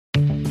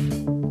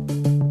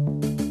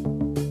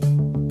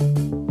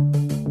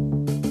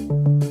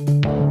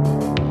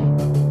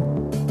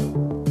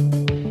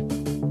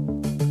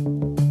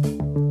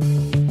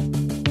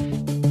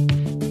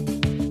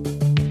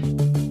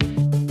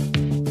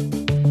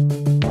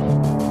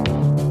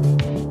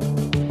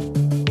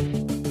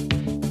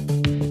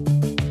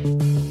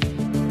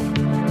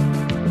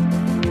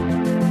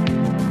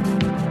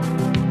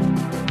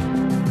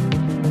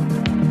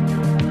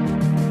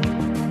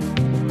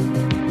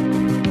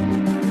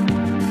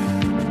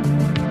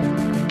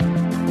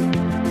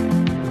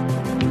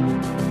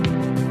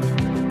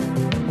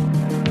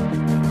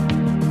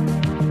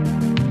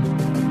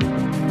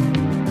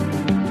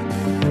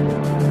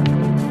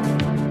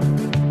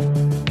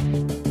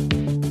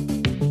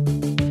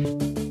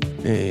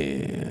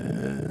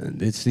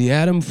And it's the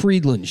Adam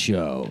Friedland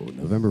Show,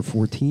 November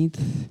 14th,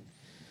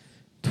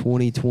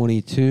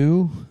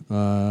 2022.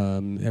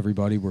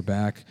 Everybody, we're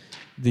back.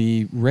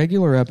 The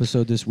regular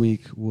episode this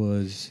week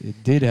it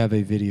did have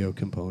a video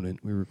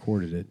component. We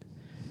recorded it,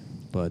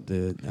 but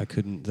the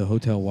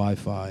hotel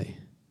Wi-Fi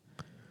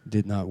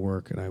did not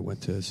work, and I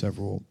went to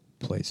several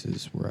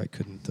places where I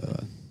couldn't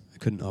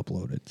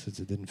upload it since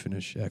it didn't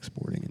finish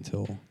exporting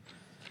until...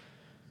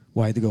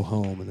 Well, I had to go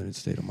home, and then it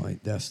stayed on my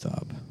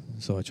desktop.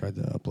 So I tried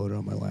to upload it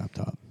on my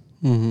laptop.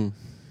 Mm-hmm.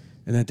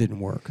 And that didn't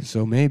work.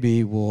 So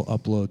maybe we'll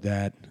upload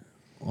that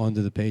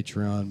onto the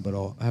Patreon, but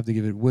I'll have to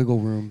give it wiggle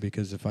room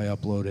because if I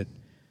upload it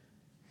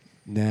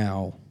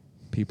now,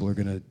 people are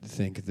going to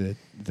think that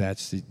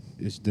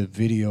is the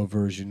video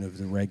version of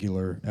the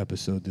regular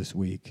episode this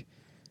week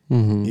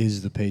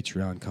is the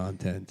Patreon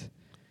content.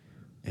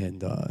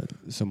 And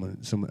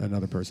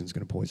another person's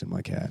going to poison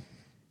my cat.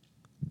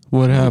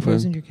 What happened?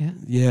 Poisoned your cat?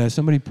 Yeah,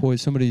 somebody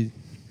didn't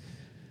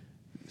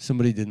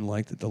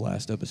like that the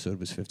last episode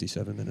was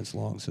 57 minutes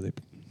long, so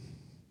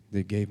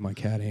they gave my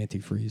cat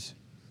antifreeze.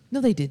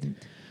 No, they didn't.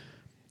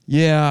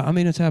 Yeah, I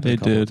mean it's happened a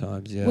couple of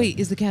times. Yeah. Wait,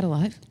 is the cat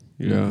alive?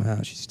 Yeah. No,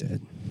 she's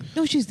dead.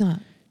 No, she's not.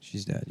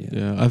 She's dead. Yeah.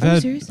 Yeah, Are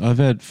you serious? I've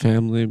had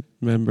family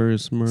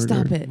members murdered.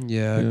 Stop it.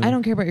 Yeah. I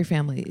don't care about your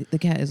family. The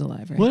cat is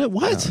alive, right?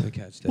 What? No, The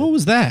cat's dead. What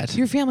was that?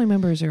 Your family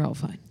members are all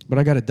fine. But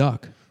I got a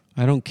duck.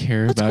 I don't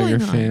care What's about your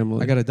going on?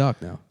 family. I got a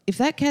duck now. If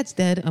that cat's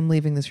dead, I'm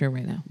leaving this room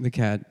right now. The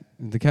cat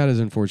is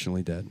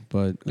unfortunately dead,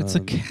 but It's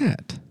a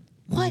cat.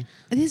 What?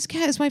 This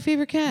cat is my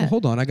favorite cat. Well,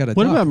 hold on, I got a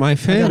What duck. about my I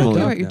don't family?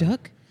 care about your now.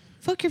 duck.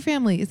 Fuck your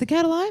family. Is the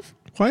cat alive?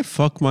 Why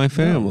fuck my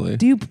family?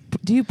 Do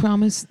you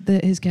promise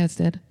that his cat's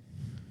dead?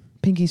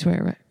 Pinky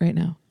swear right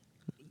now.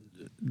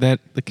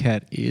 That the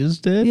cat is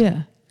dead?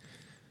 Yeah.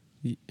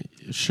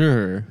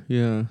 Sure.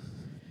 Yeah.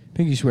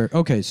 Pinky swear.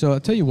 Okay, so I'll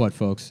tell you what,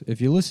 folks. If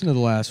you listen to the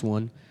last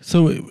one,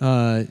 So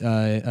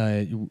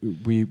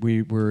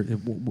we were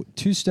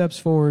 2 steps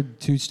forward,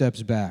 2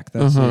 steps back.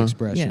 That's the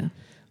expression.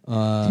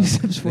 Yeah. 2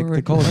 steps forward.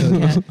 They call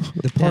it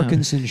the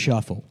Parkinson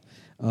shuffle.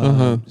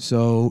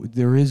 So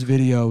there is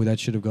video that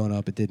should have gone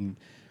up. It didn't.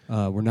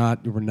 We're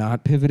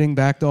not pivoting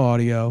back to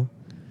audio.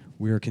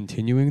 We are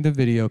continuing the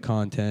video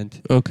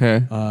content.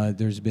 okay.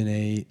 There's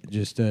been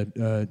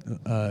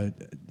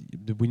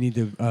we need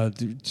to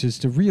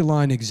just to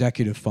realign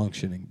executive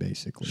functioning,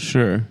 basically.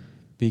 Sure.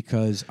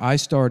 Because I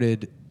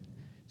started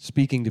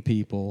speaking to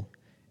people,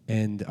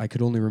 and I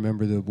could only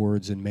remember the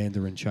words in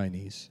Mandarin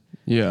Chinese.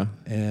 Yeah.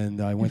 And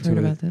I went heard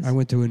about this? I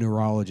went to a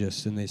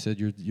neurologist, and they said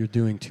you're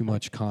doing too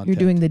much content. You're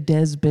doing the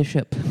Des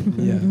Bishop.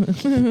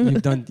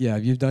 Yeah,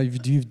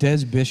 you've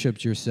Des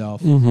Bishoped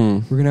yourself.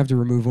 Mm-hmm. We're gonna have to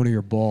remove one of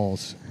your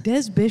balls.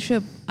 Des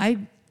Bishop, I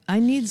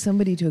need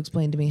somebody to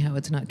explain to me how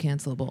it's not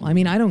cancelable. I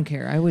mean, I don't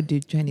care. I would do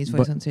Chinese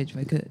voice on stage if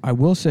I could. I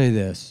will say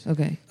this.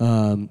 Okay.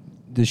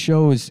 The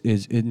show is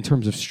in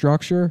terms of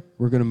structure,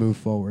 we're going to move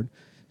forward.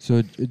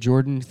 So,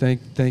 Jordan,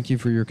 thank you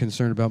for your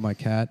concern about my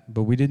cat,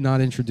 but we did not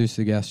introduce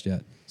the guest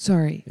yet.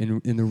 Sorry.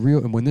 In the real,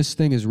 and when this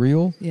thing is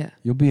real, Yeah.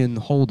 you'll be in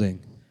holding,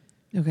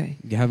 Okay.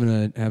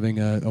 having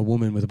a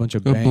woman with a bunch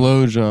of A bangs.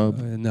 blowjob.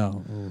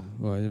 No,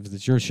 well, if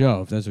it's your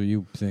show, if that's what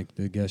you think,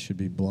 the guest should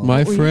be blown. My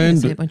What were you gonna friend.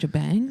 say, a bunch of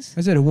bangs?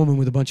 I said a woman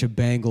with a bunch of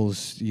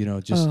bangles,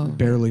 just Oh.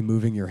 barely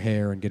moving your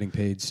hair and getting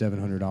paid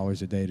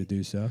 $700 a day to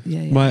do so.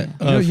 Yeah. My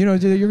yeah. Did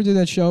you ever do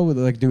that show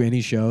with do any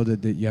show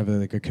that you have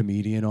a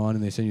comedian on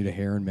and they send you to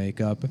hair and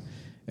makeup,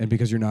 and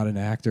because you're not an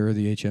actor,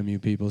 the HMU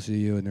people see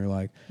you and they're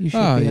like, You should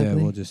oh be yeah,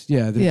 ugly." we'll just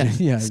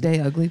Stay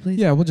ugly, please.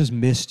 yeah, we'll just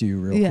mist you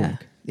real Yeah.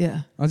 quick.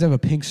 Yeah. I'll just have a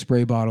pink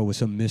spray bottle with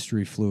some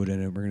mystery fluid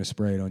in it. We're gonna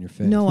spray it on your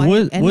face. No,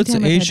 what's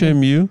anytime I've had to-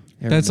 HMU?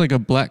 That's like a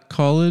black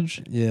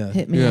college. Yeah.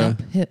 Hit me Yeah.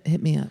 up.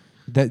 Hit me up.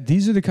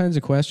 These are the kinds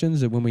of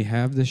questions that when we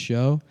have this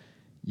show,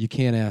 you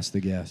can't ask the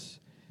guests.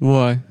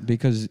 Why?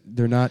 Because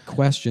they're not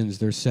questions,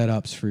 they're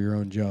setups for your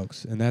own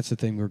jokes. And that's the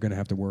thing we're going to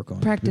have to work on.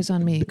 Practice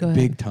on me. Go ahead.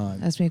 Big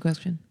time. Ask me a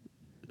question.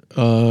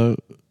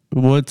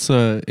 What's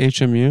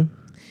HMU?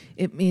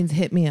 It means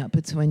hit me up.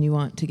 It's when you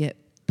want to get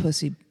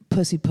pussy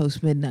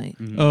post midnight.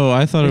 Oh,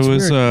 I thought It's it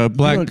was weird.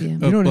 black. You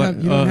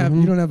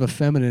don't have a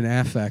feminine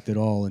affect at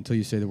all until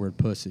you say the word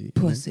pussy.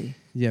 Pussy.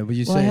 Yeah, but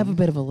you Well, say I have a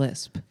bit of a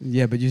lisp.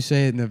 Yeah, but you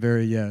say it in a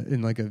very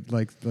in like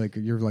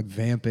you're like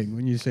vamping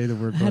when you say the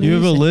word How pussy. do You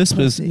have a say lisp.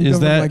 pussy? You go Is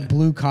from, that like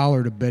blue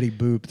collar to Betty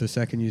Boop the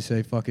second you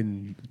say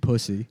fucking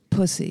pussy?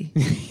 Pussy.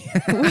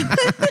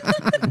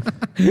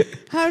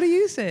 How do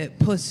you say it?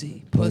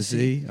 Pussy.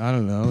 I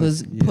don't know.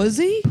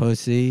 Pussy?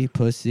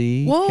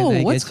 Pussy. Whoa, Can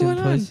I what's get some going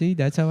on? pussy?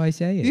 That's how I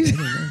say it.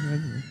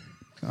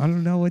 I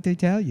don't know what to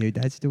tell you.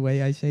 That's the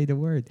way I say the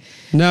word.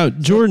 now,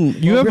 Jordan?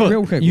 You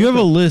have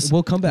a list.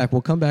 We'll come back.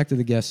 We'll come back to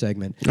the guest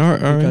segment. All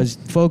right. Because,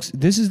 folks,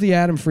 this is the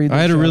Adam Friedland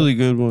I had a show. really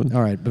good one.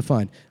 All right, but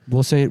fine.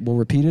 We'll say it. We'll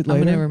repeat it later.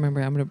 I'm going to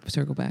remember. I'm going to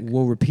circle back.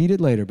 We'll repeat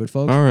it later. But,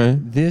 folks, All right.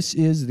 this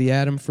is the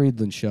Adam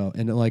Friedland show.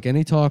 And like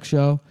any talk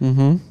show,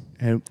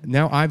 and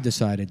now I've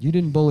decided, you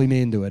didn't bully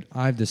me into it,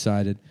 I've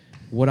decided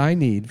what I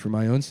need for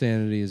my own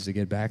sanity is to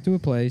get back to a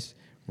place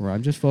where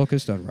I'm just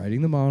focused on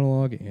writing the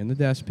monologue and the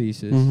desk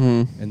pieces,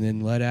 and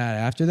then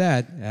after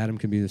that, Adam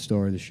can be the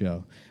star of the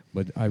show.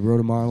 But I wrote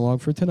a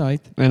monologue for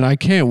tonight. And I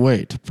can't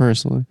wait,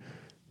 personally.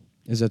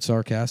 Is that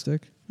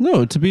sarcastic?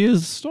 No, to be a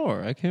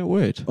star. I can't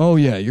wait. Oh,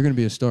 yeah, you're going to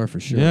be a star for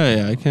sure.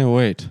 Yeah, I can't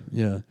wait.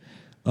 Yeah.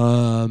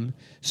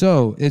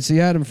 So it's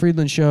the Adam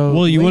Friedland Show.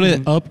 Well, you want to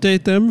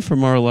update them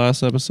from our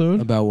last episode?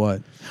 About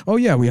what? Oh,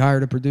 yeah, we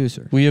hired a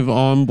producer. We have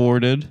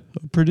onboarded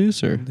a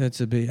producer.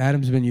 That's a big.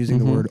 Adam's been using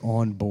the word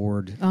on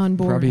board. On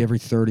board. Probably every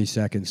 30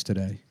 seconds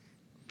today.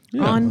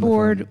 Yeah. On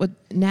board, with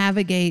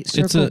navigate,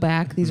 circle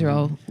back. These are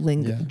all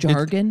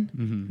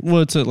jargon.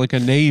 Well, it's like a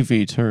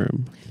Navy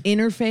term.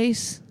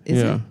 Interface.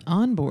 Is it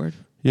on board?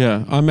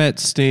 Yeah, I'm at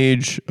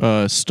stage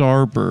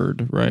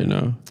starboard right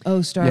now.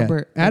 Oh,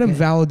 starboard. Yeah. Adam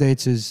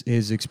validates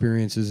his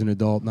experience as an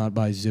adult not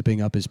by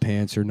zipping up his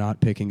pants or not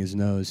picking his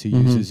nose. He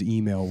uses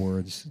email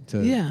words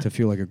to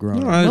feel like a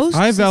grown-up. No,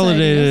 I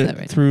validate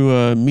it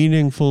through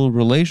meaningful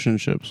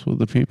relationships with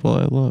the people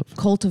I love.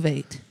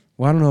 Cultivate.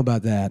 Well, I don't know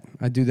about that.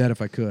 I'd do that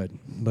if I could,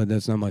 but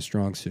that's not my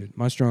strong suit.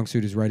 My strong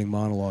suit is writing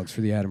monologues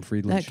for the Adam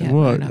Friedland Show.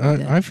 What?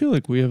 I feel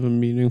like we have a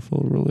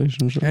meaningful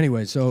relationship.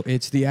 Anyway, so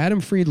it's the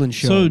Adam Friedland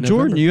Show. So,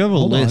 Jordan, you have a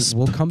list.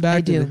 We'll come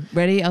back to do.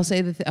 Ready? I'll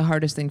say the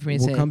hardest thing for me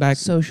to say. We'll come back.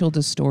 Social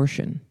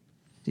distortion.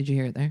 Did you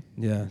hear it there?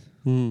 Yeah.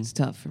 It's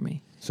tough for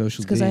me.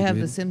 Social D. Because I have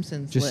the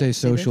Simpsons. Just say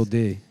social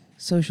D.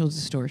 Social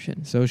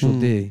distortion. Social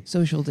D.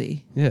 Social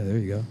D. Yeah, there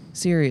you go.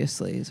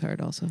 Seriously is hard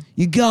also.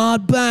 You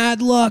got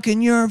bad luck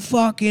and you're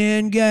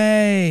fucking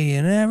gay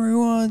and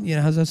everyone. You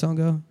know, how's that song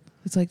go?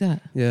 It's like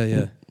that. Yeah.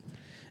 Yeah,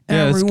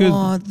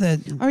 Everyone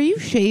it's good. Are you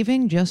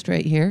shaving just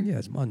right here? Yeah,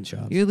 it's mutton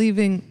chops. You're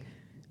leaving.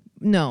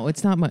 No,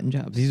 it's not mutton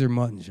chops. These are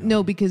mutton chops.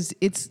 No, because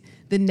it's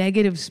the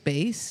negative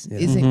space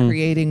isn't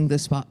creating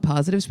the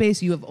positive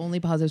space. You have only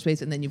positive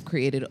space, and then you've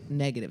created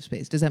negative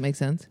space. Does that make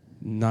sense?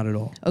 Not at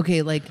all.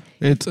 Okay, like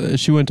It's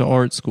she went to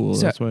art school.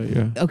 That's why.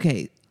 Yeah.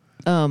 okay,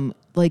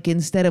 like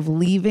instead of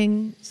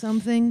leaving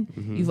something,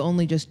 you've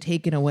only just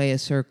taken away a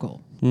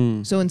circle.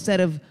 So instead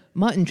of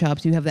mutton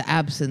chops, you have the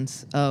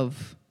absence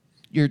of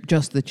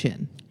just the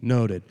chin.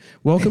 Noted.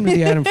 Welcome to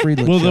the Adam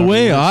Friedland Show. Well, the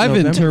way It's I've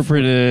November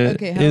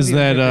interpreted it how is have you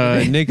that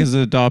interpreted it? Nick has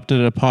adopted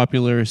a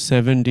popular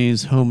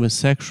 70s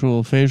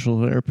homosexual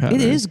facial hair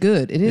pattern. It is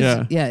good. It is.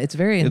 Yeah. Yeah, it's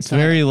very. It's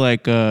very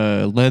like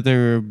a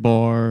leather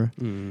bar.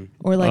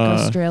 or like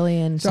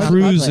Australian So soccer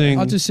cruising. player.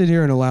 I'll just sit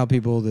here and allow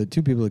two people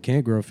that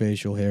can't grow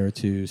facial hair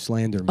to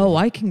slander me. Oh,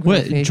 I can grow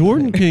What? facial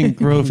Jordan hair. can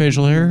grow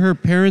facial hair. Her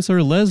parents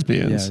are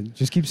lesbians. Yeah,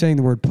 just keep saying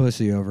the word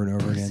pussy over and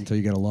over again until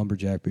you get a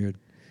lumberjack beard.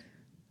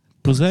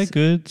 Was that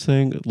good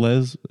saying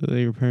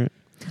your parent?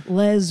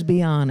 Let's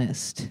be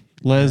honest.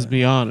 Let's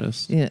be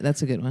honest. Yeah,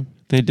 that's a good one.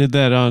 They did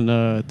that on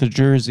the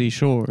Jersey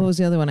Shore. What was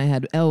the other one I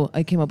had?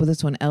 I came up with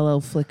this one.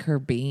 LL Flick Her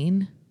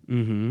Bean.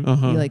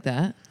 Mm-hmm. You like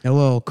that?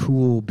 LL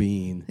Cool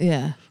Bean.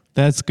 Yeah.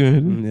 That's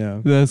good.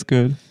 Yeah. That's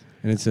good.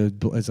 And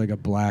it's like a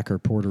black or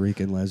Puerto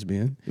Rican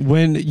lesbian.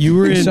 When you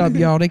were What's in, up,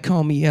 y'all? They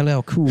call me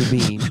LL Cool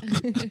Bean.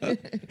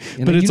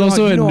 but it's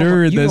also a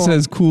nerd that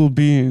says cool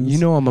beans. You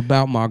know I'm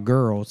about my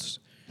girls.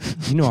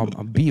 You know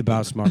I'm be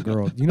about smart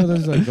girls. You know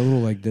there's like the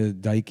little like the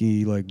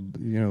dykey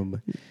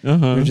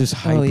they're just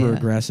hyper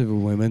aggressive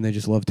with women. They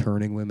just love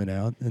turning women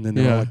out, and then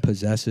they're all like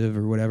possessive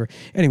or whatever.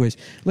 Anyways,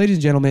 ladies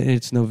and gentlemen,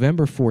 it's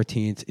November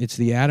 14th. It's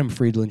the Adam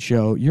Friedland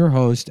Show. Your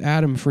host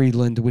Adam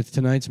Friedland with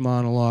tonight's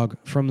monologue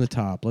from the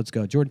top. Let's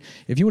go, Jordan.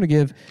 If you want to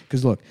give,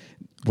 because look,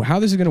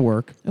 how this is going to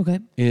work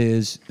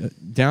is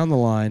down the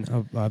line.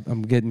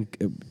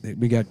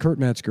 We got Kurt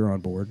Metzger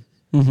on board.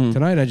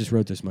 Tonight I just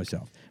wrote this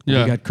myself.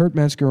 Yeah. We got Kurt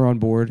Metzger on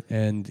board,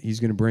 and he's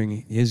going to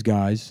bring his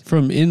guys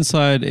from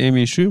inside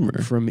Amy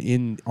Schumer. from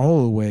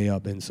all the way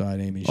up inside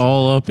Amy Schumer.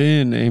 All up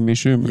in Amy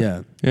Schumer.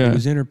 Yeah. Yeah. It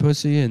was in her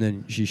pussy, and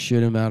then she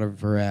shit him out of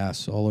her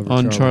ass all over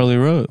on Charlie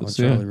Rose. On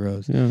Charlie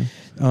Rose. Yeah.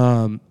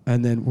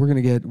 And then we're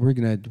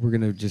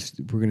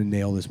gonna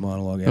nail this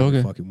monologue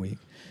every fucking week.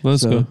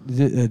 Let's go.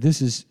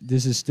 This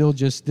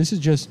is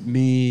just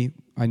me.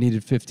 I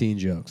needed 15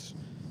 jokes.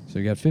 So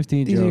you got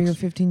 15 jokes. These are your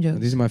 15 jokes.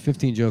 These are my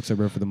 15 jokes I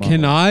wrote for the monologue.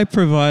 Can I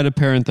provide a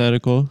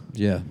parenthetical?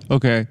 Yeah.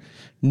 Okay.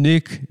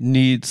 Nick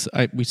needs,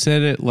 we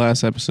said it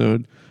last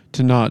episode,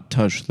 to not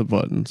touch the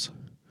buttons.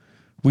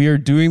 We are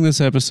doing this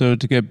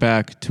episode to get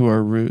back to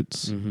our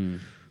roots.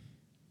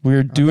 We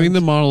are doing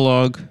the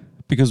monologue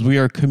because we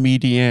are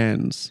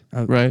comedians,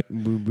 right?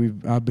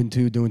 I've been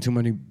doing too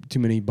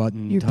many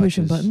button You're touches,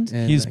 pushing buttons?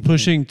 He's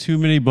pushing too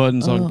many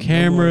buttons on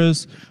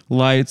cameras,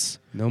 lights.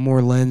 No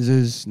more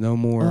lenses, no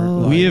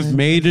more... We have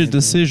made a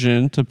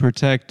decision to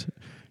protect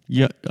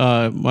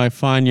my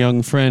fine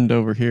young friend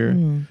over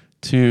here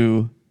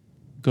to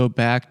go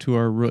back to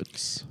our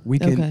roots.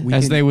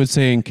 As they would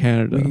say in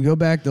Canada. We can go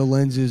back to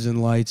lenses and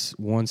lights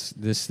once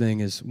this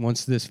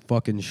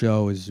fucking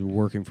show is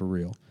working for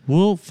real.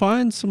 We'll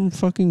find some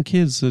fucking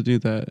kids to do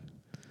that.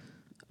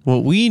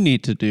 What we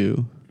need to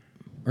do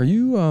Are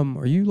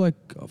you like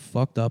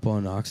fucked up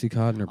on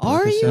Oxycontin or Percocet?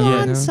 Are you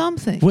right on now?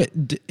 something? What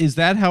is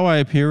that? How I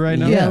appear right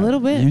now? Yeah, a little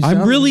bit. You I'm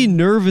sound- really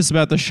nervous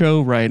about the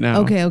show right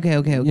now. Okay.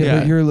 Yeah,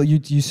 Yeah. but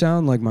you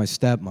sound like my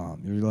stepmom.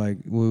 You're like,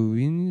 well,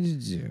 we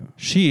need to do.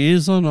 She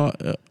is on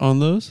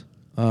those.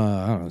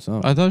 I don't know.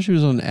 Something. I thought she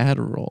was on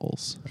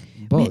Adderalls.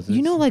 Both. Man,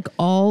 you know, like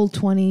all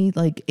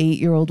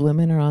 8-year-old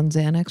women are on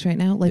Xanax right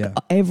now. Like Yeah.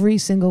 every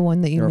single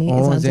one that you they're meet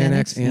all on is on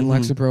Xanax and Mhm.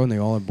 Lexapro, and they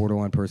all have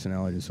borderline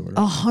personality disorder.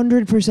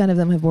 100% of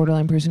them have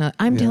borderline personality.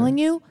 I'm Yeah. telling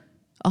you,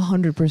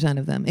 100%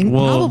 of them, and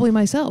Well- probably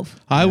myself.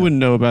 I wouldn't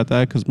know about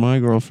that because my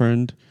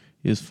girlfriend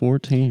is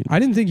 14. I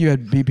didn't think you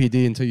had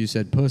BPD until you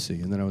said pussy,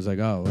 and then I was like,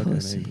 oh, okay,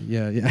 Pussy. maybe.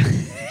 Yeah.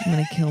 I'm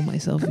gonna kill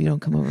myself if you don't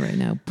come over right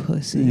now,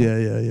 pussy.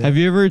 yeah. Have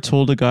you ever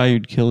told a guy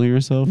you'd kill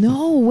yourself?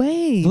 No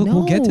way. Look, no.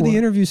 we'll get to the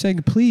interview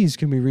saying, please,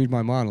 can we read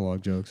my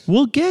monologue jokes?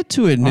 We'll get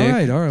to it, Nick.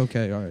 All right,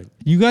 okay, all right.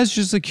 You guys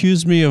just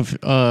accused me of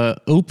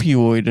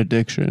opioid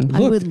addiction. I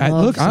would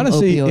love some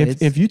honestly,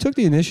 opioids. if you took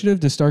the initiative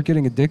to start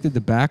getting addicted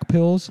to back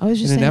pills I was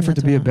just in an saying effort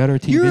that to be a tomorrow.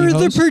 better TV You're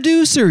host, the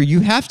producer. You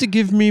have to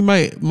give me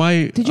my.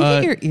 Did you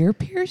get your ear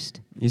pierced?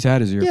 he's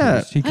had his ear Yeah.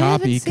 pierced. He I haven't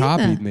copied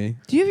seen that. me.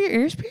 Do you have your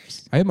ears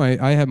pierced? I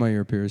had my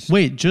ear pierced.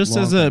 Wait, just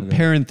long as a time ago.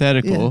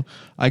 parenthetical,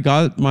 I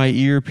got my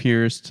ear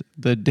pierced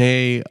the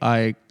day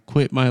I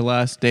quit my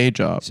last day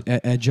job.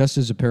 Just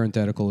as a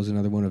parenthetical is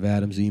another one of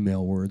Adam's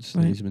email words that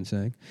Right. he's been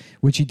saying,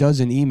 which he does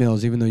in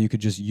emails, even though you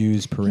could just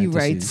use parentheses.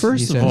 writes-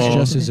 First he of says all-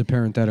 just as a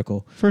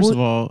parenthetical. First of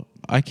all,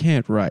 I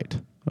can't write.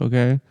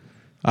 Okay,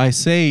 I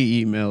say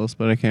emails,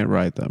 but I can't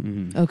write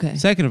them. Okay.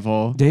 Second of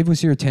all, Dave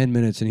was here 10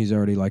 minutes and he's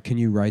already like, can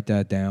you write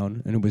that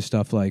down? And it was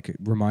stuff like,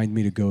 remind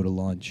me to go to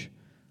lunch.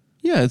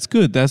 yeah, it's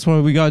good. That's why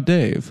we got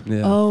Dave.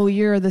 Yeah. Oh,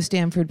 you're the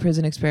Stanford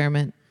prison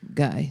experiment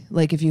guy.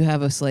 Like if you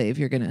have a slave,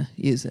 you're gonna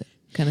use it,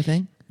 kind of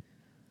thing.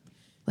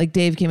 Like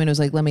Dave came in and was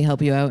like, "Let me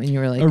help you out," and you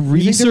were like, A Do you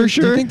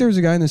researcher. think there was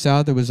a guy in the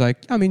South that was like,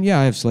 I mean, yeah,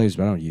 I have slaves,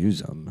 but I don't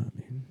use them. I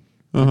mean,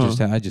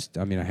 Uh-huh.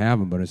 I have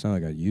them, but it's not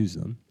like I use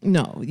them.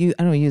 "No,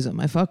 I don't use them.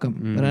 I fuck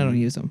them, but I don't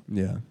use them."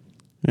 Yeah.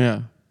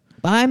 Yeah.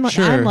 But I'm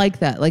Sure. like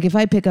that. Like if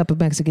I pick up a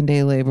Mexican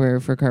day laborer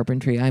for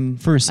carpentry, I'm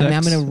For sex?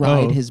 I'm gonna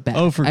ride Oh. his back.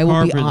 Oh, for I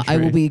will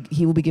carpentry. be.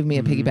 He will be giving me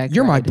a piggyback.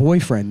 You're my ride.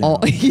 boyfriend now.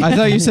 Oh, yeah. I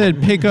thought you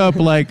said pick up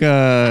like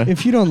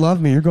If you don't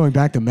love me, you're going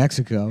back to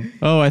Mexico.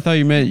 Oh, I thought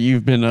you meant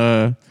you've been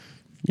like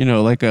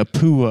a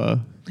PUA,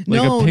 like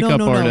no, a pickup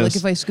no. artist. Like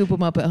if I scoop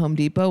them up at Home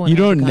Depot, and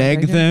You I have don't to neg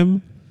contract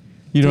them.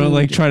 You don't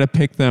like Dude. try to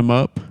pick them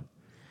up.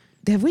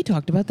 Have we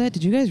talked about that?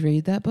 Did you guys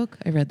read that book?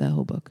 I read that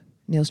whole book.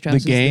 Neil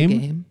Strauss's Game? The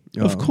Game.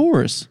 Of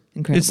course.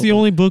 Incredible It's the book.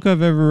 only book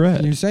I've ever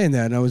read. You're saying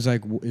that, and I was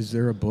like, is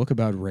there a book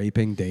about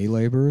raping day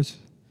laborers?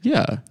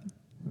 Yeah.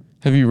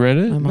 Have you read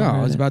it? My mom No, I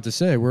read was it. about to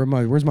say,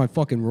 where's my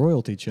fucking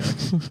royalty check?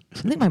 I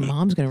think my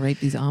mom's gonna rape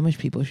these Amish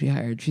people she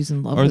hired. She's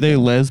in love Are with they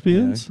them.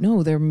 lesbians?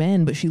 No, they're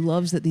men, but she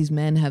loves that these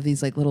men have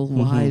these like little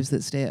wives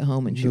that stay at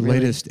home, and she the really,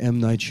 latest M.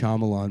 Night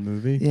Shyamalan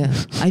movie. Yeah,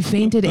 I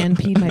fainted and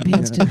peed my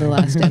pants to the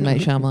last M. Night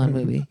Shyamalan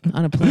movie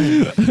on a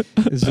plane.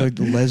 It's like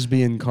the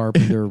lesbian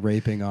carpenter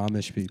raping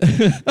Amish people.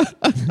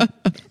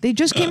 They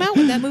just came out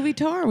with that movie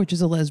Tar, which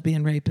is a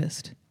lesbian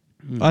rapist.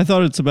 I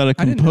thought it's about a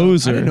I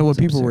composer. didn't know what It's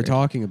people were absurd.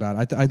 talking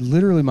about. I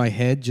literally, my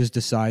head just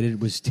decided it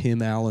was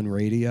Tim Allen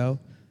Radio,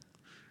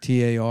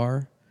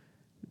 TAR.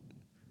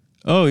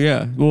 Oh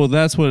yeah. Well,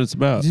 that's what it's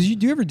about. Do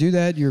you ever do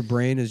that? Your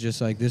brain is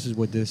just like, this is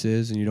what this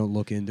is, and you don't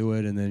look into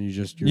it, and then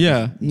you're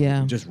Yeah.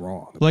 Yeah, just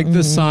wrong. Like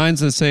the signs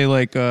that say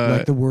like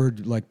the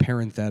word like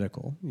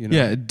parenthetical. You know?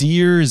 yeah,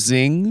 deer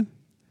zing.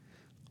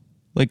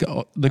 Like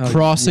the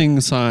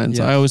crossing signs.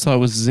 Yeah. I always thought it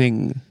was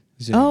zing.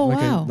 Zing. Oh, like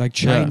wow.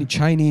 Yeah.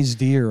 Chinese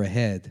deer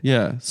ahead.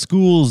 Yeah.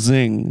 School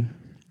zing.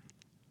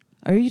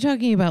 Are you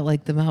talking about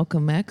like the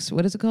Malcolm X?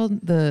 What is it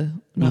called? Not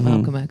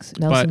Malcolm X.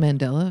 Nelson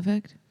Mandela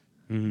effect.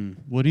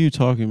 What are you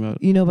talking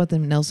about? You know about the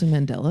Nelson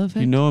Mandela effect?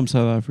 You know I'm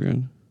South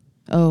African.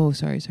 Oh,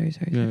 sorry. Yeah,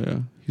 yeah.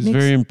 He's Nick's-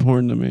 very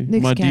important to me.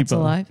 Nick's cat's Madiba.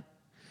 alive.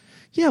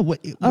 Yeah.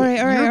 What? All right,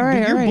 all right, you're, all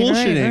right, You're all right, all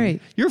right, bullshitting. all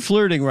right. You're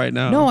flirting right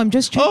now. No, I'm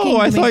just checking. Oh,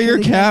 I to make thought sure your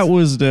the cat cat's-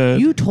 was dead.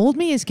 You told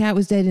me his cat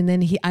was dead, and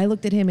then I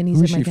looked at him and he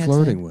Who's said my she cat's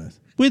flirting dead. with?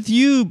 With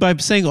you by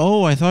saying,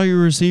 "Oh, I thought you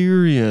were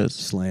serious."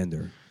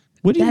 Slander.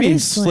 What do you That mean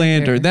is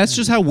slander? slander. That's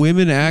just how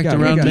women act We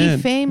around got- men.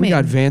 Defaming. We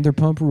got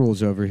Vanderpump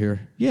Rules over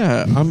here.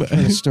 Yeah, I'm.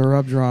 Trying to stir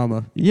up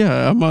drama.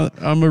 Yeah,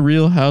 I'm a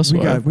real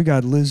housewife. We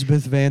got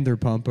Elizabeth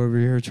Vanderpump over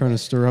here trying to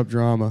stir up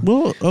drama.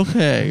 Well,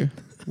 okay.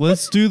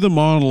 Let's do the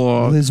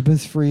monologue.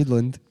 Elizabeth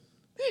Friedland.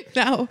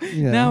 Now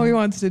Yeah. he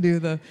wants to do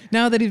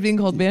now that he's being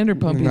called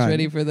Vanderpump, he's Right.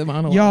 ready for the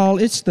monologue. Y'all,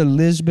 it's the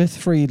Elizabeth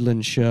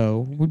Friedland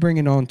show. We're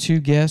bringing on two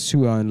guests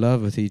who are in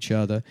love with each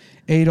other: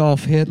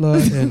 Adolf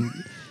Hitler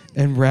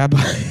and Rabbi.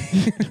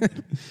 I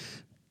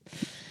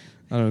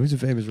don't know who's a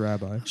famous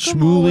rabbi.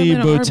 Shmuley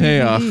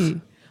Boteach.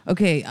 RBD.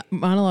 Okay,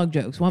 monologue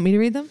jokes. Want me to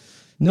read them?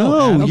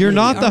 No, Adam, you're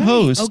not All the right.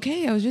 host.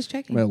 Okay, I was just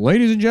checking. Well,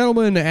 ladies and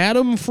gentlemen,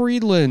 Adam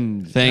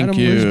Friedland. Thank Adam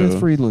you. Elizabeth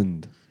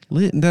Friedland.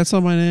 That's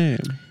not my name.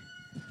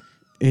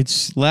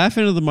 It's Laugh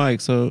into the mic,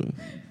 so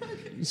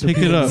pick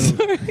it up.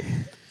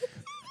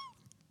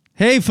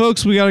 Hey,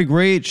 folks, we got a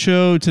great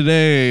show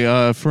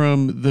today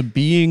from the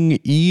Being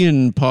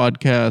Ian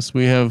podcast.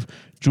 We have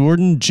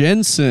Jordan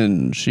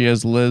Jensen. She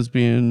has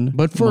lesbian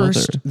But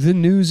first, mother. the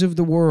news of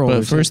the world.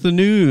 But first, the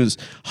news.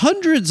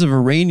 Hundreds of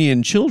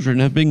Iranian children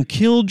have been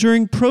killed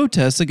during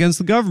protests against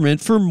the government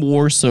for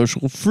more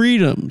social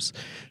freedoms,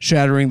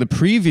 shattering the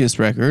previous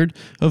record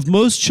of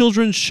most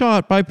children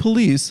shot by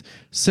police,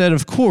 set,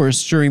 of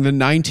course, during the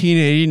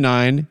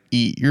 1989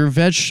 Eat Your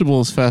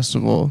Vegetables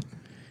Festival.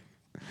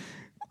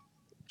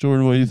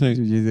 Jordan, what do you think?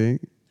 What do you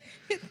think?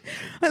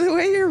 The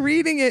way you're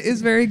reading it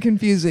is very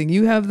confusing.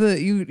 You have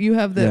the you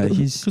have the. Yeah,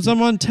 he's Because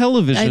I'm on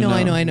television I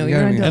know. now.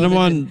 You're on Yeah, And I'm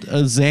television. on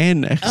a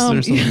Xanax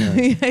or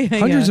something. yeah.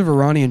 Hundreds of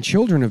Iranian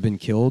children have been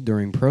killed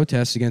during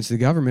protests against the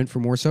government for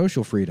more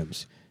social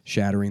freedoms,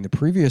 shattering the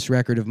previous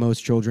record of most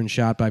children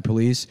shot by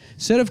police,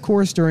 set, of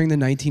course, during the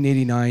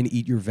 1989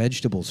 Eat Your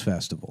Vegetables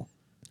Festival.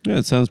 Yeah,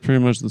 it sounds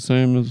pretty much the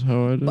same as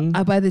how I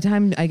did. By the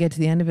time I get to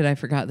the end of it, I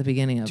forgot the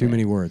beginning of it. Too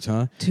many words,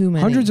 huh? Too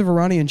many. Hundreds of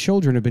Iranian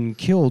children have been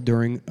killed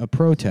during a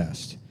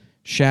protest,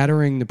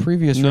 shattering the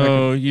previous record.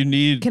 No, you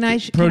need Can I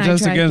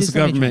protest try? against Just the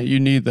let me government. try. You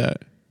need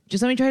that.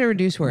 Just let me try to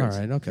reduce words.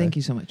 All right, okay. Thank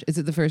you so much. Is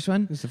it the first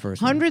one? It's the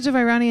first one. Hundreds of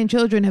Iranian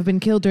children have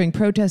been killed during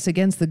protests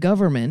against the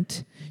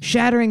government,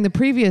 shattering the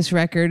previous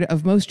record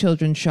of most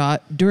children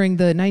shot during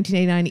the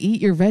 1989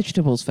 Eat Your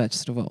Vegetables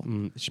Festival.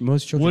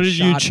 Most children What did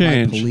you shot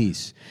change? by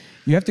police.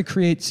 You have to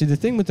create. See, the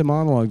thing with the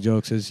monologue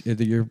jokes is that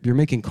you're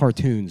making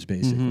cartoons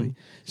basically. Mm-hmm.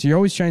 So you're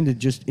always trying to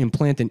just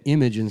implant an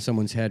image in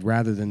someone's head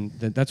rather than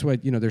that's why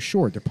they're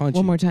short. They're punchy.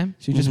 One more time.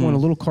 So you just Mm-hmm. want a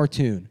little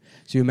cartoon.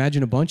 So you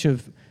imagine a bunch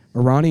of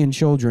Iranian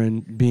children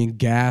being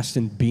gassed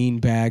and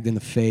beanbagged in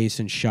the face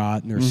and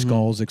shot, and their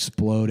skulls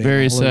exploding.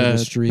 Very all over the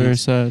sad. streets, Very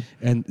sad.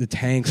 and the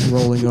tanks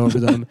rolling over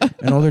them.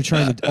 And all they're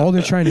trying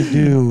to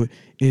do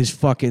is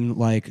fucking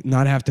like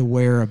not have to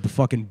wear a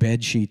fucking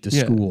bed sheet to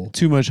school.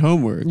 Too much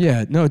homework.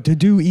 Yeah, no,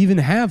 to even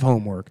have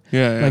homework.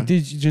 Yeah. Like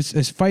these just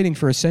as fighting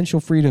for essential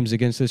freedoms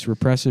against this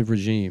repressive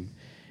regime.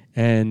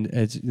 And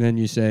then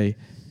you say,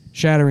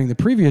 shattering the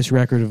previous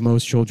record of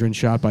most children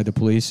shot by the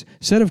police,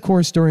 set, of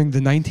course, during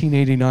the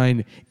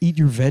 1989 Eat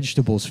Your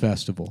Vegetables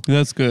Festival.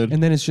 That's good.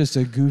 And then it's just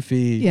a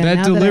goofy... Yeah, That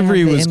now I have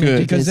delivery the was image, good.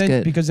 it Because is then,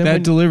 good. because then That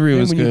when, delivery then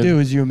was when good. you do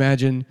is you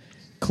imagine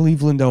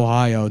Cleveland,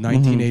 Ohio,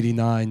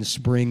 1989,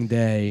 spring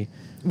day,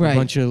 Right. a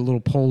bunch of little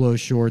polo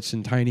shorts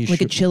and tiny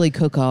like a chili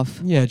cook-off.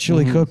 yeah,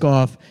 chili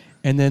cook-off,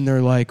 and then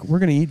they're like, "We're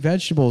gonna eat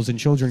vegetables," and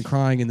children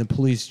crying, and the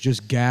police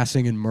just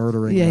gassing and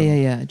murdering. Yeah, them. yeah,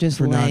 yeah. Just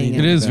For not laying eating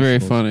It it. is very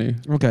vegetables.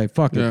 funny. Okay,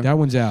 fuck Yeah. it. That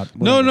one's out.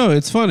 No, Whatever. no,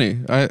 it's funny.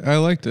 I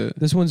liked it.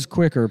 This one's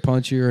quicker,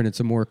 punchier, and it's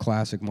a more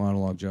classic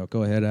monologue joke.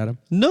 Go ahead, Adam.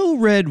 No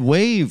red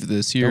wave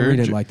this year. Don't read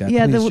it like that.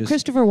 Yeah, Please the just-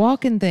 Christopher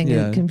Walken thing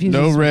Yeah. confuses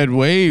No me. red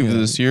wave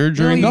this year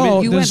during No, the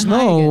No, you there's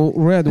went no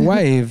red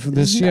wave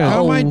this year.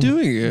 How am I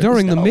doing it?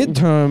 During the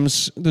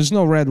midterms, there's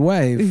no red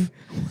wave.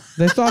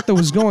 They thought there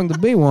was going to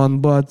be one,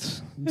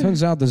 but it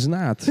turns out there's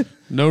not.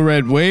 No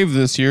red wave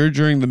this year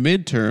during the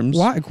midterms.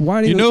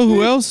 Why do You know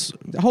who else?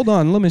 Hold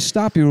on, let me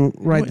stop you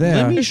right there.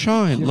 Let me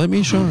shine. Let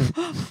me shine.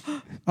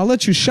 I'll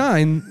let you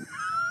shine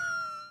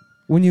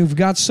when you've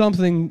got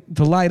something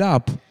to light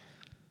up.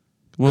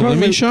 Well, let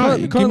me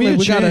shine. Give me a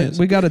chance.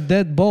 we got a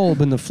dead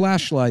bulb in the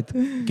flashlight.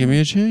 Give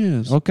me a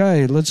chance.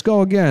 Okay, let's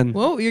go again.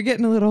 Whoa, you're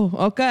getting a little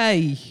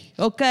okay.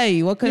 What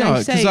can Yeah,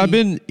 I say? because I've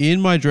been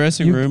in my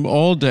dressing You- room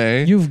all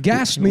day. You've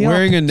gassed me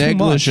wearing up a too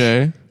much.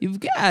 negligee. You've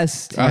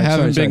guessed. I Alright,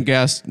 haven't sorry. been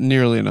gassed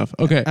nearly enough.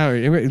 Okay. All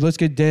right, wait, let's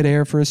get dead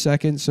air for a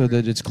second so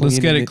that it's clean. Let's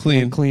get in it the-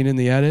 clean. clean in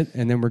the edit,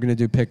 and then we're gonna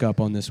do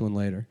pickup on this one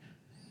later.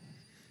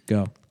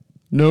 Go.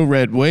 No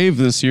red wave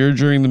this year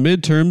during the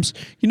midterms.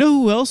 You know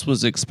who else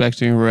was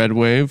expecting a red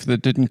wave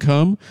that didn't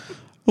come?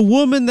 A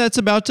woman that's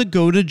about to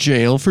go to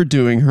jail for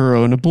doing her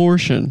own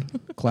abortion.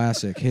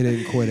 Classic. Hit it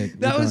and quit it.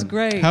 That We're was done.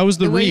 great. How was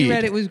the way you read?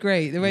 read it was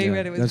great. The way you Yeah,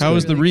 read it was that's How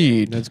was the really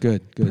read? That's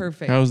good. Good.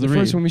 Perfect. How's the The read?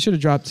 first one we should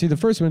have dropped. See, the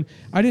first one,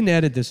 I didn't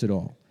edit this at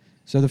all.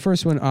 So the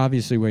first one,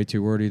 obviously way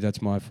too wordy.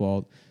 That's my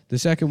fault. The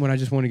second one, I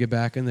just want to get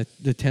back in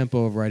the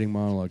tempo of writing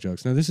monologue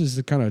jokes. Now, this is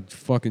the kind of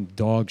fucking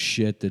dog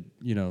shit that,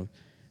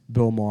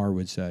 Bill Maher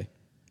would say.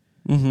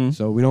 Mm-hmm.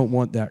 So we don't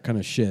want that kind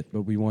of shit,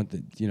 but we want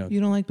the, You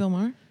don't like Bill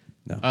Maher?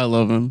 I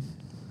love him.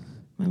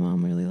 My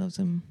mom really loves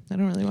him. I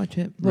don't really watch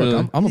it. Look,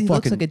 Really? I'm a He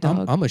looks fucking, like a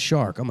dog. I'm a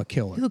shark. I'm a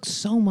killer. He looks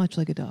so much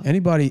like a dog.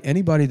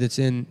 Anybody that's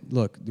in,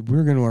 look,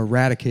 we're going to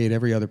eradicate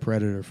every other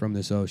predator from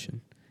this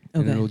ocean.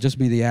 And Okay. it'll just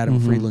be the Adam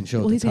Friedland show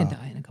Well, at he's the gonna top.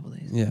 die in a couple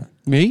days. Yeah.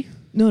 Me?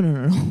 No.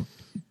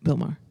 Bill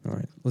Maher. All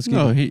right. Let's keep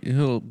No, it,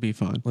 he'll be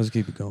fine. let's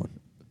keep it going.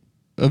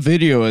 A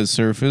video has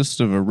surfaced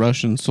of a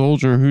Russian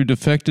soldier who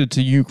defected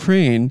to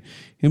Ukraine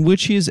in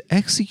which he is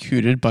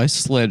executed by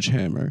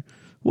sledgehammer.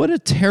 What a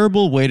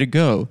terrible way to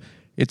go.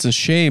 It's a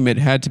shame it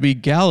had to be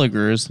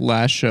Gallagher's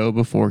last show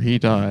before he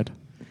died.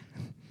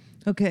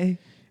 Okay.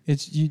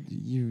 It's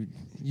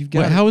you've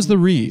got How was the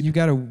read? You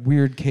got a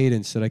weird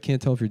cadence that I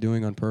can't tell if you're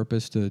doing on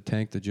purpose to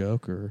tank the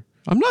joke or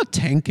I'm not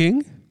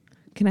tanking.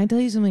 Can I tell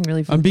you something really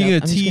I'm fucked being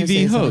up? a just gonna TV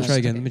say something host. Try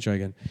again. Let me try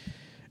again.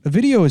 A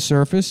video has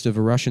surfaced of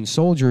a Russian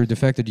soldier who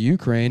defected to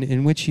Ukraine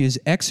in which he is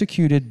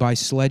executed by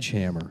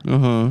sledgehammer.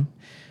 Uh-huh.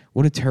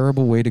 What a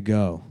terrible way to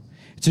go.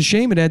 It's a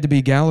shame it had to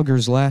be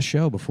Gallagher's last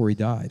show before he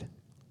died.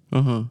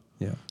 Uh-huh.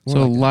 Yeah.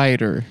 So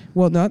lighter.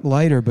 Well, not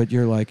lighter, but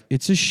you're like,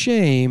 it's a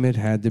shame it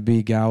had to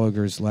be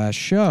Gallagher's last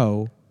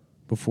show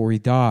before he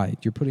died.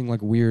 You're putting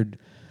like weird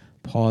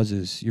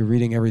pauses. You're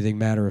reading everything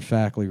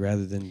matter-of-factly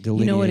rather than delineating.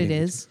 You know what it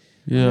is?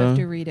 Yeah. You have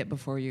to read it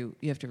before you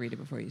have to read it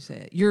before you say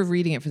it. You're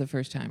reading it for the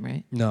first time,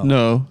 right? No.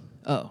 No.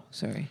 Oh,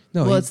 sorry.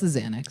 No, well, he- it's the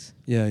Xanax.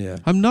 Yeah, yeah.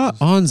 I'm not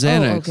on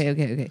Xanax. Oh,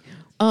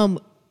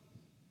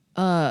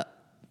 okay.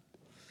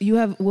 You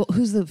have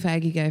who's the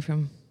faggy guy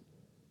from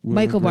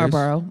Michael Grace?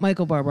 Barbaro?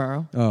 Michael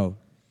Barbaro. Oh,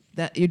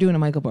 That you're doing a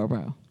Michael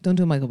Barbaro. Don't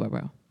do a Michael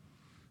Barbaro.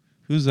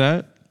 Who's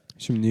that?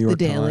 it's from New York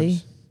The Daily.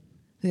 Times.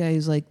 The guy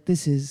who's like,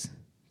 "This is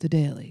the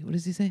Daily." What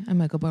does he say? I'm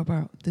Michael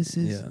Barbaro. This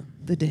is Yeah.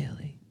 the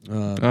Daily.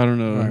 I don't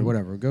know. All right,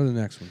 whatever. Go to the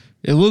next one.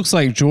 It looks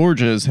like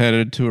Georgia is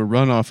headed to a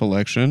runoff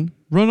election.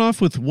 Runoff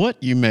with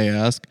what, you may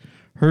ask?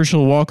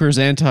 Herschel Walker's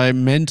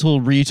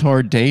anti-mental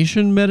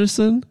retardation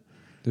medicine?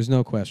 There's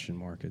no question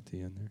mark at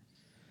the end there.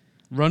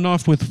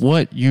 Runoff with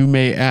what, you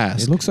may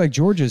ask? It looks like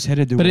Georgia is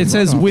headed to But a it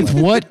says runoff with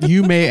election. what,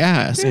 you may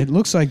ask. It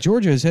looks like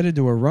Georgia is headed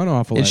to a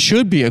runoff election. It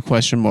should be a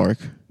question mark.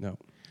 No.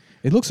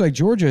 It looks like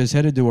Georgia is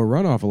headed to a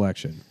runoff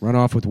election.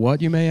 Runoff with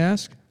what, you may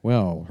ask?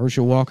 Well,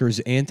 Herschel Walker's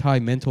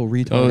anti-mental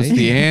retardation. Oh, it's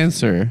the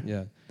answer.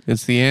 Yeah.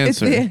 It's the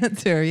answer. It's the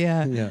answer.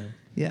 Yeah. Yeah.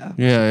 Yeah.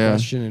 Yeah.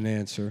 Question and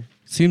answer.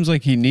 Seems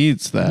like he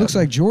needs that. It looks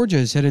like Georgia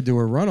is headed to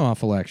a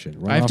runoff election.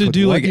 Runoff I have to with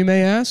do what, like- you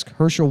may ask?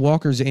 Herschel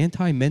Walker's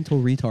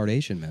anti-mental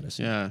retardation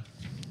medicine. Yeah.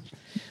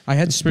 I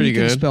had That's pretty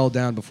speak and good. spell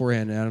down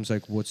beforehand, and Adam's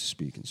like, what's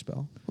speak and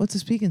spell? What's a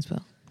speak and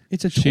spell?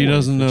 It's a She toy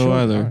doesn't for know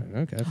children. either. All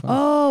right, okay, fine.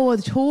 Oh, a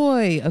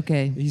toy.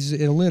 Okay. He's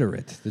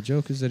illiterate. The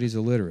joke is that he's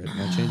illiterate.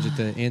 And I change it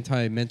to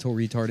anti-mental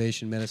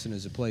retardation medicine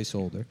as a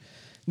placeholder.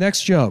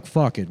 Next joke.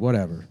 Fuck it.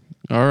 Whatever.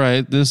 All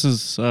right. This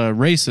is a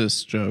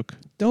racist joke.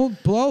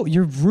 Don't blow.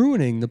 You're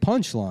ruining the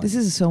punchline. This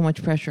is so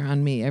much pressure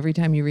on me. Every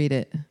time you read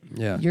it,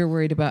 Yeah. you're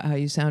worried about how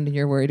you sound and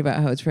you're worried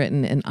about how it's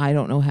written, and I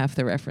don't know half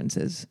the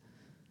references.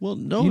 Well,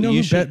 no, you know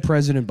who should.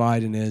 President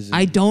Biden is?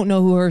 I don't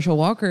know who Herschel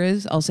Walker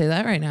is. I'll say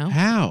that right now.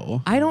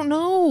 How? I don't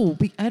know.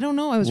 I don't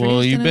know. I was Well,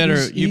 raised you in a-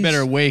 better he's-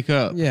 better wake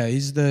up. Yeah,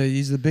 he's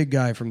the big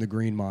guy from the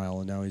Green Mile,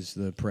 and now he's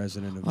the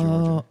president of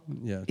Georgia.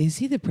 Yeah. Is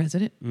he the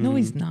president? No,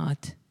 he's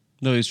not.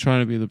 No, he's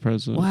trying to be the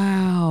president.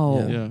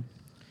 Wow. Yeah. Yeah.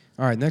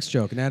 All right, next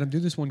joke. And Adam, do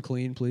this one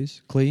clean,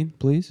 please. Clean,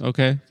 please.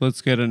 Okay,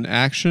 let's get an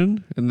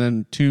action and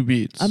then 2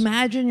 beats.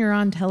 Imagine you're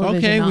on television.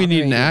 Okay, not we on the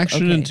need an radio.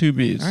 action Okay. and 2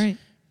 beats. All right.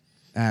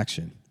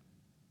 Action.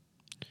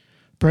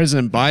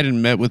 President Biden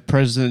met with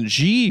President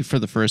Xi for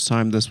the first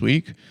time this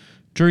week.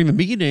 During the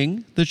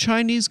meeting, the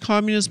Chinese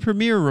Communist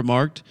Premier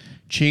remarked,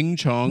 "Ching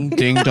chong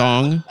ding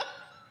dong."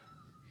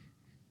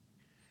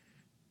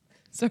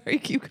 Sorry,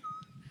 keep going.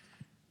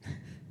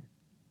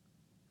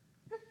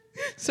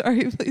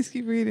 Sorry, please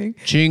keep reading.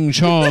 Ching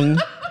chong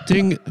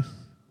ding.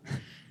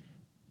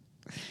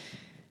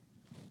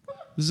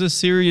 This is a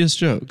serious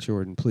joke.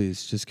 Jordan,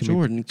 please. Just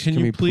Jordan, can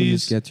we you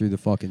please- get through the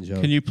fucking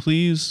joke? Can you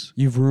please?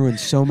 You've ruined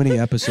so many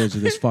episodes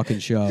of this fucking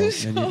show.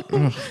 And you,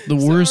 The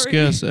worst Sorry.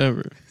 guest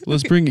ever.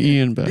 Let's bring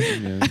Ian back.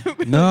 yeah.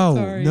 No,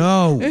 sorry.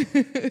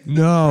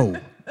 no.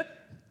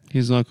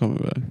 He's not coming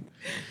back.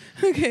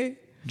 Okay.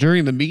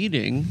 During the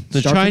meeting, the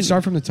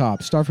Start from the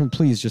top.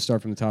 Please just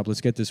start from the top.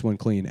 Let's get this one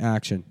clean.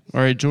 Action. All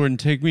right, Jordan,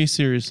 take me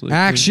seriously.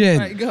 Action. All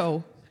right,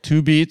 go.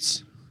 2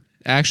 beats.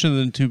 Action,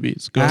 then 2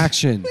 beats. Go.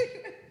 Action.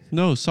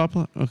 No, stop.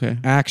 Okay.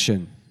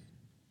 Action.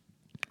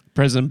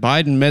 President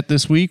Biden met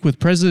this week with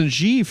President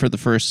Xi for the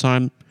first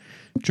time.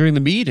 During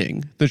the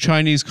meeting, the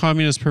Chinese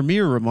Communist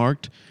Premier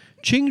remarked,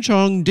 "Ching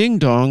chong ding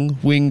dong,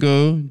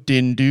 wingo,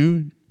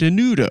 dindu,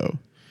 denudo."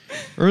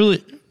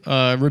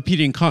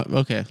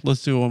 Okay,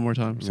 let's do it one more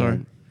time. Sorry.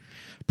 Right.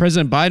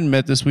 President Biden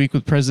met this week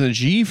with President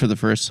Xi for the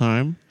first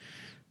time.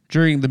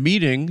 During the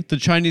meeting, the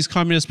Chinese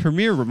Communist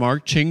Premier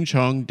remarked, "Ching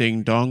chong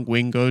ding dong,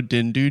 wingo,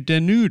 dindu,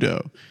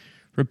 denudo,"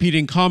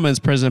 repeating comments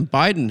President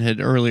Biden had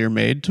earlier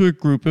made to a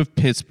group of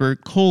Pittsburgh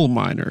coal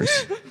miners.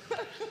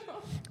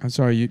 I'm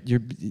sorry, you're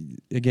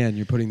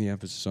putting the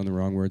emphasis on the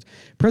wrong words.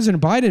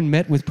 President Biden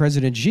met with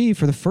President Xi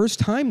for the first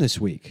time this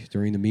week.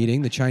 During the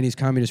meeting, the Chinese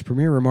Communist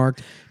Premier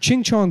remarked,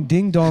 "Ching chong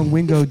ding dong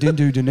wingo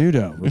dindu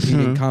denudo,"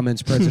 repeating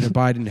comments President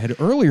Biden had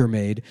earlier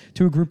made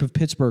to a group of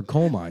Pittsburgh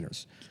coal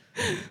miners.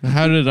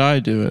 How did I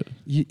do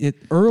it?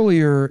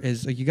 Earlier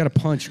is like you got to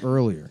punch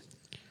earlier.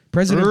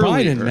 President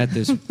Earlier.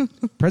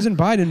 President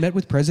Biden met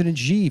with President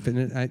Xi.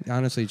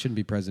 Honestly, it shouldn't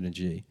be President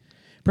Xi.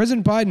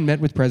 President Biden met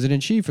with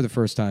President Xi for the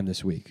first time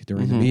this week.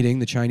 During the meeting,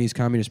 the Chinese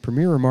Communist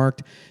Premier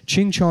remarked,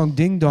 "Ching chong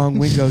ding dong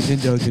wingo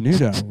dindo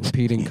denudo,"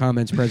 repeating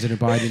comments President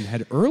Biden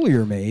had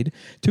earlier made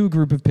to a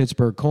group of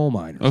Pittsburgh coal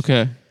miners.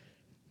 Okay.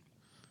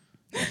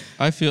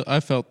 I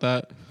felt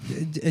that.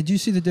 Did you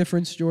see the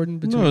difference, Jordan,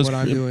 between No, it was what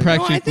I'm doing?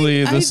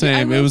 practically the same.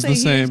 I It will was say the He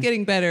same. is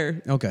getting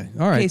better. Okay,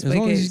 all right. Case As by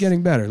long as he's case.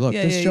 getting better. Look,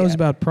 Yeah, this yeah, show's yeah.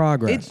 about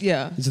progress.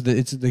 It's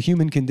It's the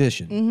human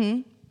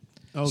condition.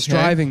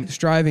 Okay.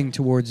 Striving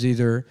towards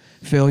either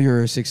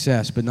failure or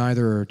success, but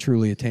neither are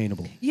truly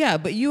attainable. Yeah,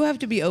 but you have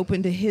to be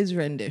open to his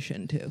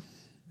rendition too.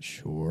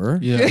 Sure.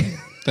 Yeah.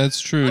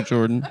 That's true,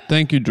 Jordan.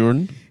 Thank you,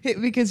 Jordan.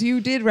 Because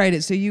you did write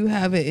it, so you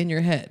have it in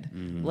your head,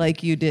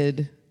 like you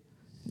did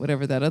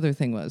whatever that other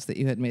thing was that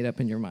you had made up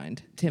in your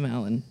mind. Tim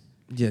Allen.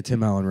 Yeah,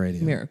 Tim Allen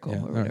Radio. Miracle Yeah,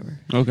 or all right. whatever.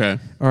 Okay.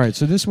 All right,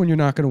 so this one you're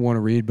not going to want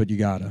to read, but you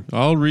gotta.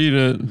 I'll read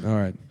it. All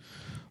right.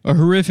 A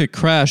horrific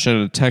crash at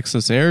a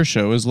Texas air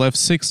show has left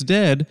 6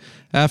 dead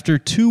after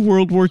 2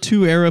 World War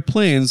II era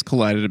planes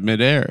collided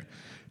midair.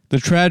 The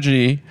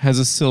tragedy has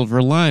a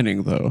silver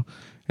lining, though,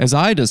 as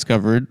I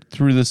discovered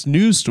through this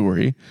news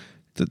story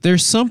that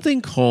there's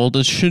something called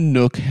a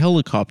Chinook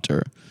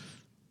helicopter.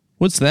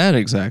 What's that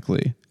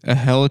exactly? A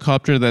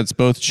helicopter that's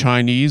both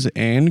Chinese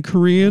and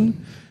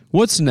Korean?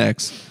 What's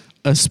next?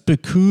 A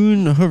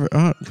Spikoon hover...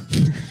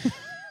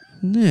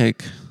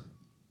 Nick...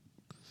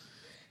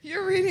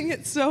 You're reading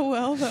it so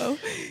well, though.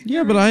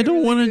 Yeah, but I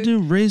don't want to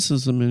do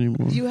racism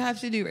anymore. You have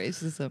to do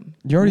racism.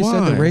 You already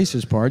said the Why?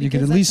 racist part. You could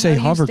Because at least say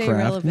that's how you stay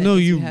hovercraft. relevant. No,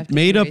 is you have to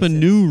made be up a racist.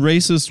 new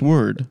racist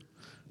word.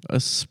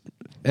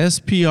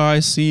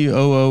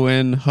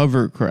 SPICOON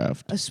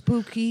hovercraft. A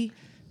spooky.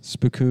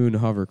 Spikoon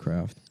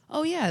hovercraft.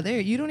 Oh yeah, there.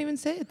 You don't even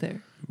say it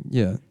there.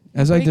 Yeah.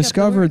 As I Break up the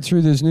discovered word.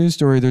 through this news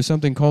story, there's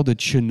something called a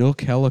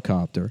Chinook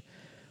helicopter.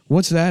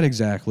 What's that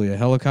exactly? A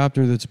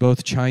helicopter that's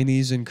both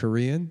Chinese and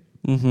Korean?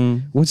 Mm-hmm.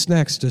 What's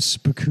next? A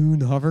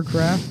Spikoon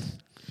hovercraft?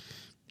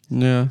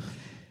 Yeah.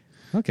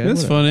 Okay.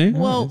 That's whatever. funny.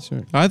 All Well, right,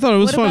 sure. I thought it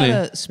was what funny.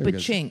 about a Very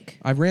good. spachink?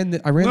 I ran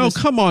No, this.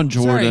 come on,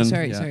 Jordan.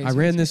 Sorry. I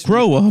ran this.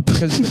 Grow up.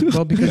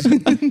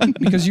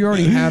 Because you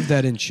already have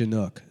that in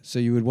Chinook, so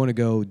you would want to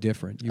go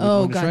different. You would Oh,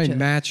 want to try gotcha. and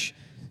match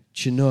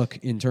Chinook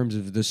in terms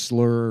of the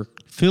slur.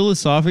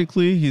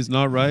 Philosophically, he's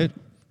not right,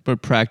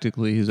 but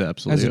practically, he's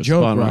absolutely As a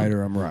joke spot on.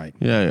 writer, I'm right.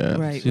 Yeah.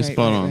 Right, He's right,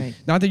 spot right, on. right.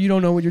 Not that you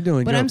don't know what you're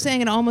doing. But Joe. I'm saying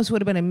it almost would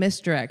have been a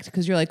misdirect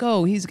because you're like,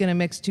 oh, he's going to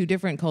mix 2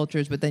 different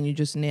cultures, but then you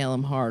just nail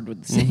him hard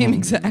with the same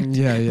exact.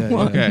 Yeah.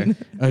 one. Okay.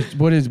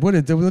 What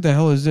the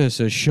hell is this?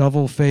 A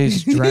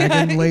shovel-faced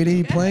dragon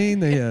lady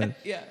plane? Yeah.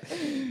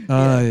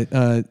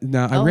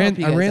 Now I'll I help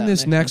you guys ran out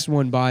this next next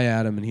one by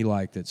Adam and he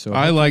liked it. So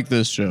I like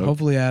this joke.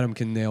 hopefully Adam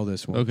can nail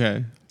this one.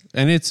 Okay.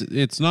 And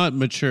it's not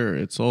mature.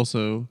 It's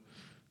also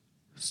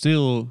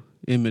still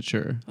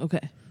immature,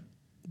 Okay.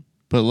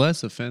 but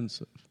less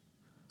offensive.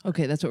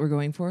 Okay, that's what we're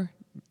going for.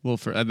 Well,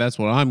 that's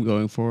what I'm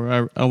going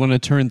for. I want to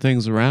turn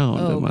things around.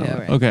 Oh, in my okay, life. all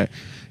right. Okay.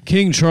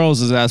 King Charles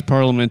has asked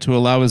Parliament to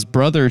allow his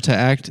brother to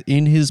act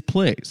in his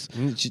place.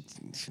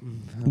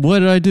 What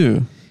did I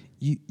do?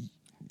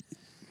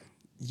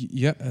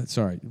 Yeah,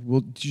 sorry.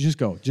 Well, just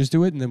go. Just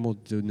do it, and then we'll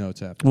do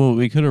notes after. Well,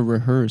 we could have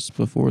rehearsed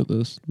before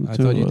this. the I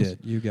two thought of you us.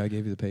 did. I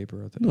gave you the paper.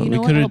 I thought- No, You we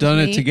know what could have helps done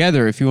it me?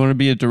 together. If you want to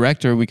be a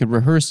director, we could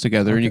rehearse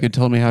together, and you Okay. could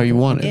tell me how you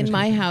want it. In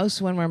my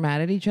house, when we're mad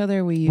at each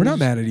other, we use. We're not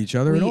mad at each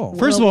other at all.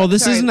 First of all,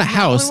 this isn't a not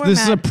house. when we're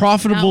This is a mad.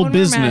 profitable Not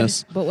when we're mad,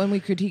 business. but when we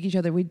critique each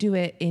other, we do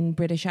it in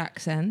British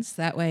accents.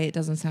 That way, it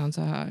doesn't sound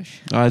so harsh.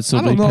 I'd still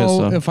I be don't pissed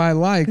know off. if I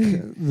like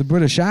the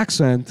British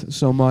accent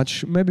so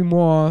much. Maybe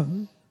more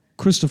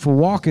Christopher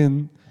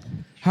Walken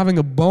having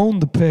a bone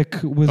to pick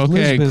with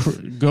Okay,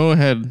 Elizabeth. go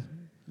ahead.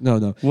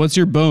 No. What's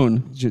your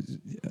bone?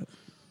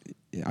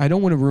 I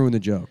don't want to ruin the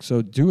joke,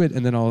 so do it,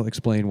 and then I'll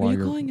explain why Are you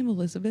you're. calling him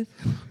Elizabeth?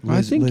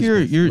 I think you're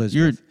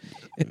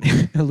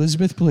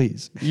Elizabeth,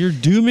 please. You're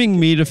dooming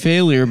me to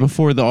failure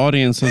before the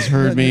audience has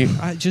heard me.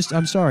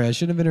 I'm sorry. I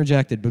shouldn't have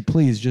interjected, but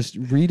please just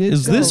read it.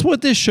 Is this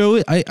what this show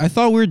is? I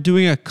thought we were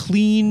doing a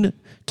clean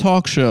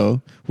talk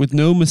show with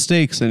no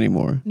mistakes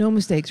anymore. No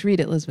mistakes. Read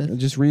it, Elizabeth.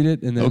 Just read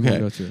it, and then we'll Okay.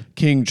 go through.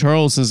 King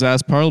Charles has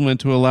asked Parliament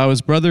to allow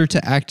his brother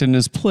to act in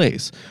his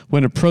place.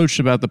 When approached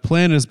about the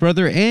plan, his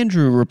brother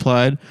Andrew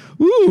replied,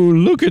 "Ooh,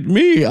 look at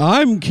me.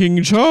 I'm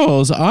King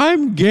Charles.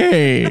 I'm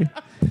gay."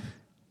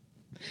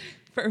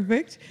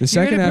 Perfect. The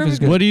second half is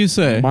good. What do you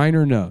say?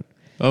 Minor note.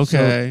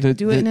 Okay. So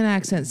Do it in an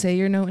accent. Say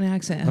your note in an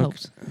accent. It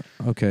helps.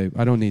 Okay,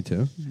 I don't need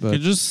to. But You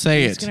just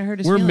say It's it. gonna hurt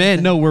his We're feelings men.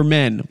 then. No, we're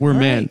men. We're All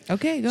men. right.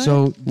 Okay, go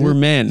so ahead. We're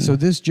men. So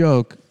this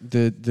joke,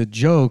 the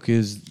joke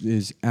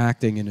is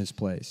acting in his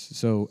place.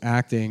 So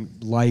acting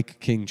like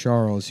King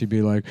Charles, he'd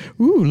be like,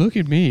 "Ooh, look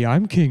at me!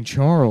 I'm King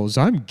Charles.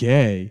 I'm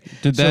gay."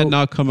 Did that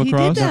not come He did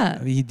across?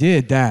 that. He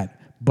did that,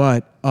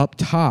 but up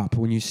top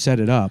when you set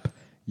it up,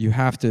 you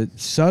have to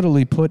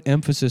subtly put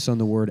emphasis on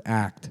the word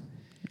act.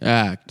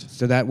 Act.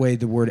 So that way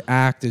the word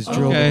act is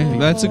drilled Okay, into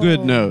people. that's a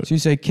good note. So you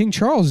say King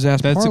Charles has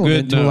asked That's a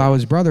Parliament good to note. allow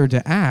his brother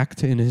to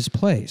act in his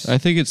place. I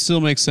think it still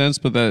makes sense,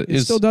 but that It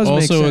is still does make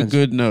also a sense.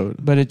 good note.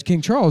 But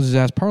King Charles has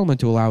asked Parliament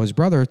to allow his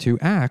brother to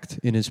act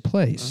in his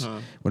place.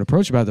 When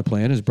approached about the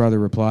plan, his brother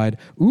replied,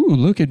 "Ooh,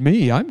 look at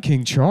me! I'm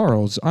King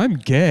Charles. I'm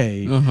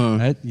gay."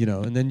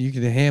 And then you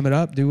can ham it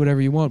up, do whatever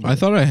you want. with I it.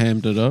 thought I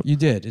hammed it up. You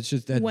did. It's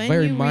just that When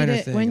very you minor read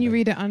it, thing. when you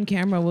read it on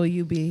camera, will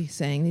you be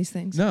saying these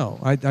things? No,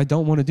 I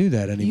don't want to do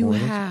that anymore. You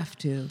have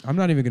to. I'm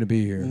not even going to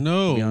be here.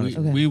 No, to be honest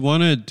with you. Okay. we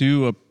want to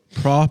do a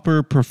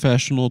proper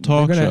professional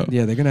talk They're show. gonna,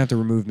 yeah, they're gonna have to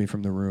remove me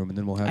from the room, and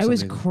then we'll have. I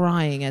was somebody-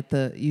 crying at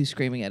you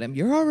screaming at him.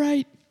 You're all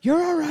right. You're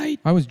all right.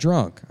 I was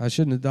drunk. I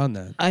shouldn't have done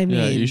that. I mean,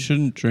 Yeah, you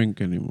shouldn't drink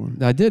anymore.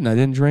 I didn't. I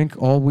didn't drink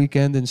all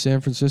weekend in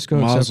San Francisco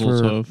except Mazel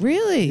for tov.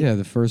 really? yeah,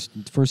 the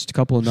first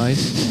couple of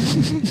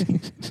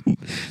nights.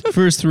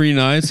 First 3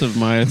 nights of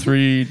my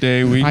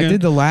 3-day weekend. I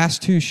did the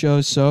last 2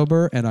 shows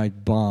sober and I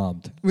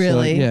bombed.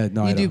 Really? So, yeah,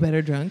 no, You I do don't.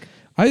 better drunk.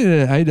 I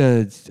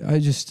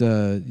just got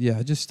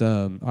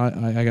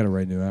to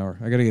write a new hour.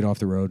 I got to get off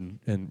the road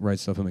and write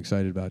stuff I'm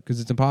excited about because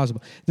it's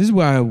impossible. This is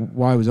why I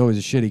was always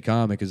a shitty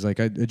comic. Is like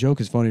a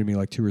joke is funny to me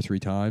like 2 or 3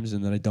 times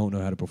and then I don't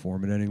know how to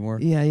perform it anymore.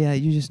 Yeah,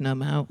 you just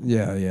numb out.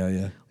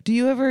 Yeah. Do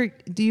you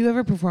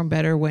ever perform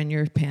better when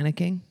you're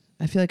panicking?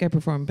 I feel like I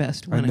perform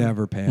best when I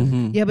never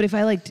panic. Yeah, but if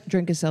I like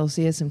drink a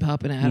Celsius and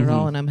pop an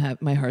Adderall and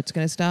my heart's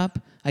gonna stop,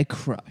 I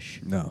crush.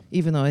 No,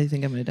 Even though I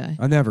think I'm gonna die.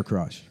 I never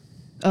crush.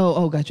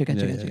 Oh, gotcha.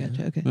 Yeah.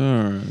 Okay.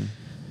 All right.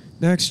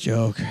 Next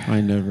joke.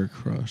 I never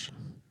crush.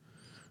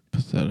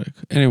 Pathetic.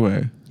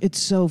 Anyway, It's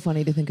so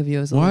funny to think of you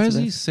as why does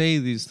Elizabeth. he say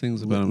these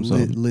things about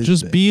himself? Elizabeth.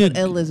 Just be But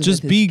Elizabeth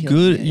just is be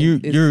killing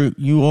good. it.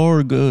 You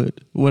are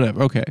good.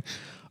 Whatever. Okay.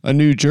 A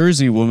New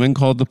Jersey woman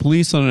called the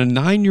police on a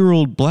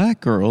 9-year-old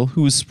black girl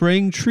who was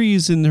spraying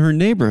trees in her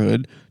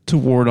neighborhood to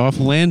ward off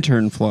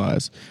lantern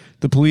flies.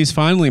 The police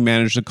finally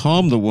managed to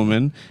calm the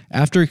woman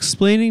after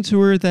explaining to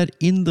her that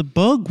in the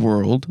bug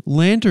world,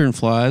 lantern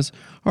flies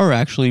are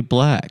actually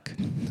black.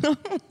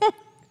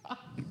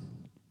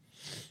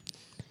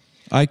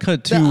 I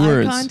cut 2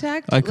 words. Eye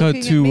contact. I cut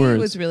looking 2 at me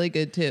words. was really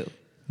good too.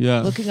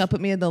 Yeah. Looking up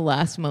at me at the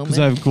last moment. Because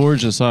I have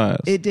gorgeous eyes.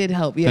 It did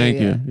help. Yeah, Thank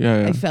you.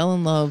 Yeah. I fell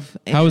in love.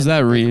 How was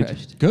that and read?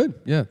 crushed. Good.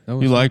 Yeah. That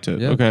was You liked it?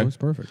 Yeah, Okay. that was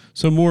perfect.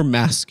 So more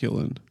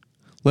masculine.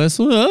 Less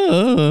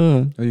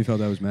Oh, you felt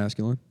that was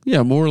masculine?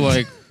 yeah, more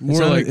like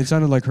It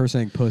sounded like her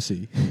saying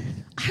pussy.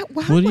 Why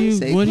what would are I you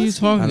say what are you pussy?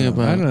 talking I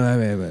about? don't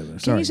know. Can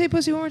Sorry. you say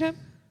pussy one more time?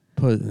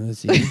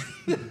 Pussy?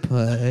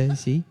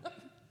 Pussy?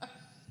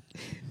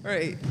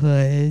 Right.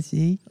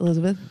 Pussy?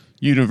 Elizabeth?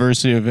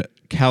 University of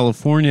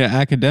California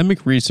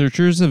academic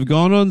researchers have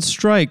gone on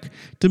strike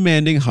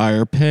demanding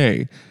higher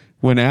pay.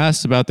 When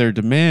asked about their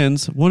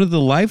demands, one of the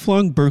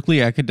lifelong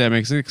Berkeley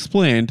academics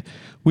explained,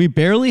 "We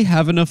barely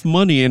have enough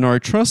money in our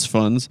trust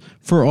funds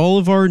for all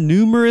of our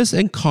numerous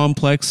and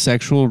complex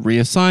sexual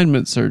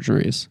reassignment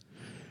surgeries."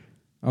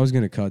 I was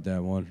going to cut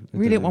that one.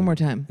 Read it one more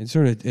time. It's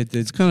sort of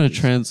It's kind of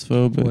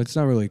transphobic. well, it's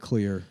not really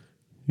clear.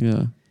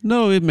 Yeah.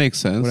 No, it makes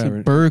sense.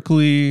 Whatever.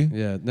 Berkeley.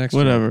 Yeah, next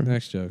Whatever. joke.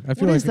 Next joke. I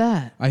feel What like is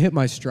that? I hit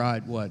my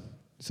stride. What?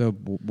 So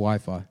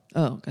Wi-Fi.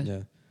 Oh,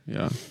 gotcha. Yeah.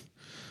 Yeah.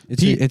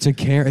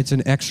 It's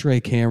an X-ray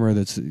camera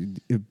that's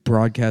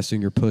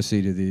broadcasting your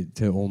pussy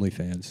to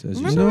OnlyFans. As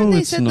you Remember said. when No, they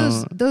it's said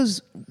not.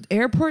 those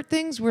airport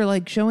things were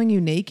like showing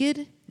you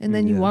naked, and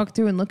then you Yeah. walk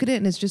through and look at it,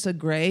 and it's just a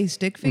gray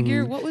stick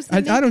figure? What was the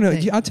I don't know.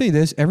 naked thing? I'll tell you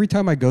this. Every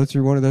time I go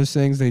through one of those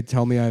things, they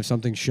tell me I have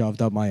something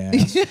shoved up my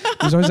ass.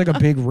 There's always like a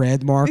big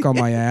red mark on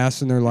my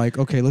ass, and they're like,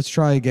 "Okay, let's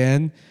try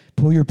again.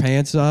 Pull your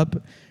pants up."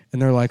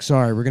 And they're like,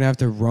 "Sorry, we're gonna have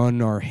to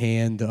run our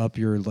hand up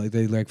your like."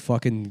 They like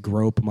fucking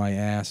grope my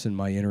ass and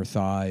my inner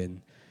thigh, and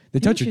they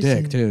touch your dick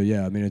Interesting. too.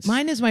 Yeah, I mean it's.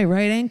 Mine is my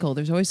right ankle.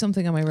 There's always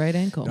something on my right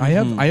ankle. I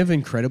have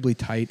incredibly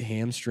tight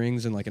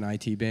hamstrings and like an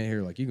IT band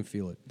here. Like you can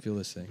feel it. Feel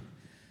this thing.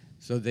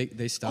 So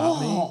they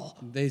stop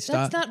me. They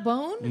stop. That's not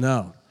bone?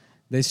 No,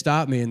 they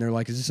stop me and they're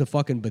like, "Is this a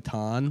fucking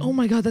baton?" Oh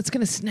my God, that's going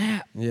to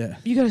snap. Yeah.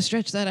 You got to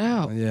stretch that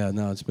out. Yeah.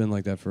 No, it's been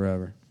like that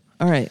forever.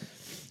 All right.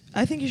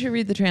 I think you should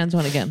read the trans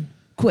one again.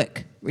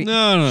 Quick.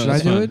 No, Should I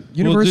that's do fine. it?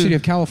 University We'll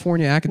of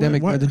California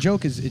academic. What? The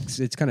joke is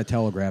it's kind of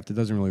telegraphed. It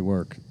doesn't really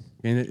work,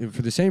 and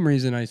for the same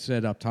reason I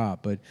said up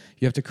top. But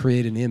you have to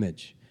create an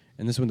image,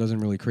 and this one doesn't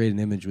really create an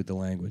image with the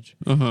language.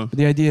 Uh-huh. But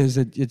the idea is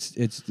that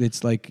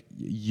it's like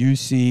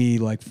UC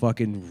like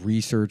fucking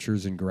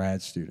researchers and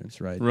grad students,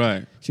 right?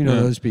 Right. So you know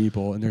Yeah. those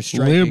people, and they're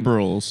striking.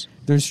 Liberals.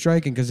 They're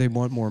striking because they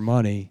want more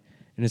money,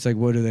 and it's like,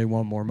 what do they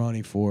want more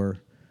money for?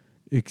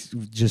 It's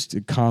just a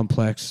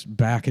complex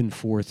back and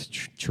forth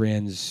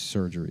trans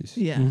surgeries.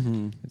 Yeah.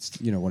 It's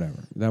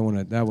whatever. That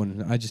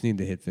one. I just need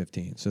to hit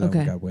 15, so that Okay.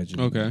 one got wedged.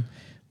 Okay.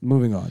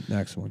 Moving on.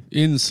 Next one.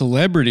 In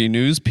celebrity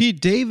news,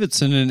 Pete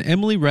Davidson and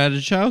Emily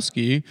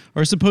Ratajkowski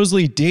are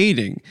supposedly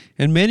dating,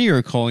 and many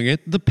are calling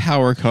it the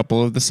power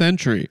couple of the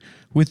century,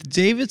 with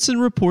Davidson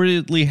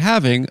reportedly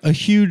having a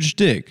huge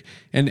dick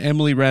and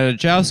Emily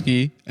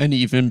Ratajkowski an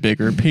even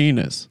bigger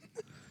penis.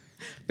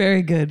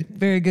 Very good.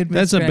 Very good.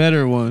 That's a Miss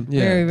better one.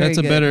 Yeah. Very, very That's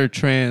a good. better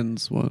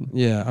trans one.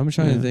 Yeah, I'm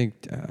trying to think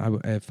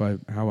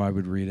how I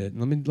would read it.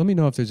 Let me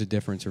know if there's a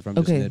difference or if I'm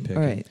Okay, just nitpicking.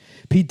 all right.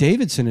 Pete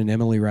Davidson and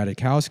Emily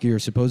Ratajkowski are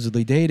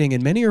supposedly dating,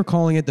 and many are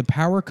calling it the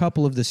power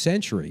couple of the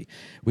century,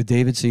 with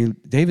Davidson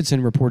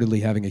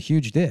reportedly having a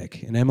huge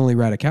dick and Emily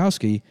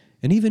Ratajkowski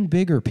an even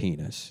bigger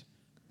penis.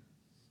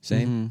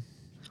 Same.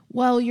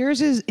 Well,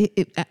 yours is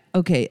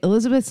okay.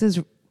 Elizabeth's is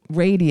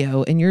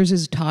radio, and yours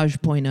is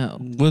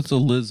Taj.0. What's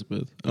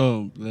Elizabeth?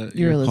 Oh, that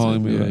you're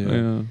calling me. Elizabeth. that.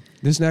 Yeah. Yeah.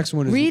 This next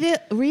one is Read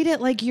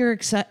it like you're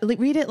excited.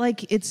 Read it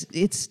like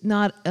it's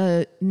not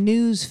a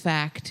news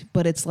fact,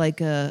 but it's like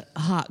a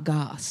hot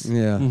goss.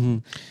 Yeah.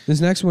 This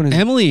next one is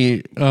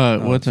Emily,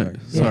 what's sorry. her?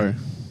 Sorry.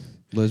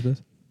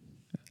 Elizabeth.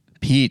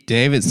 Pete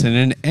Davidson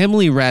and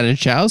Emily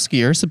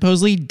Ratajkowski are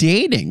supposedly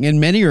dating, and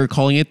many are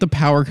calling it the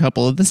power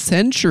couple of the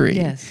century.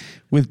 Yes.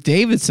 With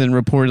Davidson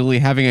reportedly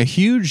having a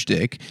huge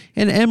dick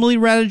and Emily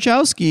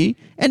Ratajkowski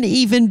an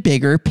even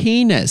bigger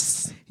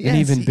penis. An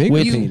even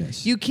bigger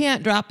penis. You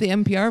can't drop the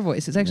NPR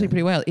voice. It's actually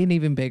pretty wild. An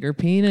even bigger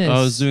penis.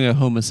 I was doing a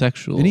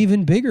homosexual. An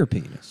even bigger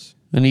penis.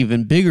 An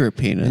even bigger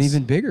penis. An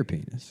even bigger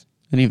penis.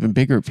 An even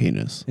bigger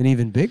penis. An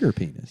even bigger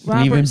penis.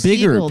 Robert even bigger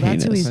Siegel,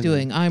 that's who penis. he's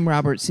doing. I'm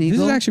Robert Siegel.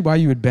 This is actually why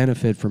you would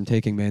benefit from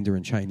taking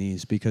Mandarin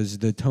Chinese, because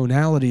the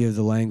tonality of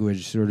the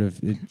language sort of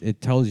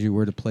it tells you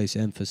where to place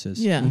emphasis.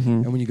 Yeah.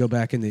 And when you go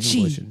back into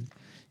English,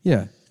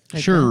 yeah,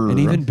 Like Sure. an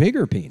even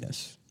bigger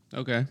penis.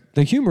 Okay.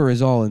 The humor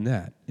is all in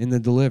that, in the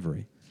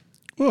delivery.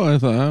 Well, I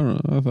don't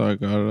know. I thought I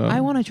got it out.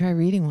 I want to try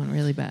reading one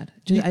really bad.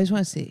 I just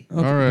want to see.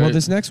 Okay. All right. Well,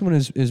 this next one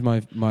is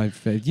my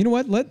favorite. You know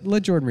what?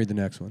 Let Jordan read the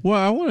next one. Well,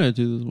 I want to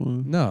do this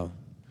one. No,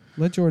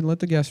 let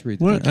the guest read.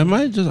 The What next am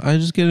one. I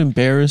just get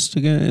embarrassed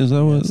again? Is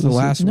that what It's the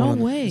last No one.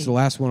 way. It's the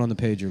last one on the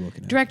page you're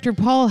looking at. Director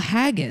Paul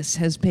Haggis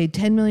has paid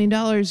 $10 million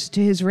to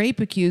his rape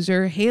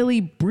accuser, Haley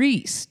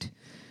Breest.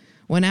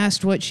 When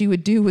asked what she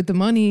would do with the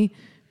money,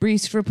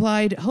 Breest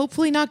replied,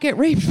 hopefully not get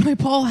raped by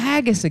Paul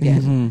Haggis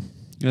again.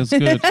 That's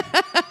good.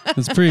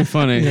 It's pretty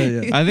funny.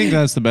 Yeah. I think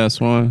that's the best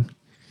one.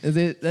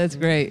 That's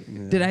great.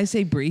 Yeah. Did I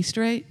say Breest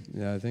right?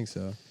 Yeah, I think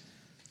so.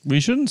 We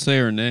shouldn't say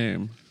her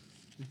name.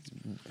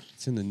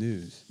 It's in the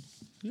news.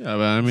 Yeah,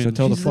 but I mean, So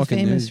tell the She's the fucking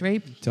famous news.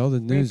 rape- Tell the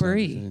news.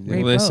 raperee. Yeah.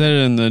 Rape- well, they boat. said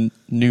it in the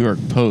New York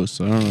Post.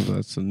 So I don't know if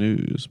that's the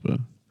news, but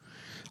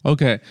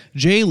okay.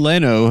 Jay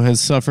Leno has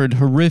suffered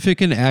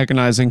horrific and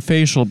agonizing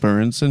facial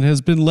burns and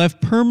has been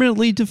left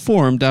permanently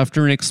deformed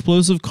after an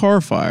explosive car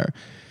fire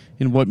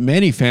in what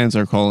many fans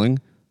are calling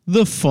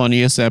the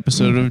funniest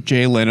episode of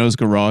Jay Leno's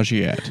Garage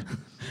yet.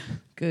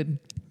 Good.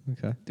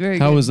 Okay. Very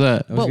How good. was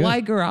that? was But good.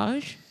 why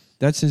Garage?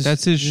 That's his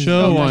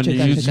show on gotcha.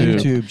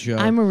 YouTube. show.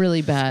 I'm a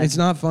really bad. It's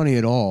not funny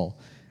at all,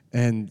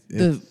 and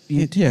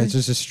it's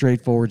just a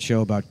straightforward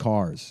show about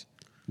cars.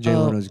 Jay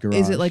Leno's Garage.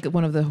 Is it like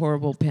one of the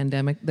horrible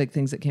pandemic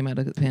things that came out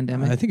of the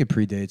pandemic? I think it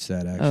predates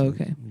that actually.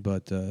 okay.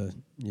 But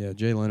yeah,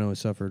 Jay Leno has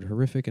suffered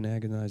horrific and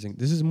agonizing.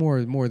 This is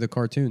more the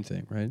cartoon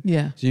thing, right?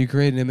 Yeah. So you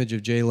create an image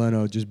of Jay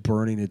Leno just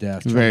burning to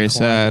death, trying Very to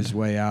climb sad. his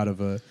way out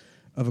of a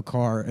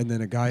car, and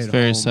then a guy It's at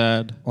very home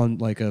sad. on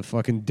like a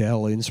fucking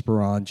Dell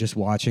Inspiron just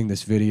watching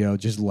this video,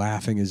 just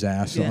laughing his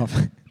ass Yeah. off.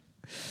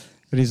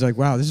 But he's like,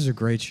 "Wow, this is a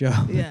great show."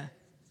 Yeah.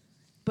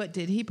 But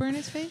did he burn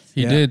his face?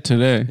 He Yeah. did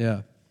today.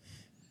 Yeah.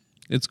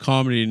 It's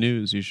comedy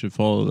news. You should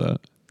follow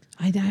that.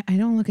 I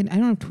don't look. I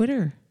don't have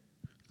Twitter.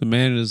 The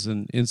man is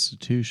an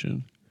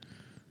institution.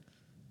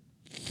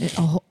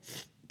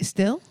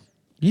 Still,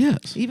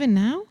 Yes. even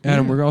now,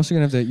 Adam, we're also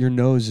gonna have that. Your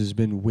nose has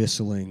been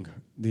whistling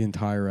the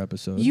entire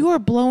episode. you are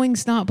blowing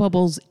snot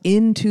bubbles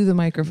into the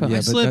microphone. Yeah, I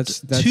but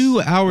slept that's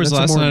 2 hours that's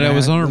a last more night. I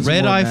was on a that's more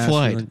red-eye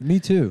masculine. flight. Me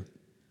too.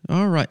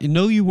 All right.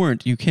 No, you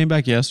weren't. You came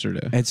back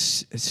yesterday.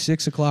 It's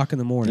 6:00 in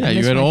the morning. Yeah, you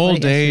missed had my all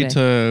flight day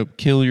yesterday. to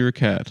kill your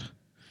cat.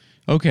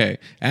 Okay.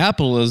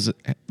 Apple is.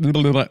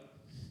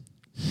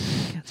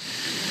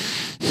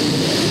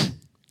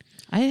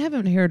 I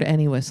haven't heard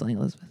any whistling,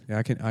 Elizabeth.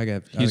 Yeah, I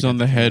got. He's on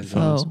the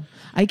headphones. Oh,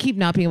 I keep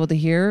not being able to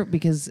hear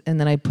and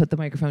then I put the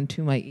microphone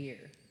to my ear.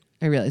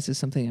 I realize it's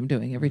something I'm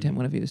doing every time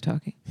one of you is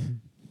talking.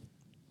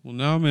 Well,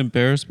 now I'm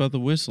embarrassed about the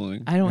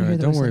whistling. I don't hear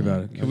the Don't worry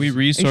whistling. about it. Can we sure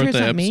restart it's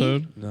the not me?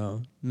 episode?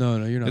 No,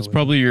 you're not. It's with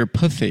probably your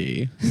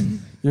pussy. it.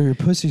 Your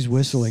pussy's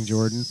whistling,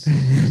 Jordan.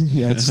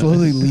 Yeah, it's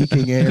slowly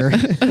leaking air.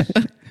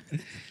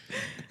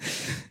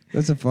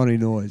 That's a funny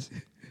noise.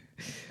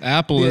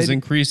 Apple has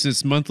increased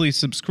its monthly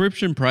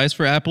subscription price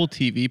for Apple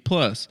TV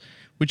Plus,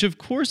 which of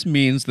course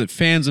means that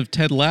fans of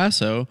Ted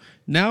Lasso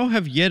now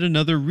have yet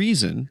another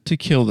reason to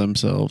kill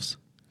themselves.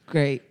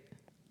 Great,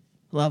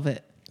 love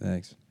it.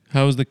 Thanks.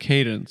 How was the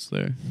cadence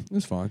there? It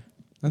was fine.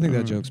 I think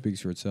that joke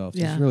speaks for itself.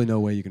 Yeah. There's really no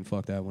way you can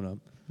fuck that one up.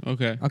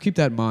 Okay. I'll keep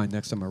that in mind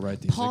next time I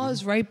write these.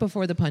 Pause right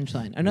before the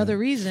punchline. Another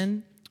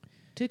reason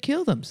to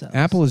kill themselves.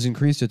 Apple has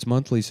increased its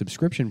monthly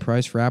subscription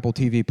price for Apple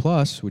TV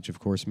Plus, which of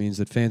course means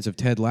that fans of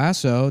Ted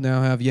Lasso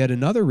now have yet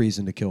another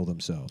reason to kill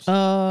themselves.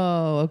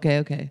 Oh,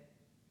 okay.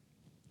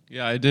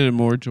 Yeah, I did it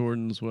more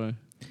Jordan's way.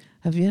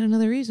 Have yet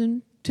another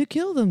reason to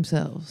kill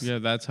themselves. Yeah,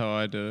 that's how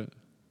I did it.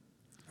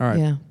 All right.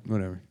 Yeah.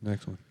 Whatever.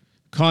 Next one.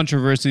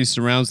 Controversy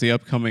surrounds the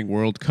upcoming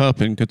World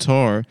Cup in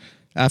Qatar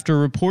after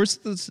reports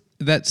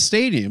that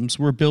stadiums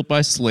were built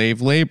by slave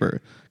labor,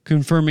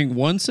 confirming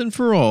once and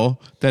for all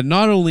that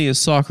not only is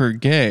soccer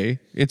gay,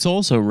 it's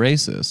also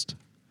racist.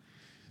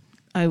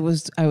 I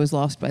was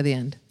lost by the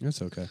end.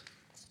 That's okay.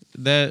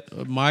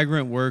 That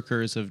migrant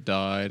workers have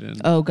died. And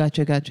Oh,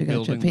 gotcha.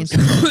 Building Paint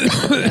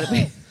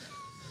the-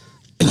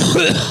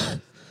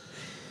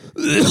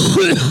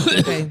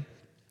 Okay.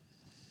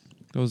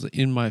 That was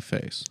in my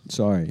face.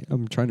 Sorry,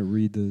 I'm trying to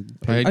read the.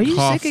 I had Are you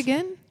cough. sick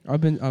again?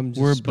 I'm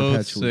just We're both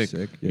perpetually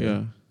sick.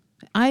 Yeah.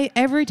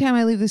 Every time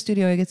I leave the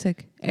studio, I get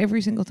sick.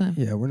 Every single time.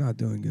 Yeah, we're not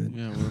doing good.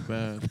 Yeah, we're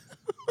bad.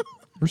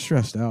 We're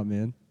stressed out,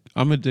 man.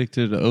 I'm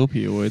addicted to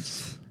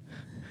opioids.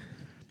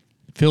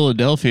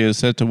 Philadelphia is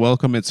set to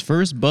welcome its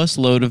first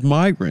busload of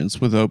migrants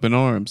with open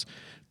arms.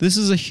 This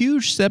is a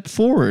huge step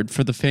forward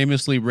for the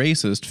famously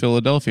racist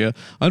Philadelphia.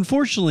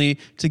 Unfortunately,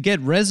 to get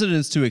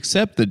residents to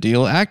accept the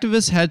deal,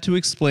 activists had to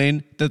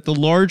explain that the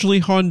largely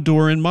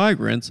Honduran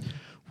migrants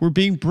were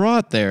being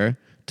brought there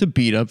to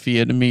beat up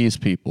Vietnamese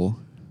people.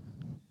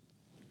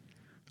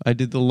 I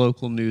did the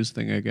local news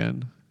thing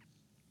again.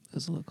 That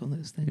was a local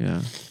news thing.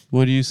 Yeah.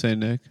 What do you say,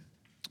 Nick?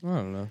 I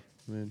don't know.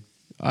 I mean,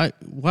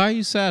 Why are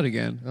you sad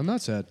again? I'm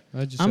not sad.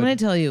 I'm going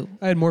to tell you.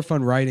 I had more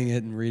fun writing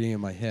it and reading it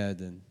in my head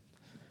than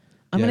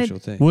the actual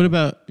thing. What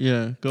about,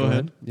 go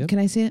ahead. Yep. Can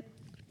I see it?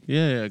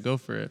 Yeah, go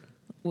for it.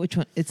 Which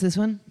one? It's this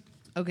one?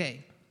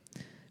 Okay.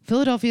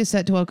 Philadelphia is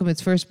set to welcome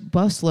its first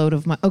busload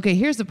of Okay,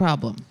 here's the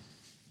problem.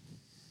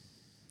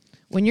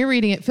 When you're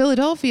reading it,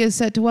 Philadelphia is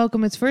set to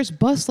welcome its first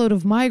busload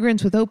of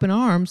migrants with open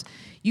arms.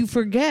 You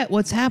forget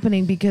what's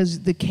happening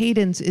because the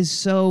cadence is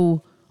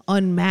so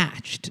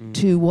unmatched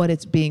to what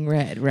it's being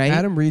read, right?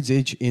 Adam reads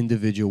each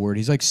individual word.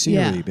 He's like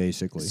Siri,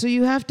 basically. So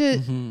you have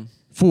to...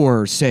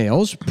 For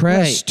sales,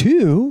 press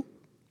 2.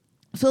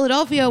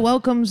 Philadelphia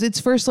welcomes its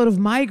first load of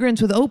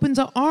migrants with open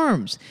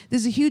arms.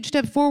 This is a huge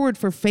step forward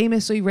for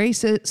famously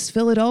racist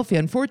Philadelphia.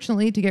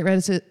 Unfortunately, to get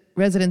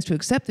residents to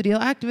accept the deal,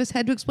 activists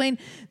had to explain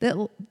that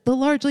the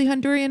largely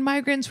Honduran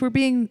migrants were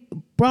being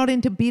brought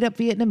in to beat up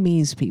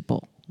Vietnamese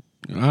people.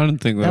 I don't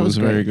think that was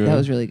very good. That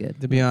was really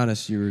good. To be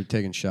honest, you were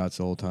taking shots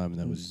the whole time,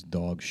 and that was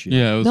dog shit.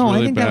 Yeah, it was No,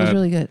 really I think bad. that was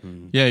really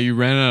good. Yeah, you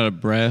ran out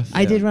of breath.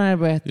 I did run out of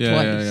breath Yeah,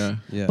 twice.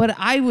 yeah. But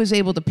I was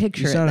able to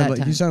picture You it sounded that like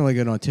time. you sounded like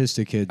an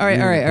autistic kid. All right.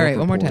 reading a book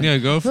One more report. time. Yeah,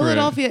 go for it.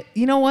 Philadelphia,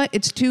 you know what?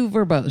 It's too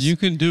verbose. You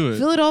can do it.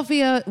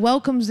 Philadelphia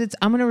welcomes its...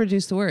 I'm going to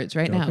reduce the words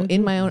right now. Okay.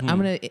 In my own...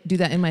 I'm going to do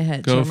that in my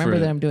head. Go So for remember it.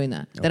 that I'm doing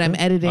that. That I'm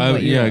editing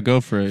what you Yeah, wrote.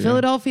 go for it.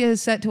 Philadelphia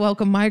is set to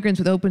welcome migrants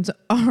with open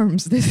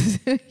arms.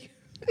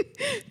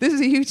 This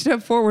is a huge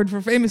step forward for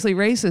famously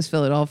racist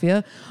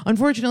Philadelphia.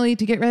 Unfortunately,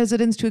 to get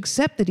residents to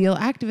accept the deal,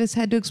 activists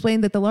had to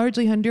explain that the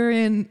largely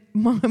Honduran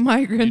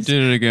migrants... You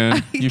did it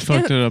again. You can't-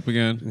 fucked it up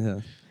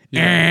again.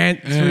 Yeah.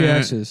 And 3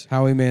 S's.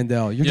 Howie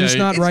Mandel. You're just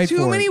not It's right too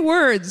for many it.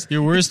 words.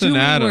 You're worse It's too than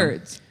many Adam.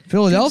 words.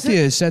 Philadelphia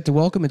is set to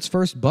welcome its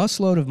first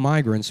busload of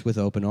migrants with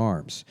open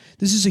arms.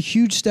 This is a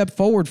huge step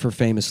forward for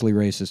famously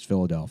racist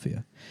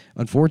Philadelphia.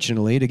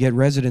 Unfortunately, to get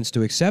residents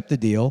to accept the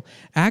deal,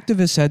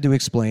 activists had to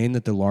explain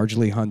that the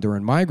largely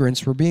Honduran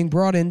migrants were being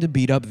brought in to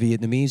beat up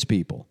Vietnamese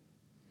people.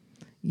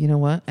 You know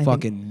what? I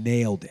think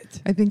Nailed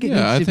it. it needs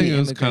Yeah, I to think be it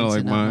was kind of immigrants like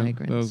and not mine.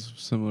 migrants. That was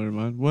similar to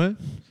mine. What?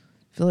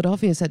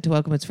 Philadelphia is set to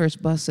welcome its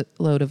first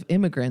busload of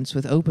immigrants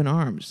with open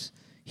arms.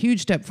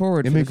 Huge step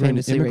forward for the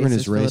famously racist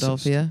is racist.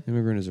 Philadelphia.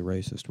 Immigrant is a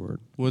racist word.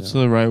 What's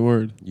the right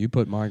word? You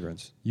put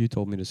migrants. You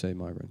told me to say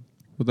migrant.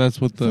 Well, that's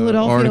what the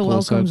Philadelphia article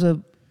welcomes said.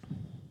 a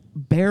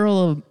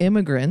barrel of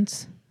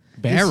immigrants.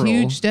 Barrel? This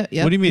huge step.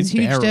 Yep, What do you mean this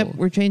huge barrel? step.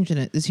 We're changing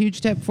it. This huge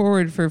step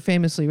forward for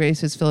famously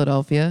racist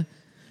Philadelphia.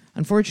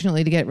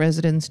 Unfortunately, to get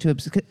residents to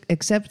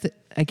accept,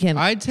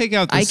 I'd take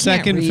out the I can't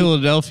second read.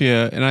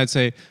 Philadelphia and I'd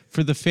say,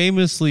 for the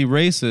famously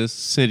racist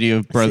city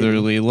of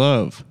brotherly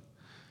love.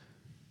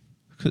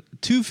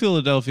 2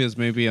 Philadelphias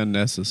may be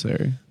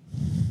unnecessary.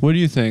 What do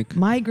you think?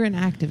 migrant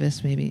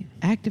activists, maybe.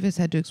 Activists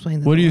had to explain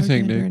that What do the you large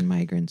think, Honduran Nick?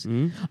 migrants.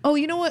 Oh,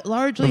 you know what?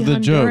 Largely Of the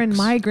Honduran jokes.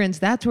 migrants.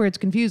 That's where it's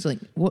confusing.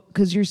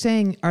 Because you're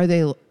saying, are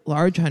they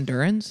large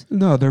Hondurans?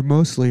 No, they're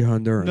mostly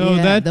Honduran. No,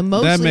 that- the that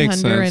mostly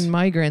makes Honduran sense.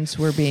 migrants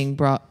were being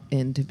brought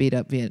in to beat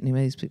up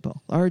Vietnamese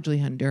people. Largely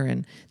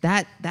Honduran.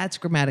 That's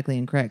grammatically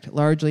incorrect.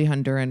 Largely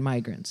Honduran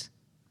migrants.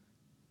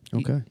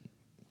 Okay.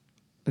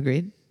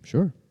 Agreed?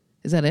 Sure.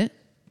 Is that it?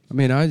 I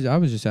mean, I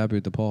was just happy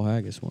with the Paul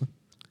Haggis one.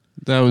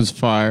 That was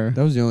fire.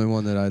 That was the only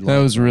one that I liked. That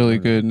was really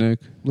good, Nick.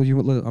 Look,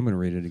 I'm going to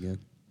read it again.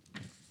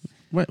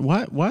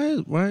 Why?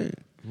 What?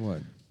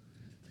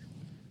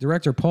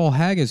 Director Paul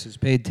Haggis has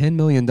paid $10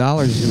 million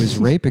to his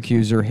rape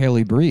accuser,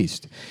 Haley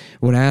Breest.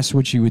 When asked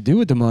what she would do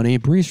with the money,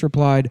 Breest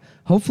replied,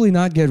 hopefully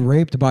not get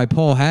raped by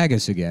Paul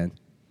Haggis again.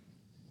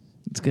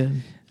 It's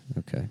good.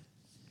 Okay.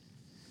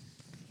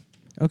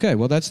 Okay,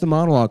 well, that's the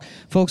monologue.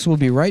 Folks, we'll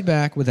be right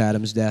back with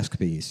Adam's desk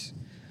piece.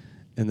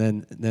 And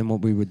then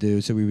what we would do,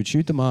 so we would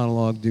shoot the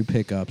monologue, do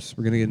pickups.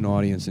 We're going to get an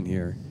audience in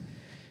here.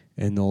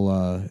 And they'll,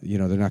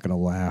 they're not going to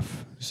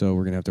laugh. So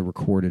we're going to have to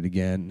record it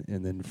again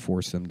and then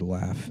force them to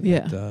laugh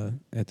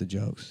at the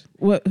jokes.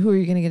 Who are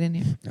you going to get in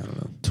here? I don't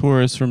know.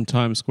 Tourists from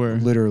Times Square.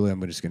 Literally,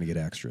 I'm just going to get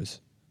extras.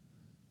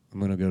 I'm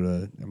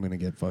going to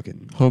get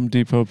fucking... Home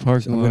Depot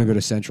parking I'm lot. going to go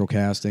to Central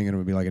Casting, and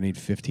it'll be like, I need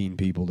 15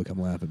 people to come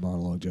laugh at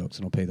monologue jokes,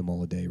 and I'll pay them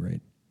all a day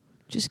rate.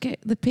 Just get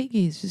the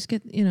piggies. Just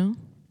get,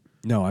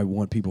 No, I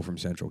want people from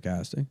Central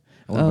Casting.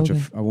 I Oh,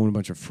 want a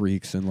bunch of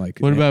freaks and like...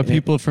 What about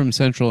people from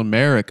Central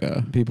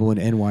America? People in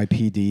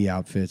NYPD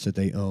outfits that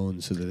they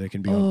own so that they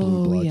can be on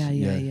Blue Bloods.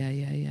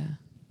 yeah.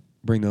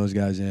 Bring those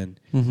guys in.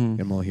 Mm-hmm. Get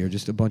them all here.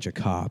 Just a bunch of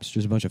cops.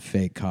 Just a bunch of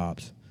fake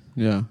cops.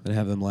 Yeah. And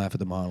have them laugh at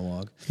the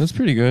monologue. That's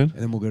pretty good.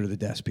 And then we'll go to the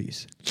desk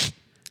piece.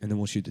 And then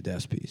we'll shoot the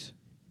desk piece.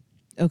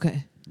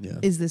 Okay. Yeah.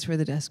 Is this where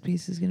the desk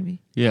piece is going to be?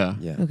 Yeah.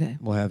 Yeah. Okay.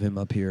 We'll have him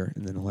up here,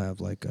 and then he'll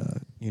have like,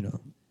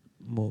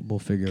 We'll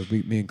figure.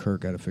 Me and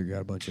Kurt got to figure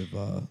out a bunch of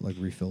like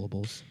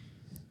refillables.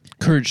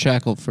 Kurt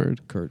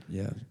Shackelford. Kurt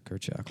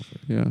Shackelford.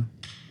 Yeah.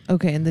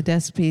 Okay, and the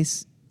desk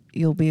piece,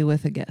 you'll be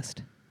with a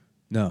guest.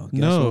 No, guest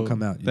No, won't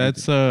come out.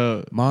 that's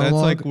Monologue? that's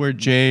like where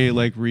Jay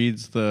like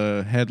reads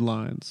the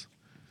headlines.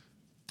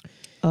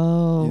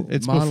 Oh,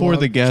 It's Monologue- before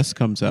the guest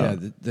comes Yeah, out.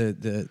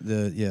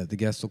 the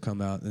guest will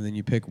come out, and then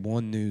you pick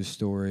one news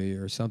story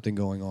or something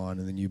going on,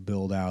 and then you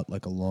build out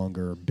like a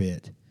longer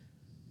bit.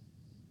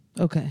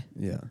 okay.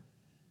 Yeah.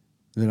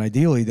 And then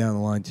ideally down the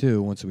line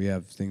too, once we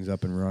have things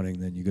up and running,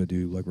 then you go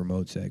do like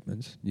remote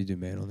segments. You do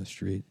Man on the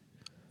Street.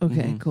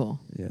 Okay, cool.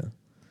 Yeah.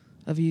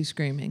 Of you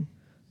screaming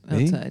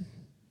Me? outside.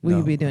 Will No,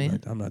 you be doing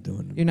it? I'm not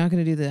doing You're not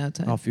going to do the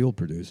outside? I'll field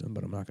produce them,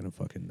 but I'm not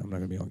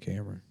gonna be on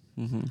camera.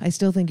 I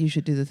still think you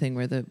should do the thing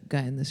where the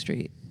guy in the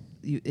street,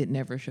 it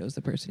never shows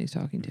the person he's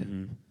talking to.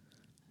 Mm-hmm.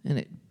 And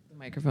the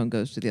microphone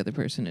goes to the other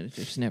person and it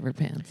just never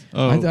pans.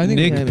 Oh, I think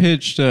Nick it-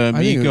 pitched I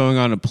me think it- going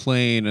on a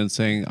plane and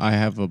saying I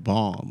have a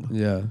bomb.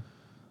 Yeah.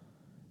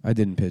 I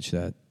didn't pitch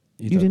that.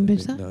 You thought didn't that'd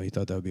pitch be- that? No, you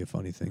thought that would be a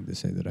funny thing to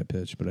say that I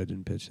pitched, but I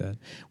didn't pitch that.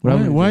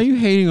 Why are you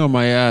hating on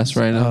my ass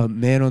right now?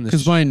 Man on the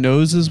Because my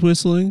nose is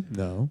whistling.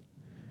 No.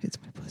 It's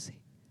my pussy.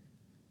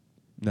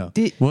 No.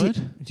 What?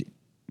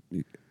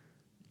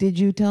 Did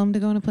you tell him to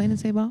go on a plane and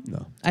say bomb?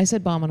 No. I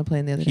said bomb on a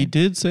plane the other He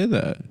day. did say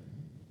that.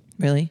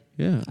 Really?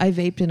 Yeah. I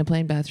vaped in a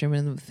plane bathroom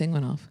and the thing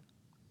went off.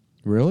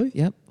 Really?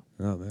 Yep.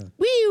 Oh man.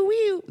 Wee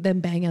wee. Then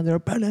bang out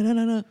there.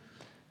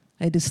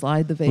 I had to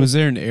slide the vape. Was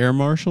there an air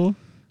marshal?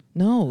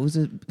 No, it was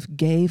a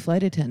gay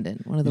flight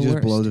attendant. One of the You just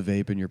worst. blow the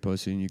vape in your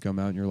pussy and you come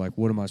out and you're like,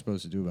 what am I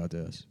supposed to do about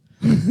this?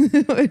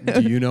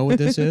 Do you know what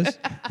this is?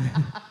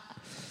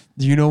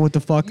 Do you know what the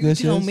fuck You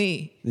this tell is?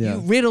 me. Yeah. You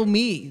riddle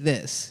me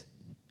this.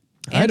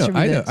 I had, Answer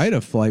me this. I had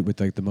a flight with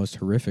like the most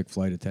horrific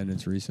flight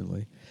attendants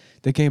recently.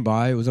 They came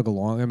by. It was like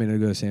I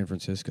go to San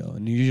Francisco,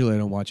 and usually I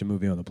don't watch a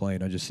movie on the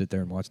plane. I just sit there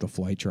and watch the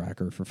flight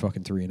tracker for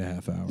fucking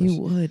 3.5 hours. You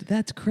would.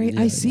 That's great.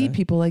 Yeah, I see yeah.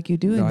 people like you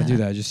doing No, that. I do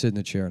that. I just sit in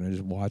the chair and I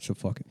just watch the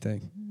fucking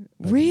thing.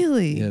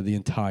 Really? Yeah, the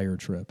entire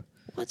trip.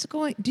 What's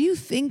going? Do you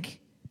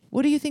think?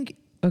 What do you think?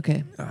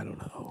 Okay. I don't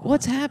know.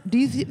 What's Do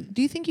you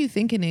do you think you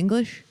think in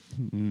English? I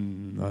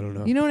don't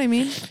know. You know what I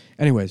mean?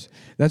 Anyways,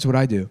 that's what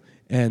I do.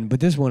 But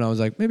this one, I was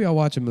like, maybe I'll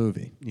watch a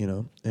movie,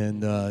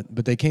 And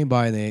but they came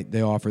by and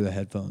they offer the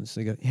headphones.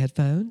 They go,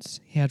 headphones.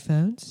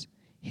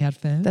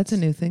 That's a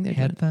new thing. They're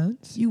doing.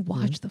 Headphones. You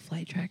watch the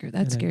flight tracker.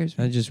 That scares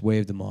I me. just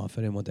waved them off.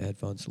 I didn't want the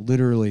headphones.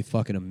 Literally,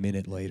 fucking a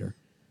minute later,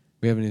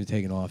 we haven't even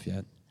taken off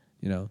yet,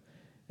 And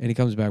he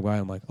comes back by.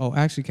 I'm like, oh,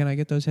 actually, can I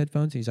get those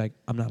headphones? He's like,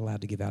 I'm not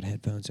allowed to give out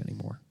headphones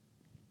anymore.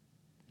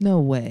 No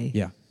way.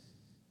 Yeah.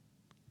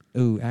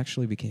 Oh,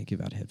 actually, we can't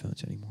give out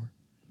headphones anymore.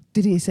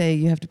 Did he say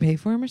you have to pay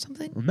for them or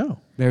something? No.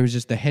 There was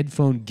just the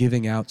headphone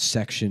giving out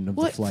section of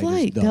What the flight.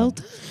 flight? Is done.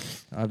 Delta?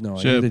 I have no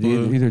idea.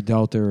 JetBlue. Either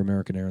Delta or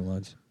American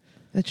Airlines.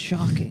 That's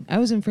shocking. I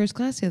was in first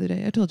class the other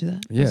day. I told you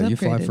that. I Yeah, was you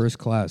fly upgraded. first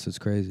class. It's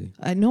crazy.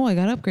 I know. I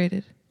got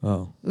upgraded.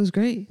 Oh, It was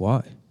great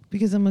why?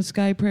 because I'm a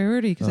sky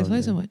priority because I Oh, fly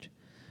yeah. so much.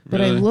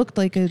 But I Really? looked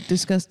like a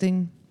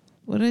disgusting.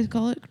 What did I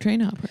call it? Train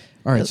hopper.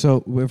 All right,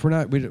 so if we're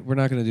not going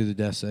to do the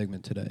death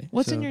segment today.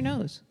 What's So- in your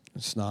nose?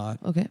 Snot.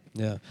 Okay.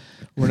 Yeah,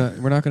 we're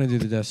not going to do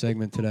the death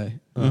segment today.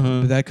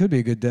 But that could be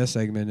a good death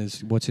segment.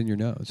 Is what's in your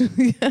nose?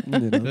 You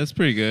know? That's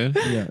pretty good.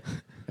 Yeah.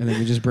 And then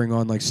we just bring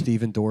on like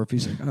Steven Dorff.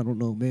 He's like, I don't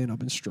know, man. I've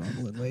been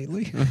struggling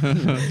lately.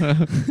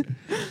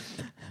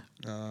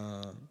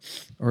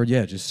 Or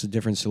yeah, just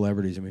different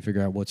celebrities, and we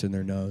figure out what's in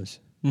their nose.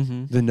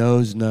 Mm-hmm. The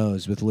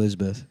nose with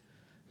Lisbeth,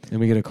 and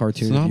we get a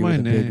cartoon It's not of you with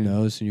a my big name.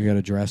 nose, and you got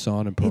a dress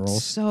on and pearls.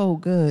 It's so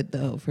good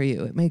though for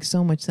you. It makes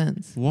so much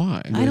sense.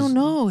 Why? I don't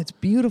know. It's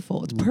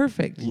beautiful. It's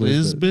perfect.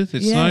 Lisbeth?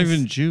 It's not Yes.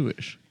 even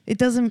Jewish. It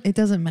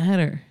doesn't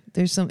matter.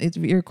 There's some.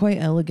 You're quite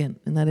elegant,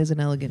 and that is an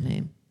elegant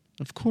name.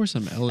 Of course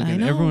I'm elegant.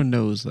 know. Everyone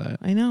knows that.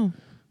 I know.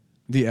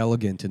 The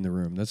Elegant in the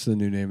Room. That's the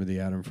new name of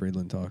the Adam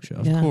Friedland talk show.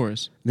 Yeah. Of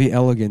course. The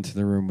Elegant in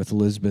the Room with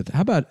Elizabeth.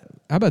 How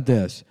about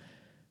this?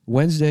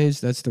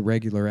 Wednesdays, that's the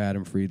regular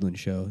Adam Friedland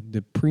show.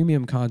 The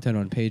premium content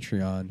on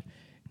Patreon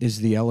is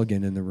The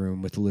Elegant in the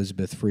Room with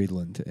Elizabeth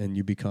Friedland, and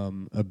you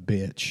become a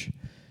bitch.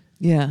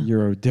 Yeah.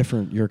 You're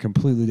a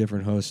completely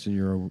different host, and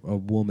you're a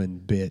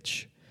woman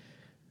bitch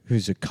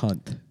who's a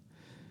cunt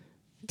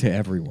to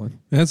everyone.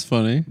 That's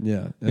funny.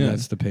 Yeah, and Yeah.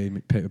 that's the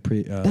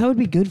That would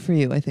be good for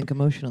you, I think,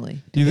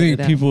 emotionally. Do you to get think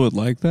it out. people would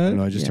like I that? don't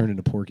know, I just Yeah. turned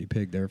into Porky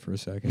Pig there for a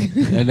second.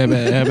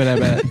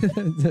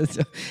 That's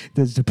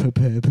That's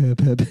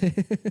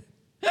the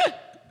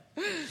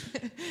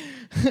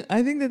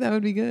I think that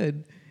would be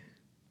good.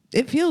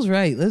 It feels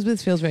right.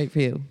 Lisbeth feels right for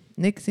you.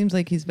 Nick seems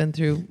like he's been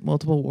through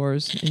multiple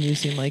wars, and you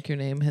seem like your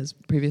name has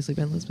previously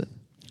been Lisbeth.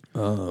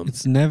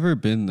 It's never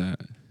been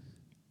that.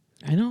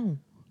 I know.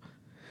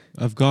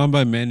 I've gone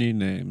by many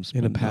names.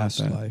 in a but not past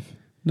that. life.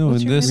 No,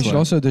 What's in your this We should life.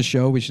 also this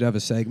show. We should have a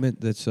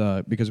segment that's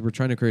because we're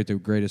trying to create the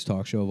greatest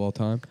talk show of all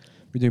time.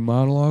 We do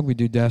monologue, we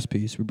do desk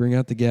piece, we bring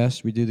out the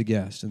guest, we do the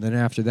guest, and then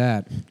after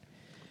that,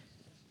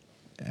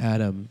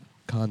 Adam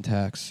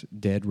contacts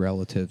dead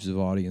relatives of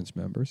audience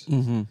members,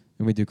 Mm-hmm.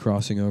 and we do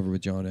crossing over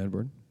with John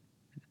Edward.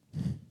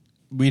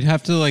 We'd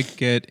have to like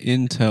get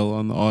intel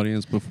on the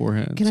audience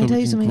beforehand. Can so I tell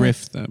we you can something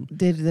grift them.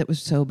 that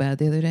was so bad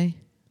the other day?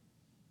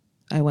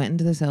 I went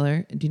into the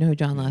cellar. Do you know who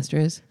John Laster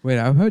is? Wait,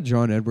 I've heard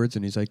John Edwards,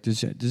 and he's like,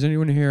 does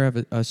anyone here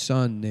have a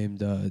son named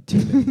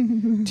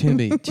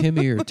Timmy?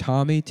 Timmy or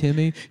Tommy?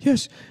 Timmy?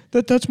 Yes,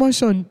 that's my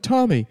son,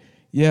 Tommy.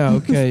 Yeah,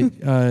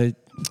 okay.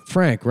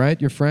 Frank, right?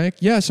 You're Frank?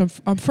 Yes,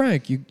 I'm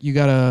Frank. You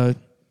got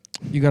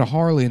a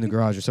Harley in the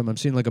garage or something. I'm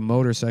seeing like a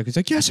motorcycle. He's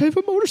like, yes, I have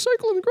a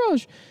motorcycle in the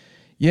garage.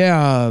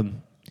 Yeah.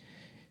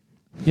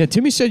 Yeah,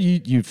 Timmy said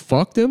you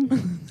fucked him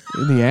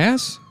in the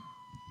ass.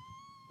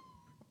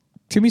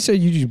 Timmy said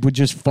you would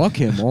just fuck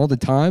him all the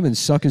time and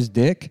suck his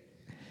dick,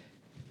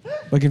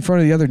 like in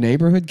front of the other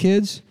neighborhood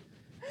kids.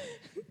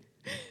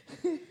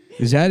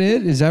 Is that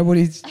it? Is that what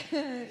he's?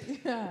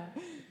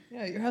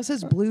 Yeah, your house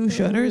has blue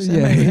shutters.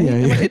 Yeah,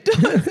 yeah. It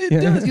does. It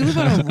does. You live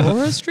on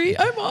Aurora Street?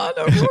 I'm on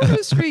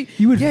Aurora Street.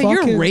 You would yeah, fuck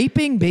you're him.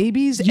 raping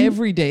babies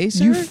every day,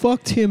 sir. You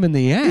fucked him in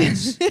the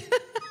ass,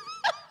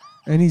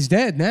 and he's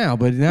dead now.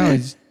 But now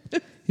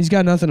he's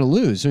got nothing to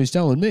lose, so he's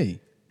telling me.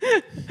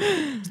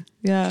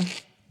 Yeah.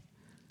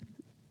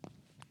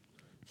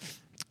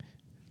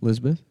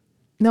 Elizabeth?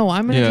 No,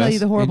 I'm going to tell Yes. you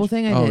the horrible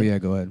thing I did. Oh yeah,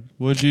 go ahead.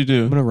 What'd you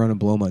do? I'm gonna run and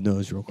blow my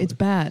nose real quick. It's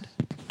bad.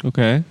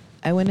 Okay.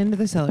 I went into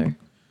the cellar,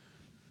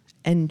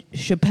 and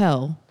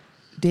Chappelle,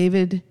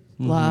 David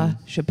La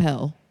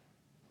Chappelle,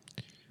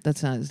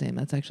 that's not his name.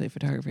 That's actually a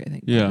photographer, I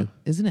think. Yeah.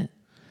 Isn't it?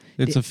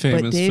 It's Da- a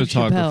famous but Dave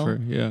photographer.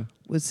 Chappelle Yeah.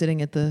 was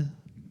sitting at the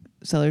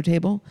cellar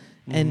table,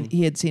 and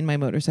he had seen my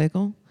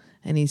motorcycle,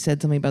 and he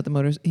said something about the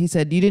motor. He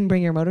said, "You didn't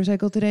bring your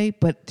motorcycle today,"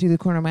 but through the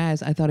corner of my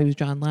eyes, I thought he was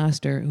John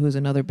Laster, who is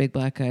another big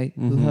black guy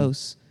who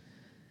hosts.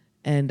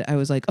 And I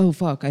was like, "Oh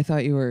fuck! I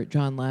thought you were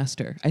John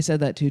Laster." I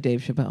said that to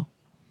Dave Chappelle,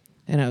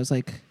 and I was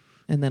like,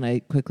 and then I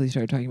quickly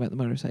started talking about the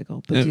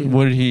motorcycle. But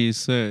What did he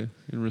say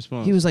in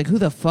response? he was like, "Who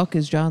the fuck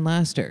is John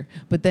Laster?"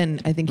 But then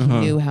I think he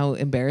knew how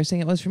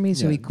embarrassing it was for me,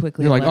 so Yeah. he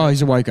quickly. You're like, let- oh,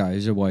 he's a white guy.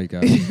 He's a white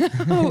guy.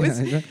 Oh, it was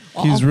He's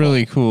awful.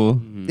 really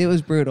cool. It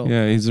was brutal.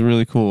 Yeah, he's a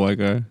really cool white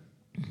guy.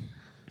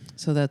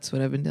 So that's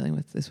what I've been dealing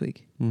with this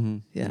week. Mm-hmm.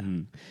 Yeah.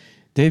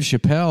 Dave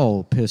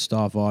Chappelle pissed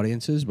off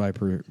audiences by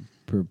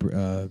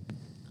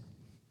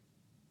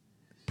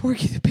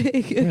Porky the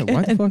Pig. yeah,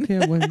 why the again. fuck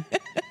can't win?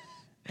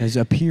 As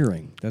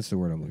appearing. That's the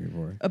word I'm looking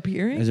for.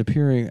 Appearing? As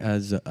appearing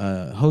as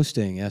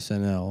hosting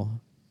SNL.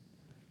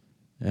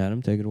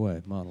 Adam, take it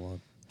away.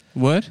 Monologue.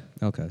 What?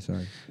 Okay,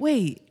 sorry.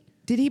 Wait,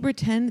 did he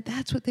pretend?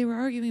 That's what they were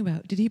arguing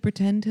about. Did he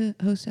pretend to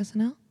host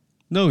SNL?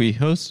 No, he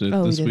hosted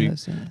Oh, he this did week.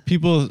 host it.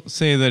 People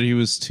say that he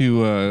was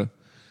too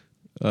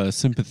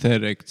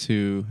sympathetic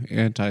to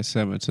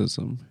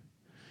anti-Semitism.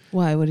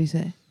 Why? What did he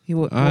say? He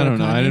wore I a don't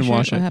know. I Kanye didn't shirt?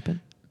 watch What it. happened?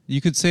 You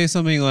could say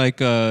something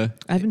like,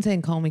 I've been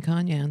saying "Call me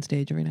Kanye" on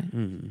stage every night,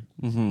 mhm.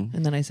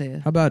 and then I say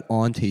it. How about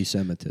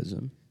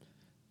anti-Semitism?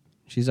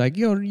 She's like,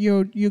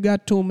 you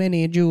got too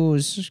many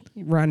Jews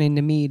running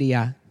the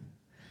media.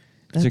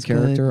 It's a That's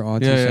character,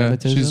 good.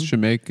 anti-Semitism. She's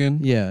Jamaican.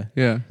 Yeah.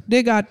 Yeah.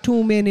 They got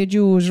too many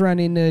Jews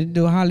running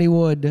the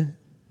Hollywood.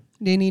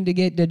 They need to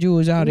get the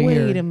Jews out of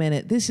here. Wait a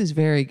minute. This is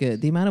very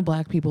good. The amount of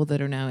black people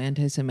that are now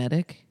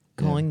anti-Semitic,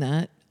 calling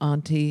that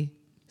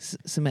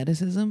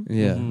anti-Semiticism.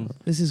 Yeah.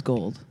 This is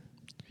gold.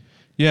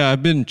 Yeah,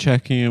 I've been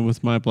checking in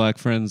with my black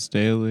friends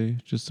daily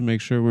just to make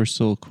sure we're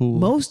still cool.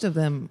 Most of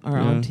them are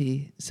Yeah.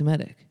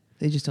 anti-Semitic.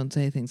 They just don't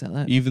say things out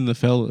loud. Even the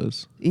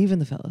fellas. Even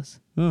the fellas.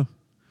 Huh.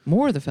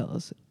 More of the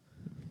fellas.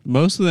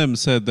 Most of them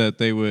said that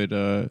they would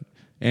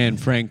Anne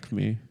Frank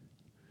me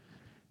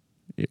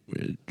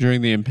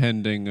during the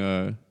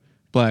impending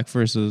black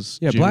versus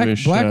Yeah,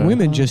 Jewish, black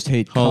women just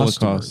hate Holocaust.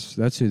 customers.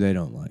 That's who they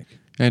don't like.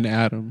 And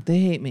Adam. They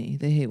hate me.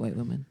 They hate white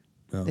women.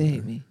 Oh, They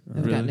hate me. I've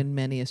Really? gotten in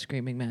many a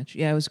screaming match.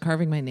 Yeah, I was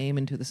carving my name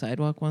into the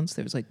sidewalk once.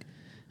 There was like,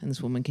 and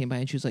this woman came by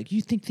and she was like,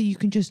 "You think that you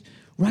can just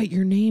write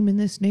your name in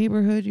this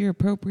neighborhood? You're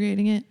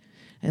appropriating it."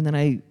 And then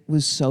I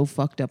was so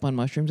fucked up on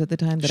mushrooms at the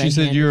time that She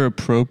said you're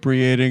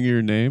appropriating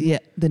your name? yeah,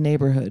 the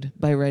neighborhood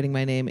by writing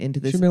my name into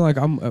this. She'd be like,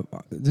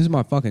 this is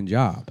my fucking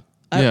job.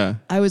 Yeah.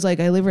 I was like,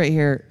 I live right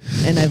here,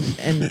 and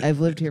I've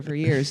lived here for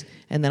years.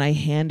 And then I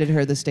handed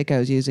her the stick I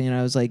was using, and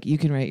I was like, "You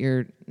can write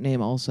your name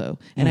also."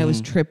 And I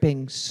was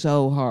tripping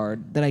so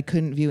hard that I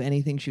couldn't view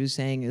anything she was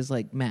saying as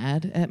like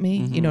mad at me.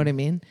 You know what I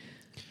mean?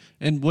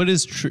 And what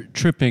is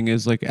tripping?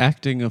 Is like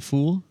acting a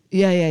fool?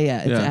 Yeah.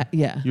 It's Yeah.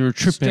 yeah. You're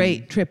tripping.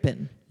 Straight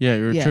tripping. Yeah,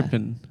 you're Yeah.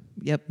 tripping.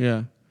 Yep.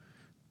 Yeah.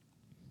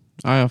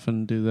 I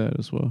often do that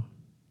as well.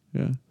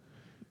 Yeah.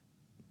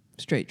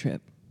 Straight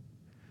trip.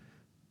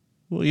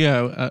 Well,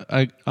 yeah,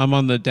 I'm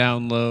on the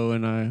down low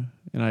and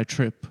I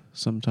trip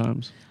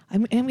sometimes.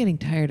 I'm getting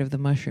tired of the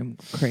mushroom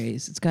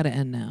craze. It's got to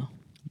end now.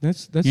 That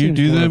You seems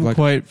do more of them like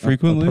quite a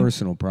frequently?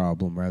 personal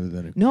problem rather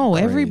than a No,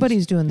 craze.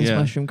 everybody's doing this Yeah.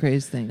 mushroom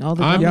craze thing. All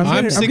the I'm- Yeah, dumb-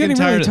 I'm sick and getting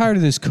tired really of- tired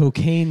of this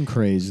cocaine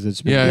craze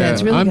that's been Yeah,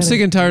 it's really I'm gotta- sick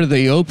and tired of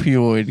the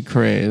opioid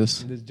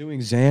craze. It's doing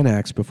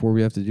Xanax before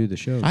we have to do the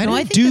show. I No, don't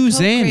I think do the Coke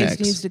craze Xanax.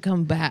 needs to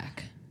come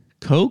back.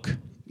 Coke?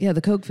 Yeah,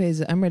 the Coke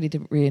phase. I'm ready to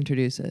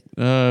reintroduce it.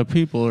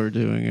 People are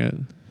doing it.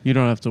 You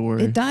don't have to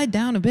worry. It died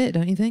down a bit,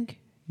 don't you think?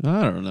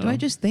 I don't know. Do I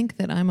just think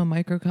that I'm a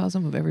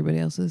microcosm of everybody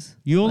else's?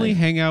 You only life?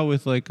 hang out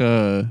with like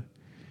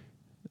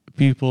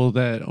people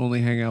that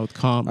only hang out with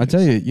comics. I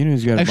tell you, you know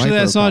who's got a Actually,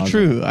 that's not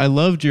microcosm. true. I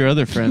loved your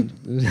other friend.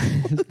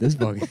 This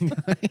fucking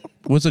guy.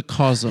 What's a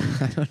cosm?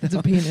 It's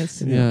a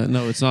penis. Yeah,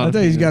 no, it's not. I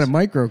tell you, he's got a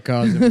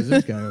microcosm. Is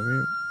this guy over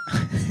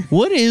here?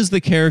 What is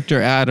the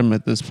character Adam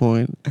at this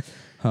point?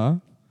 Huh?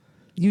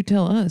 You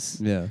tell us,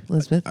 Yeah.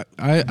 Elizabeth.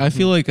 I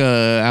feel like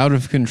out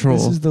of control.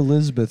 This is the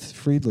Elizabeth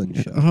Friedland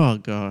show. Oh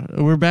God,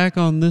 we're back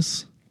on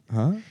this.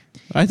 Huh?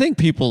 I think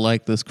people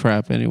like this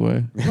crap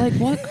anyway. Like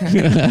what crap?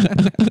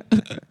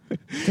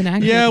 It's an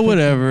accurate Yeah, picture.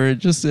 whatever.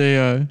 Just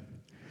a.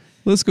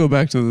 Let's go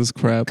back to this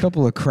crap. A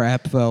couple of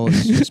crap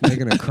fellas just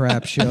making a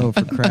crap show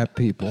for crap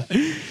people.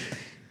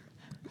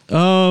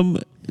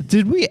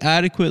 Did we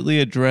adequately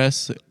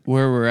address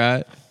where we're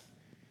at?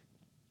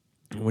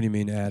 What do you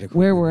mean adequate?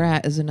 Where we're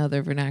at is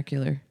another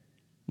vernacular.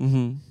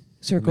 Mm-hmm.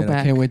 Circle I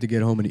back. can't wait to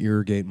get home and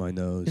irrigate my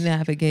nose.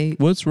 Navigate.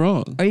 What's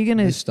wrong? Are you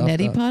gonna It's stuffed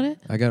neti up. pot it?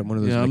 I got one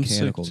of those Yeah, I'm sick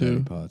mechanical too.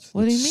 neti pots.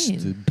 What do you It's-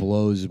 mean? It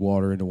blows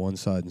water into one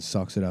side and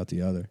sucks it out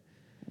the other.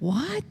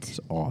 What? It's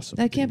awesome.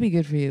 That can't dude. be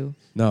good for you.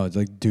 No, it's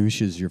like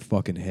douches your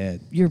fucking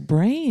head. Your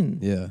brain.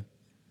 Yeah.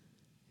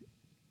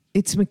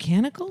 It's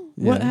mechanical?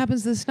 What Yeah.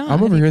 happens to the snot? I'm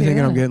How over do you here figure thinking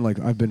it I'm out? getting like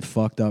I've been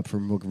fucked up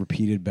from like,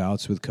 repeated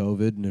bouts with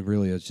COVID, and it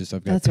really it's just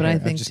I've got That's what I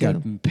I've think, just too.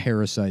 got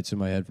parasites in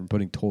my head from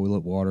putting toilet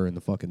water in the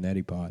fucking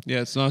neti pot.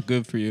 Yeah, it's not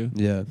good for you.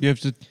 Yeah. You have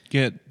to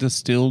get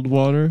distilled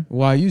water.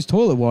 Well, I use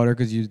toilet water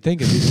because you think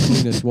it's the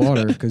cleanest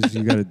water because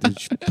you got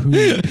to poo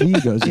and pee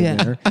goes in Yeah.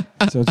 there,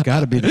 so it's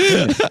got to be the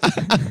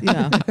cleanest.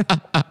 Yeah.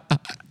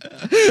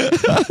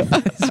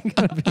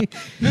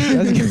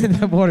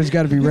 That water's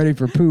got to be ready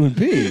for poo and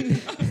pee.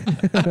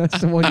 That's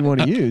the one you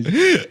want to use.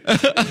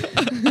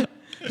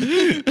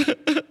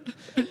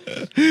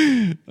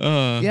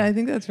 Yeah, I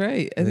think that's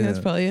right. I think that's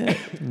Yeah. probably it.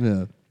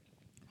 Yeah.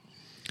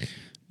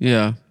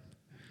 Yeah,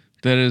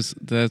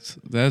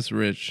 that's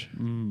rich.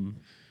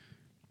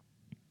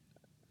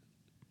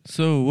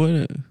 So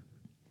what?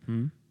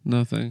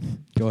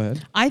 Nothing. Go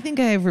ahead. I think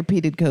I have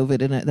repeated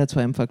COVID, and that's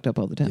why I'm fucked up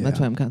all the time. That's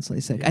Yeah. why I'm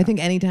constantly sick. Yeah. I think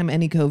anytime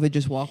any COVID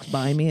just walks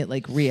by me, it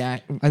like I think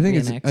reenacts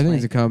it's a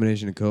my-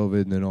 combination of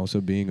COVID and then also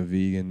being a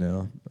vegan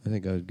now. I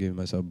think I've given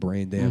myself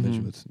brain damage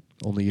with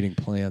only eating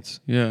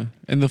plants. Yeah,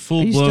 and the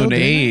full you still blown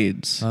doing it?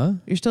 AIDS. Huh?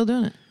 You're still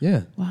doing it.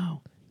 Yeah.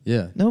 Wow.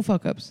 Yeah. No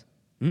fuck ups.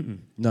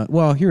 Not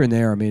well here and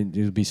there. I mean,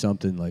 it would be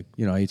something like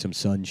I ate some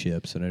sun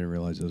chips and I didn't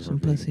realize those were Some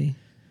vegan. pussy.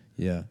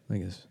 Yeah, I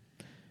guess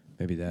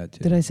maybe that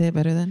too. Did I say it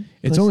better then?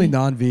 It's Pussy? only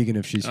non-vegan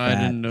if she's I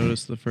fat. didn't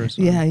notice the first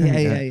one. Yeah, yeah,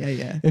 Yeah. yeah,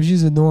 yeah. If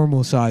she's a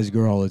normal sized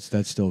girl,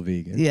 that's still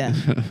vegan. Yeah.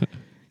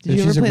 Did If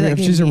you ever she's play that if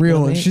game? she's a Eat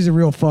real With if Me? she's a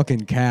real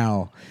fucking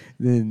cow,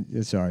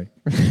 then sorry.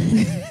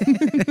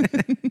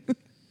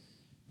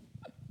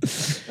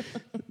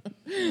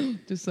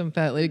 Just some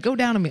fat lady. Go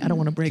down on me. I don't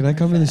want to break. Can I my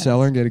come to the fat.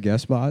 cellar and get a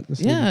guest spot? So we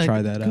can Yeah,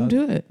 try that come out.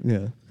 do it.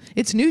 Yeah,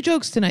 It's new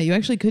jokes tonight. You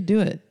actually could do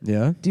it.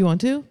 yeah, Do you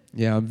want to?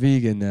 yeah. I'm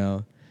vegan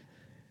now,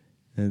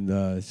 and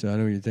so I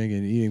know what you're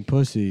thinking. Eating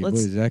pussy. What,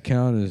 Let's- does that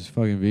count as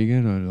fucking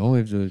vegan? Or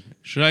only if the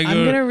Should I go?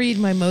 I'm gonna read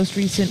my most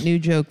recent new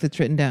joke that's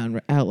written down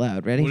out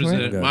loud. Ready What for is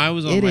it? it? Okay. I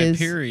was on It my is-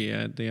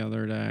 period the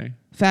other day.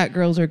 Fat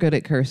girls are good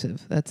at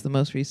cursive. That's the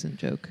most recent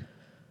joke.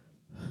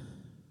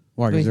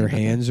 why? What do you Because their think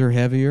about hands are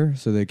heavier,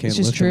 so they can't It's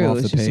just lift them true. off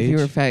It's the just if page. you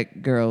were a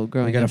fat girl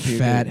growing They got a up, you're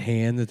fat good.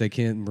 hand that they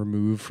can't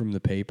remove from the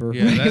paper.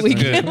 Yeah, that's We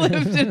good. can't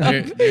lift it They're,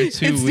 up. they're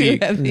too It's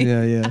weak. too heavy.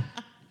 yeah, yeah,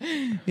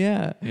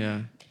 Yeah.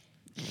 Yeah.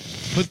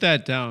 Put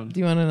that down. Do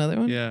you want another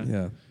one? Yeah.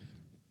 yeah.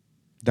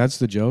 That's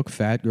the joke.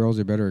 Fat girls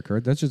are better at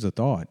curd. That's just a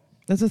thought.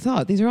 That's a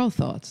thought. These are all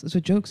thoughts. That's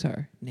what jokes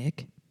are,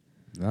 Nick.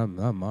 Not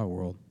in my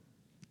world.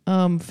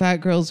 Fat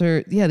girls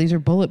are these are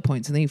bullet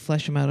points, and then you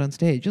flesh them out on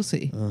stage. You'll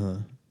see.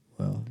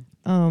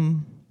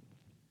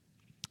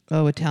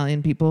 Well,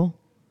 Italian people,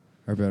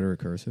 are better at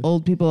cursive.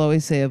 old people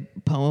always say a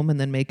poem and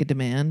then make a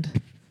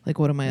demand. Like,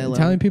 what am I allowed?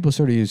 Italian people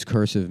sort of use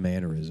cursive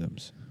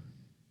mannerisms.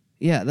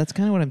 Yeah, that's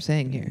kind of what I'm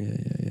saying here.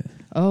 Yeah.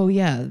 Oh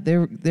yeah,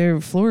 they're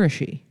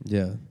flourishy.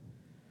 Yeah.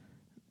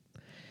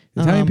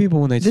 Italian people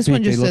when they this speak,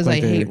 one just they look says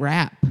like I they, hate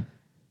rap.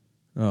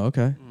 Oh,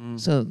 okay.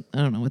 So I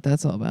don't know what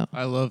that's all about.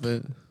 I love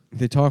it.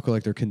 They talk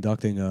like they're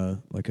conducting a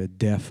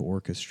deaf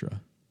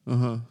orchestra. Uh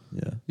huh.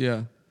 Yeah. Yeah.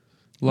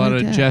 A lot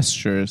Like of that.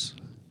 gestures.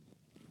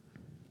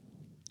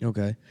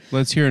 Okay.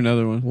 Let's hear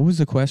another one. What was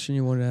the question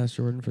you wanted to ask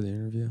Jordan for the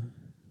interview?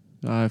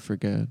 I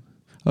forget.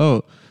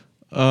 Oh,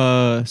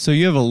 so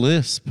you have a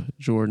lisp,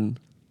 Jordan.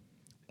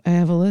 I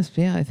have a lisp.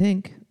 Yeah, I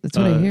think that's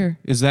what I hear.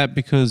 Is that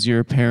because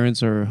your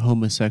parents are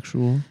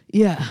homosexual?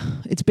 Yeah,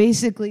 it's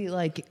basically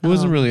like It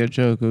wasn't really a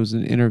joke. It was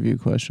an interview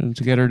question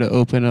to get her to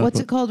open up What's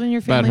it called when your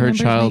about family her members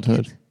make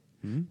childhood. kids?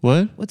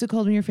 What? What's it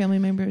called when your family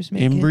members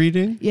make kids?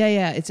 Inbreeding?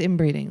 Yeah, it's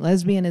inbreeding.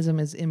 Lesbianism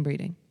is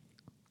inbreeding.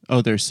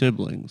 Oh, they're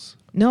siblings.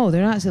 No,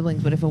 they're not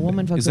siblings. But if a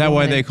woman fucks Is a that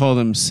why woman, they call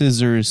them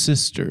scissor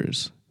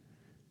sisters?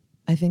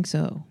 I think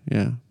so.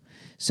 Yeah.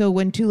 So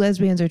when two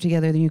lesbians are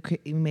together, you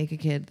make a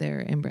kid. They're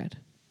inbred,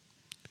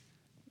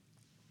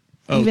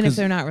 Oh, even if 'cause-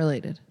 they're not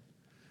related.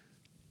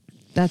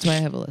 That's why I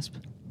have a lisp.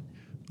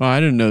 Oh, I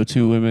didn't know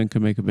 2 women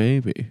could make a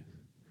baby.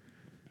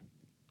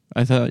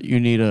 I thought you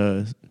need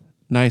a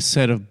nice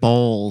set of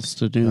balls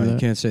to do No, that. you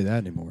can't say that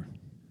anymore.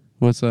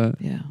 What's that?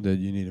 Yeah. That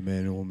you need a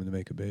man and a woman to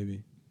make a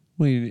baby.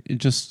 Well,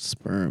 just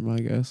sperm, I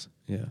guess.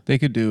 Yeah. They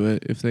could do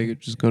it if they could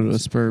just go to a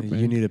sperm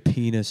bank. You need a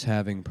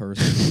penis-having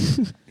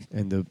person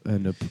and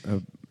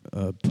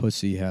a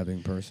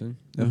pussy-having person.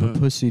 A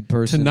pussied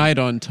person. Tonight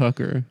on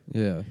Tucker.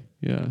 Yeah.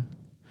 Yeah.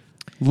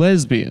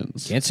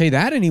 Lesbians. Can't say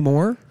that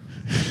anymore.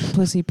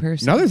 Pussy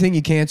person. Another thing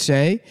you can't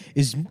say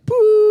is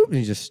boop. And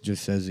he just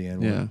says the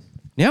N-word. Yeah.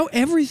 Now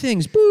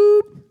everything's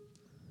boop.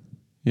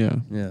 Yeah.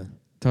 Yeah.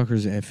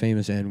 Tucker's a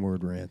famous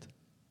N-word rant.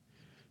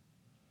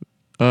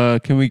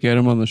 Can we get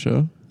him on the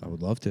show? I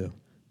would love to.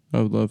 I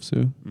would love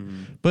to.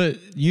 But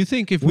you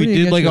think if Where we do you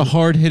did get like your- a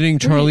hard-hitting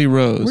Charlie Where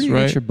Rose, do you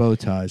right? get your bow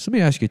ties? Let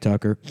me ask you,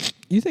 Tucker.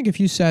 You think if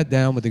you sat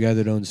down with the guy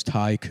that owns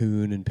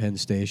Tycoon in Penn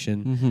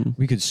Station,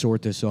 we could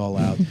sort this all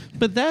out?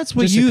 But that's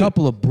what Just you. a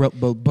couple of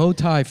bow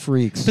tie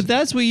freaks. But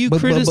that's what you But-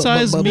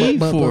 criticize me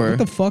for. What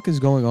the fuck is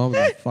going on with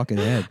my fucking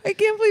head? I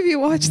can't believe you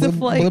watched the Blub,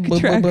 flight blub, blub,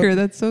 blub, tracker. blub.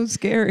 That's so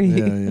scary.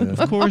 Yeah.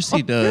 Of course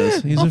he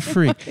does. He's a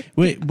freak.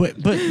 Wait, but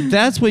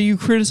that's what you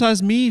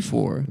criticize me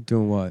for.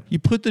 Doing what? You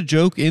put the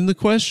joke in the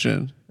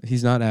question.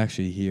 He's not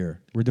actually here.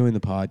 We're doing the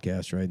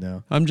podcast right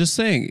now. I'm just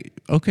saying.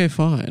 Okay,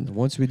 fine.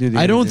 Once we do the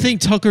I don't interview- think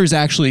Tucker's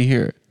actually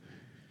here.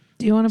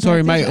 Do you want to?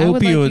 Sorry, practice? my I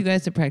would like opioid- you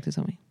guys to practice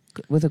on me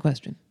with a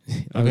question.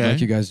 I would Okay. like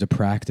you guys to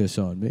practice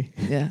on me.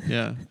 Yeah,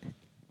 Yeah.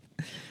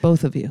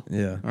 both of you.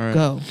 Yeah. All right.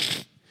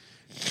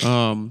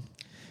 Go.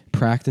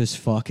 Practice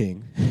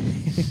fucking.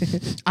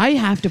 I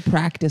have to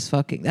practice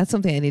fucking. That's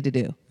something I need to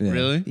do. Yeah.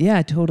 Really?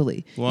 Yeah,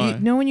 totally. Why? You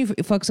know when you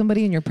fuck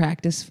somebody and you're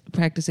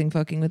practicing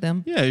fucking with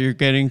them? Yeah, you're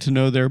getting to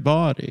know their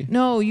body.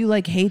 No, you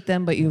like hate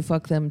them, but you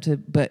fuck them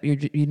but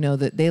you know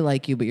that they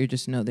like you, but you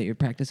just know that you're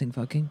practicing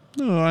fucking.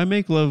 No, I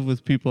make love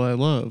with people I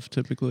love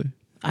typically.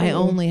 I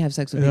only have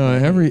sex with No,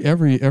 people. I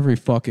hate. every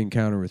fucking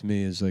encounter with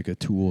me is like a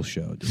Tool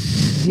show. Dude.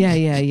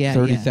 Yeah.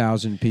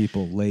 30,000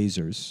 people,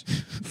 lasers,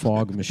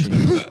 fog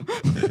machines,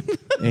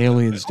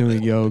 aliens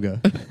doing yoga.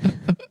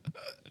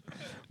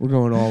 We're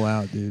going all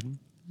out, dude.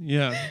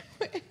 Yeah.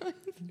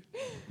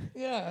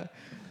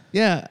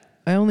 Yeah.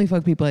 I only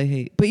fuck people I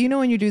hate. But you know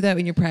when you do that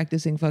when you're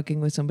practicing fucking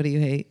with somebody you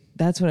hate?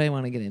 That's what I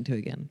want to get into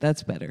again.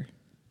 That's better.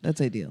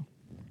 That's ideal.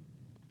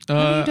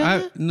 Have you done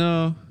that?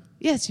 No.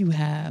 Yes, you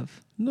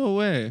have. No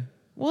way.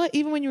 What?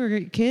 Even when you were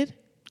a kid?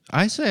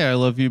 I say I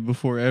love you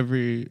before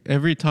every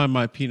time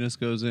my penis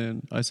goes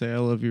in. I say I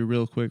love you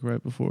real quick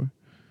right before.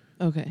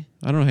 Okay.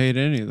 I don't hate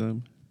any of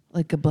them.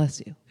 Like, God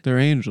bless you. They're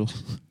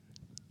angels.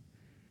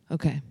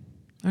 Okay.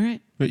 All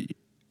right. But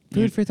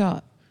Food for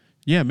thought.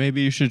 yeah,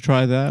 maybe you should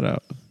try that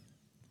out.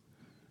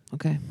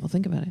 Okay. I'll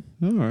think about it.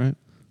 All right.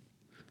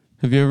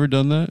 Have you ever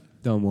done that?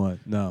 Done what?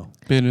 No.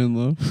 Been in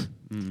love?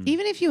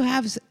 Even if you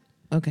have...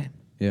 Okay.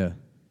 Yeah.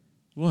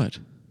 What?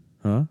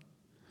 Huh?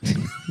 I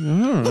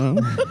don't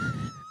know.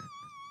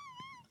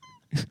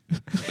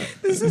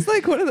 This is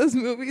like one of those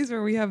movies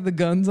where we have the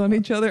guns on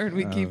each other and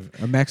we keep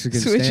A Mexican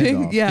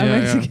switching. standoff. Yeah, Yeah,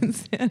 Mexican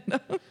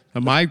standoff.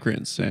 A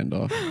migrant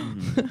standoff.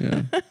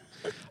 Yeah.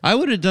 I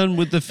would have done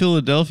with the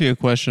Philadelphia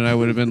question. I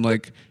would have been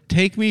like,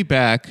 take me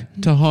back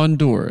to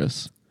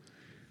Honduras.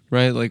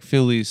 Right? Like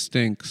Philly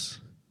stinks.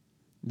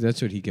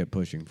 That's what he kept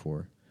pushing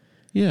for.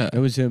 Yeah. It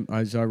was him.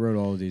 I wrote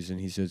all of these, and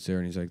he sits there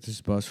and he's like, "This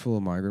bus full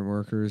of migrant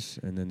workers,"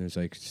 and then there's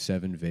like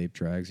 7 vape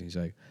drags, and he's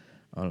like,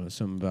 "I don't know,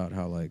 something about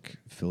how like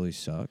Philly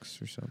sucks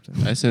or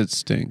something." I said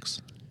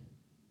stinks.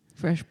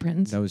 Fresh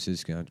Prince. That was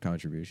his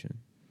contribution.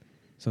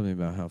 Something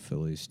about how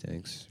Philly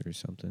stinks or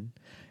something.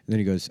 And then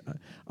he goes,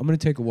 "I'm going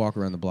to take a walk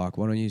around the block.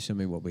 Why don't you send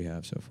me what we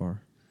have so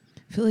far?"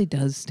 Philly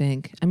does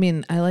stink. I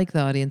mean, I like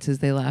the audiences;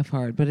 they laugh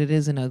hard, but it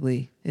is an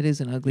ugly. It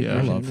is an ugly. Yeah, I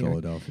version love of New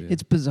York. Philadelphia.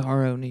 It's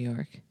bizarro New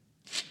York.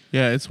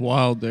 Yeah, it's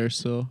wild there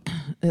still.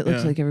 It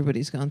looks Yeah. like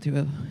everybody's gone through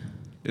a.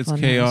 It's fun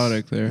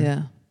chaotic house. there.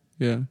 Yeah.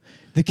 Yeah.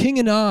 The King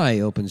and I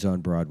opens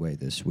on Broadway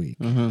this week,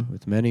 Uh-huh.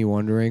 with many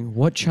wondering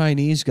what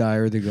Chinese guy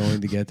are they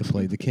going to get to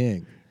play the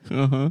king.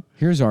 Uh-huh.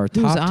 Here's our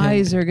Whose top 10.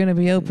 eyes are going to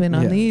be open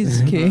on Yeah.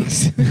 these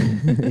kings?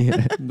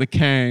 Yeah. The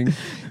Kang.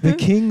 The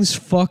king's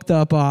fucked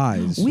up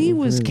eyes. We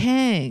Was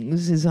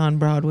Kangs is on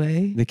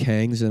Broadway. The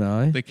Kangs and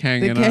I. The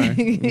Kang The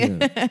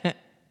and I.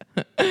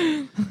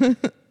 Kang.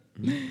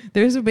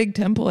 There's a big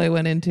temple I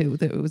went into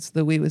that was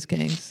the We Was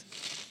Kangs,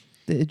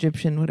 the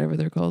Egyptian, whatever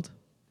they're called.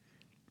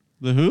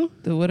 The who?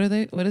 The what are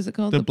they? What is it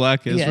called? The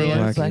Black Yeah,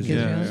 Israelites. Black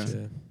Israelites,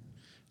 Israelites. yeah.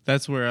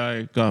 That's where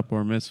I got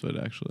bar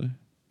mitzvahed, actually.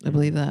 I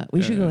believe that. We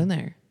Yeah, should go yeah. in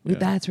there. Yeah.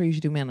 That's where you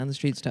should do man on the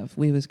street stuff.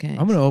 We Was Kangs.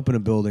 I'm going to open a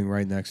building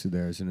right next to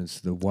theirs, and it's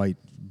the white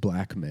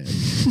black man.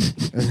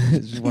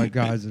 It's just white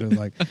guys that are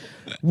like,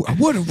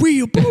 what a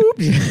real boob.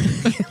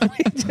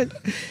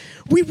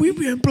 we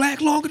been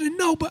black longer than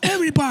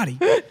everybody.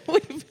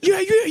 You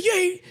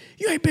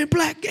ain't been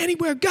black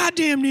anywhere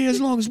goddamn near as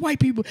long as white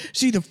people.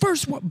 See, the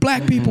first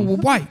black people were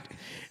white.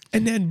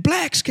 And then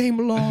blacks came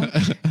along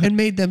and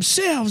made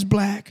themselves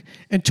black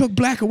and took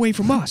black away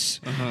from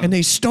us. And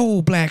they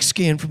stole black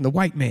skin from the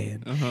white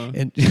man.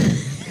 And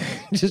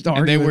just And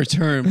they arguing. were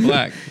turned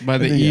black by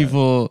the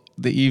evil,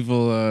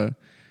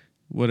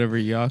 whatever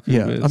Yaku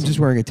is. I'm just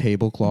wearing a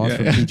tablecloth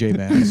from yeah. TJ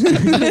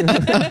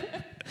Maxx.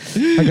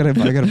 I got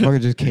a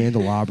fucking just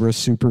candelabra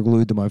super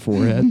glued to my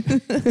forehead.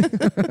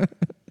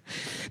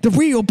 The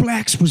real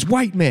blacks was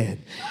white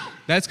men.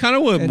 That's kind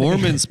of what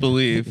Mormons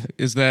believe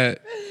is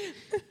that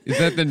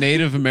the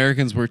Native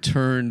Americans were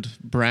turned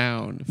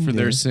brown for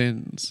their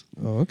sins.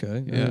 Oh, okay.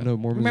 I Yeah. don't know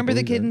Mormons Remember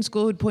the believe kid that. in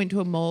school would point to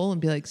a mole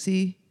and be like,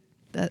 "See,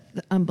 that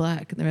I'm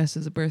black, and the rest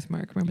is a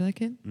birthmark." Remember that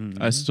kid?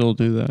 I still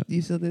do that.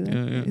 You still do that?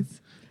 Yeah, yeah.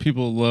 It's-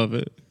 People love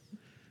it.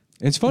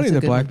 It's funny That's a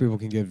that good black one. people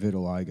can get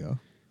vitiligo,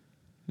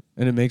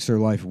 and it makes their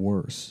life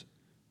worse.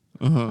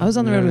 I was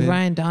on the You know road with what I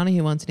mean? Ryan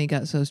Donahue once, and he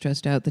got so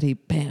stressed out that he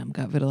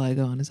got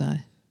vitiligo on his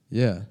eye.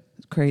 Yeah.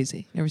 It's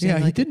crazy. Never seen Yeah, it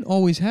he like didn't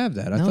always have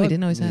that. I No, thought, he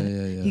didn't always have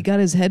it. Yeah. He got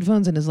his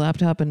headphones and his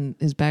laptop and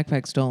his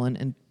backpack stolen,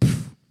 and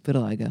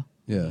vitiligo.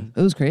 Yeah.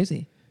 It was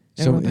crazy.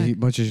 Never So went back. a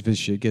bunch of his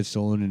shit gets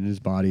stolen, and his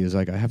body is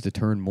like, I have to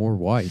turn more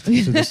white, so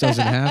this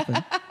doesn't happen.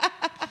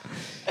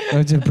 I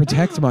have to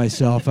protect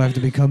myself. I have to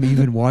become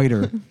even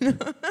whiter.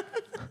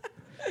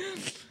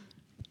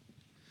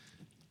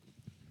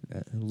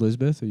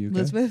 Elizabeth, are you okay?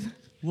 Elizabeth,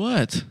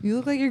 What? you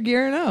look like you're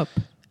gearing up.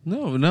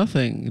 No,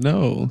 nothing.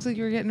 No. Looks like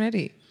you were getting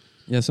ready.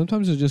 Yeah,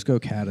 sometimes I just go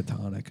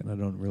catatonic, and I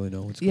don't really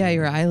know what's Yeah, going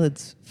your on.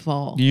 eyelids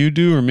fall. You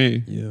do or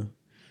me? Yeah.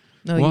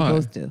 No, Why? you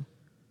both do.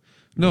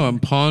 No, I'm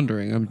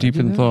pondering. I'm deep do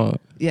in that?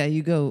 thought. Yeah,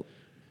 you go,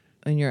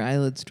 and your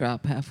eyelids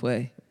drop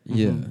halfway.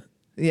 Yeah.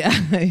 Yeah,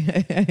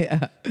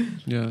 yeah.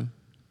 Yeah.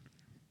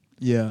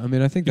 Yeah, I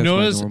mean, I think You that's know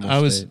my what normal I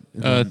was state.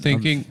 And I'm-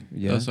 thinking?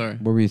 yeah. Oh, sorry.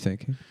 What were you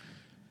thinking?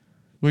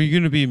 Were you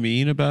going to be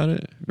mean about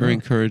it or No.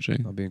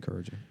 encouraging? I'll be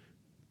encouraging.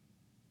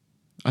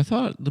 I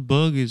thought the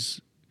bug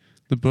is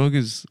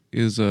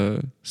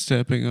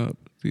stepping up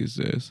these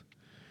days.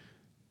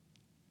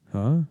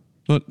 Huh?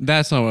 But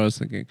that's not what I was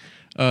thinking.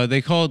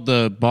 They call it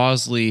the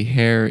Bosley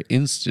Hair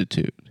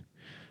Institute.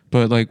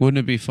 But like, wouldn't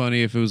it be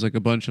funny if it was like a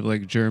bunch of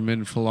like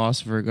German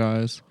philosopher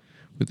guys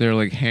with their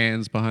like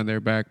hands behind their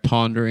back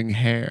pondering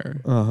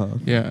hair? Uh-huh.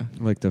 Yeah.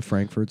 Like the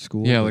Frankfurt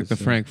School? Yeah, like was, the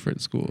Frankfurt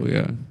School.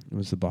 Yeah. It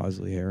was the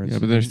Bosley Hair Yeah,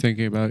 Institute. but they're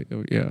thinking about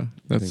yeah.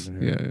 That's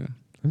Thinking yeah, here. yeah.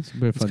 That's a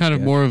bit of It's fun kind of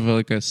sketch. more of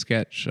like a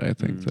sketch, I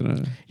think, than a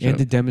show. And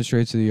it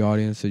demonstrates to the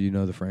audience that you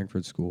know the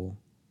Frankfurt School.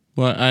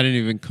 Well, I didn't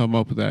even come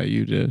up with that.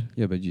 You did.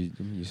 Yeah, but you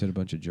said a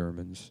bunch of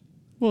Germans.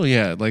 Well,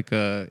 yeah, like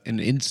an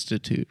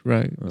institute,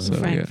 right? So,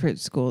 Frankfurt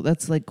School.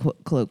 That's like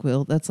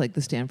colloquial. That's like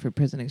the Stanford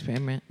Prison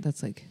Experiment.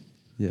 That's like,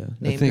 Yeah.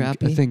 Name a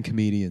droppy. thing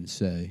comedians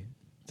say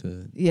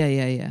to yeah.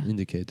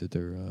 indicate that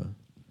they're,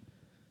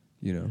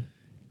 you know.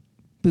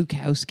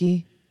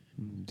 Bukowski.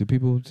 Do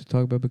people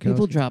talk about Bukowski?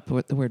 People drop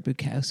the word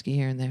Bukowski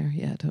here and there.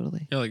 Yeah,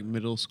 totally. yeah, like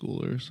middle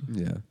schoolers,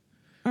 Yeah.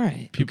 All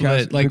right. people Bukows-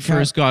 that like Bukow-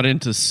 first got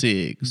into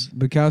SIGs.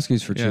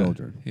 Bukowski's for Yeah.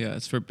 children. Yeah,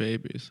 it's for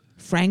babies.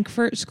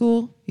 Frankfurt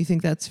School. You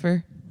think that's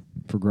for?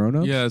 For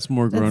grown-ups? Yeah, it's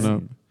more That's- grown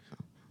up.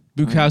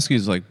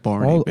 Bukowski's like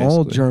Barney. All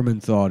basically. German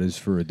thought is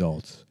for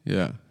adults.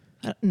 Yeah,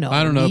 No.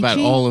 I don't know about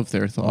Nietzsche? all of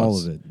their thoughts. All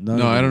of it. None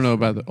No, of it I don't is know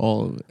for- about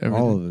all of it.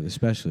 Everything. All of it,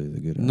 especially the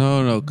good.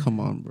 No, come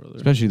on, brother.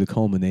 Especially the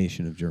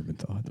culmination of German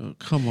thought. Oh,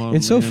 come on.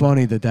 It's so man.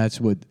 funny that's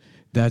what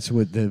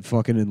the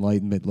fucking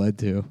Enlightenment led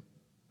to.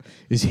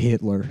 Is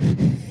Hitler.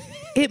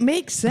 It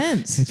makes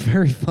sense. It's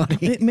very funny.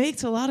 It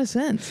makes a lot of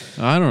sense.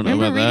 I don't know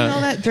Remember about reading that.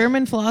 all that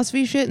German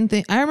philosophy shit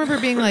and I remember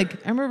being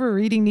like, I remember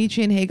reading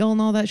Nietzsche and Hegel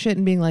and all that shit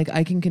and being like,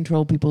 I can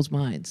control people's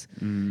minds.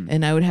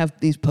 And I would have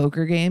these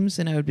poker games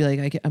and I would be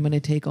like, I'm going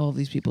to take all of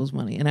these people's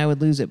money and I would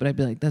lose it, but I'd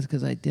be like, that's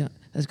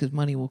because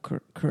money will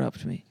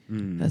corrupt me.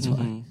 That's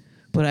why.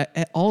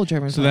 But all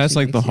German. So that's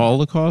philosophy like the makes you-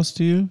 Holocaust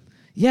to you?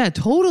 Yeah,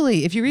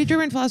 totally. If you read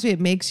German philosophy, it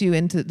makes you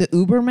into the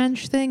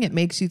Ubermensch thing. It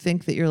makes you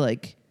think that you're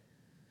like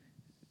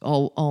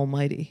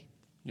almighty.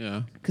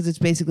 Yeah. Because it's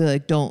basically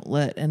like, don't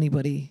let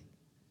anybody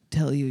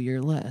tell you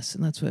you're less.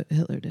 And that's what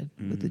Hitler did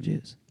with the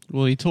Jews.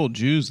 Well, he told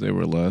Jews they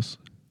were less.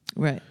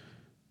 Right.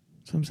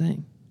 That's what I'm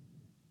saying.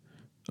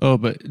 Oh,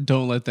 but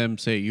don't let them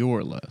say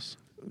you're less.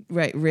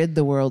 Right. Rid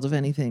the world of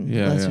anything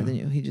Yeah, lesser yeah. than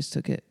you. He just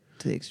took it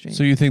to the extreme.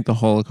 So you think the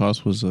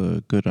Holocaust was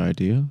a good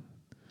idea?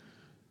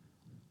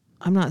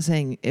 I'm not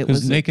saying it was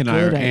Because Nick a and I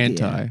are good idea.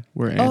 anti.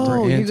 We're anti.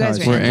 Oh, you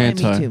guys are We're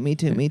anti. anti. Me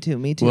too. Me too.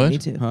 Me too. What? Me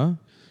too. Huh?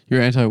 You're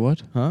anti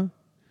what? Huh?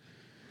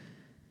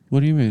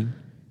 What do you mean?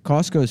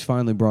 Costco's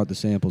finally brought the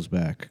samples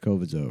back.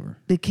 COVID's over.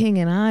 The King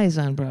and I's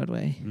on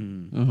Broadway.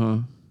 Uh-huh.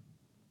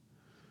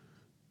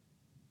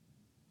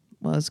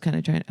 Well, I was kind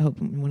of trying to hope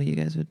one of you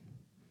guys would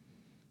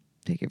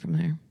take it from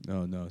there.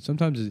 No.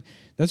 Sometimes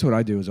that's what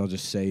I do is I'll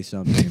just say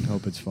something and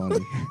hope it's funny.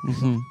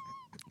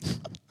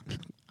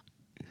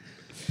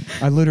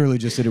 I literally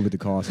just did it with the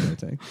Costco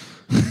thing.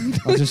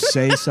 I'll just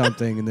say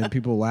something and then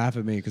people laugh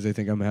at me because they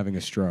think I'm having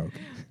a stroke.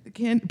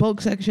 The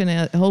bulk section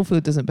at Whole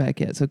Foods isn't back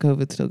yet, so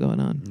COVID's still going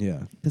on.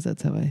 Yeah. Because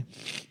that's how I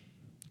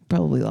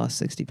probably lost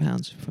 60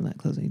 pounds from that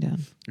closing down.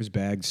 There's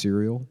bagged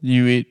cereal.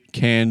 You eat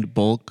canned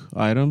bulk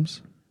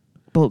items?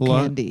 Bulk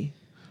What? candy.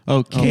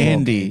 Oh,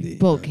 candy. candy.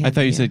 Bulk candy. I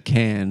thought you yeah. said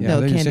can. Yeah, No, I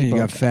thought you candy said you got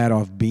bulk. fat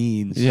off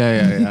beans.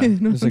 Yeah.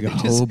 It's like a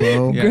Just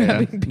hobo. Yeah.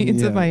 grabbing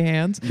beans Yeah. with my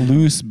hands.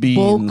 Loose beans.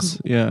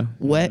 Bulk. Yeah.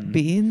 Wet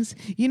beans.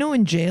 You know,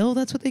 in jail,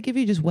 that's what they give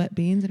you, just wet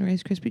beans and a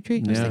Rice Krispie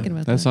treat. I was Yeah. thinking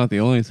about That's that. not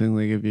the only thing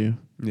they give you.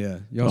 Yeah.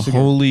 You The also,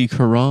 Holy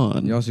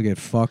Quran. you also get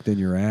fucked in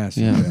your ass.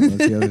 Yeah. Yeah.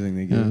 That's the other thing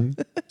they give you.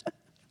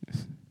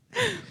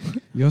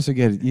 You also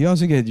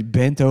get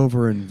bent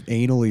over and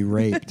anally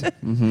raped.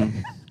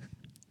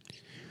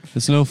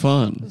 It's no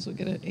fun. Also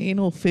get an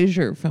anal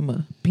fissure from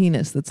a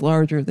penis that's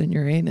larger than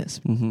your anus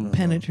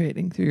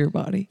penetrating through your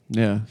body.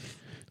 Yeah.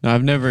 No,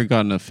 I've never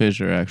gotten a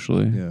fissure,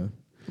 actually. Yeah.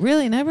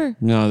 Really, never?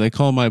 No, they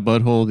call my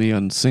butthole the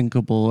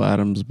unsinkable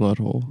Adam's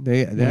butthole.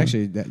 They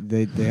actually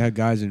they had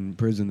guys in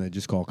prison that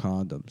just call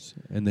condoms,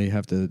 and they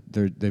have to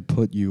they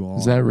put you on.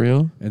 Is that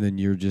real? And then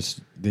you're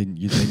just they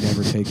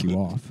never take you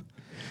off.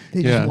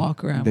 They Yeah. just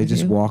walk around. They with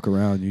just you. walk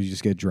around. You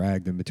just get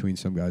dragged in between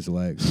some guy's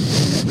legs.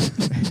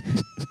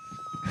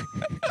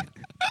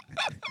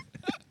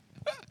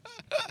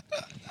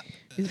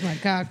 He's my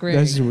cock ring.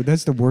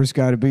 That's the worst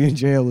guy to be in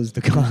jail is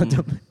the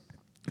condom.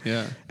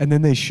 Yeah. And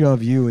then they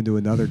shove you into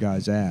another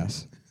guy's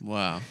ass,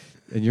 Wow.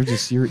 and you're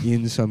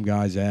in some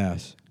guy's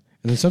ass,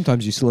 and then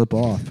sometimes you slip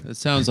off. That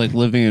sounds like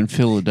living in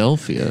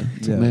Philadelphia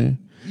to Yeah. me.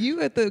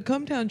 You at the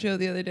Come Town show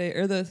the other day,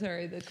 or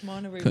the Come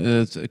On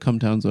Over. Come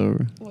Town's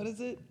over. What is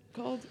it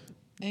called?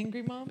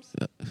 Angry Moms?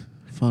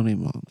 Funny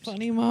moms.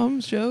 Funny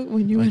Moms show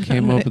when you I went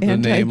came on up an with the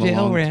name anti-jail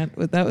along- rant.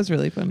 But that was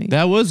really funny.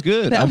 That was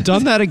good. That I've done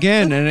was- that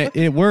again, and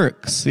it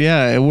works.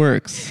 Yeah, it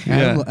works.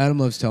 Yeah. Adam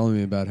loves telling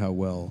me about how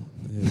well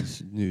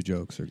his new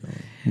jokes are going.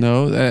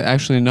 No,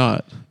 actually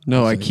not.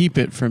 No, I Is it? keep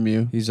it from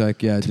you. He's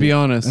like, yeah. To be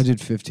honest. I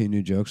did 15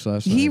 new jokes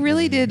last night. He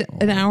really did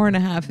an hour and a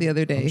half the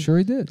other day. I'm sure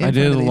he did. in I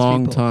did front it of a these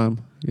long people. time.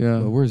 Yeah.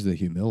 But where's the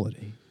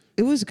humility?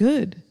 It was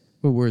good.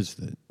 But where's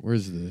the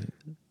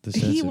sense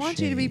He of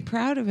wants you to be shame?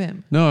 proud of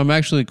him. No, I'm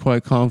actually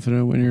quite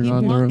confident when you're He not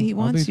in the want- room. he I'll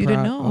wants be you to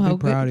proud- know I'll be how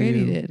proud of great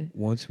he you did.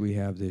 once we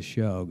have this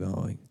show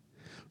going.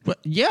 But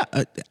yeah,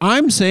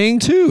 I'm saying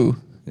too.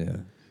 Yeah.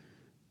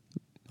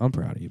 I'm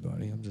proud of you,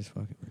 buddy. I'm just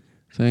fucking with you.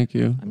 Thank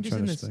you. I'm just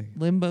trying in to this stay.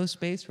 limbo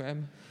space where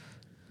I'm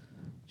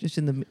just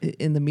in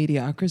the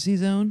mediocrity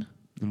zone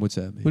And what's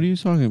that mean? What are you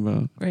talking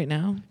about? right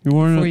now. You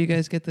weren't Before you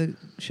guys get the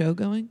show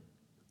going.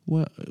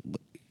 What?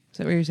 Is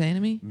that what you're saying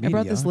to me? I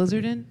brought this Mediocrity.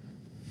 lizard in,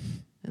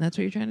 and that's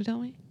what you're trying to tell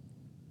me?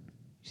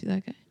 You see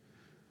that guy?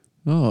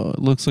 Oh, it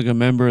looks like a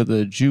member of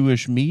the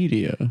Jewish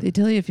media. They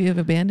tell you if you have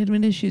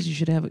abandonment issues, you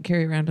should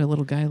carry around a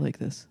little guy like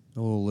this. A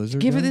little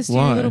lizard? Give her guy? this to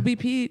Why? your little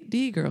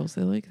BPD girls.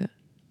 They like that.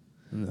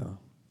 No.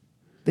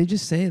 They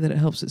just say that it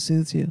helps, it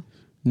soothes you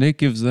Nick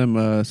gives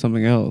them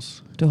something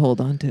else, to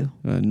hold on to.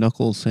 a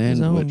knuckle His own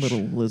sandwich.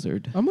 little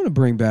lizard. I'm going to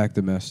bring back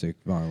domestic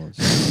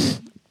violence.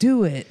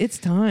 Do it. It's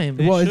time.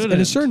 They well, at a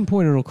shouldn't. certain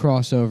point, it'll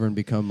cross over and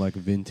become like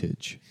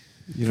vintage.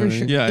 You know For what I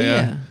sure. mean?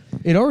 Yeah.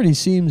 It already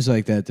seems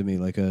like that to me,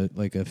 like a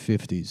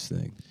 50s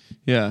thing.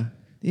 Yeah.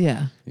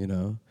 Yeah. You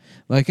know,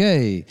 like,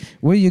 hey,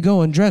 where you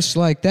going dressed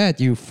like that,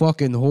 you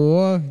fucking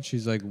whore? And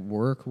she's like,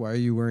 work. Why are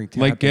you wearing?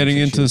 Like getting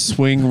tap-ins into and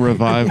swing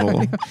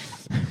revival. shit?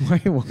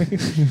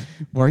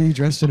 why are you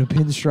dressed in a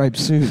pinstripe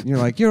suit? And you're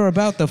like, you're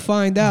about to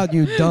find out,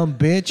 you dumb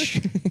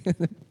bitch.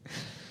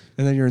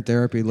 And then you're in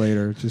therapy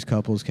later, just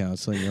couples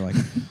counseling. You're like,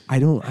 I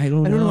don't know. I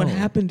don't know what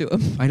happened to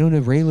him. I don't know.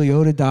 Ray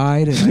Liotta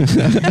died,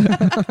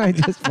 and I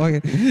just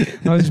fucking,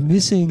 I was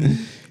missing,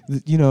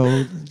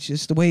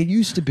 just the way it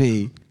used to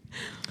be.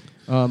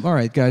 All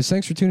right, guys,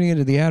 thanks for tuning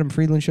into the Adam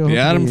Friedland Show. The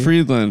Adam Hopefully-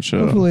 Friedland Show.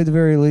 Hopefully, at the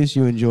very least,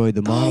 you enjoyed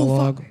the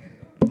monologue.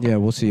 Yeah,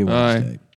 we'll see you Bye. Wednesday.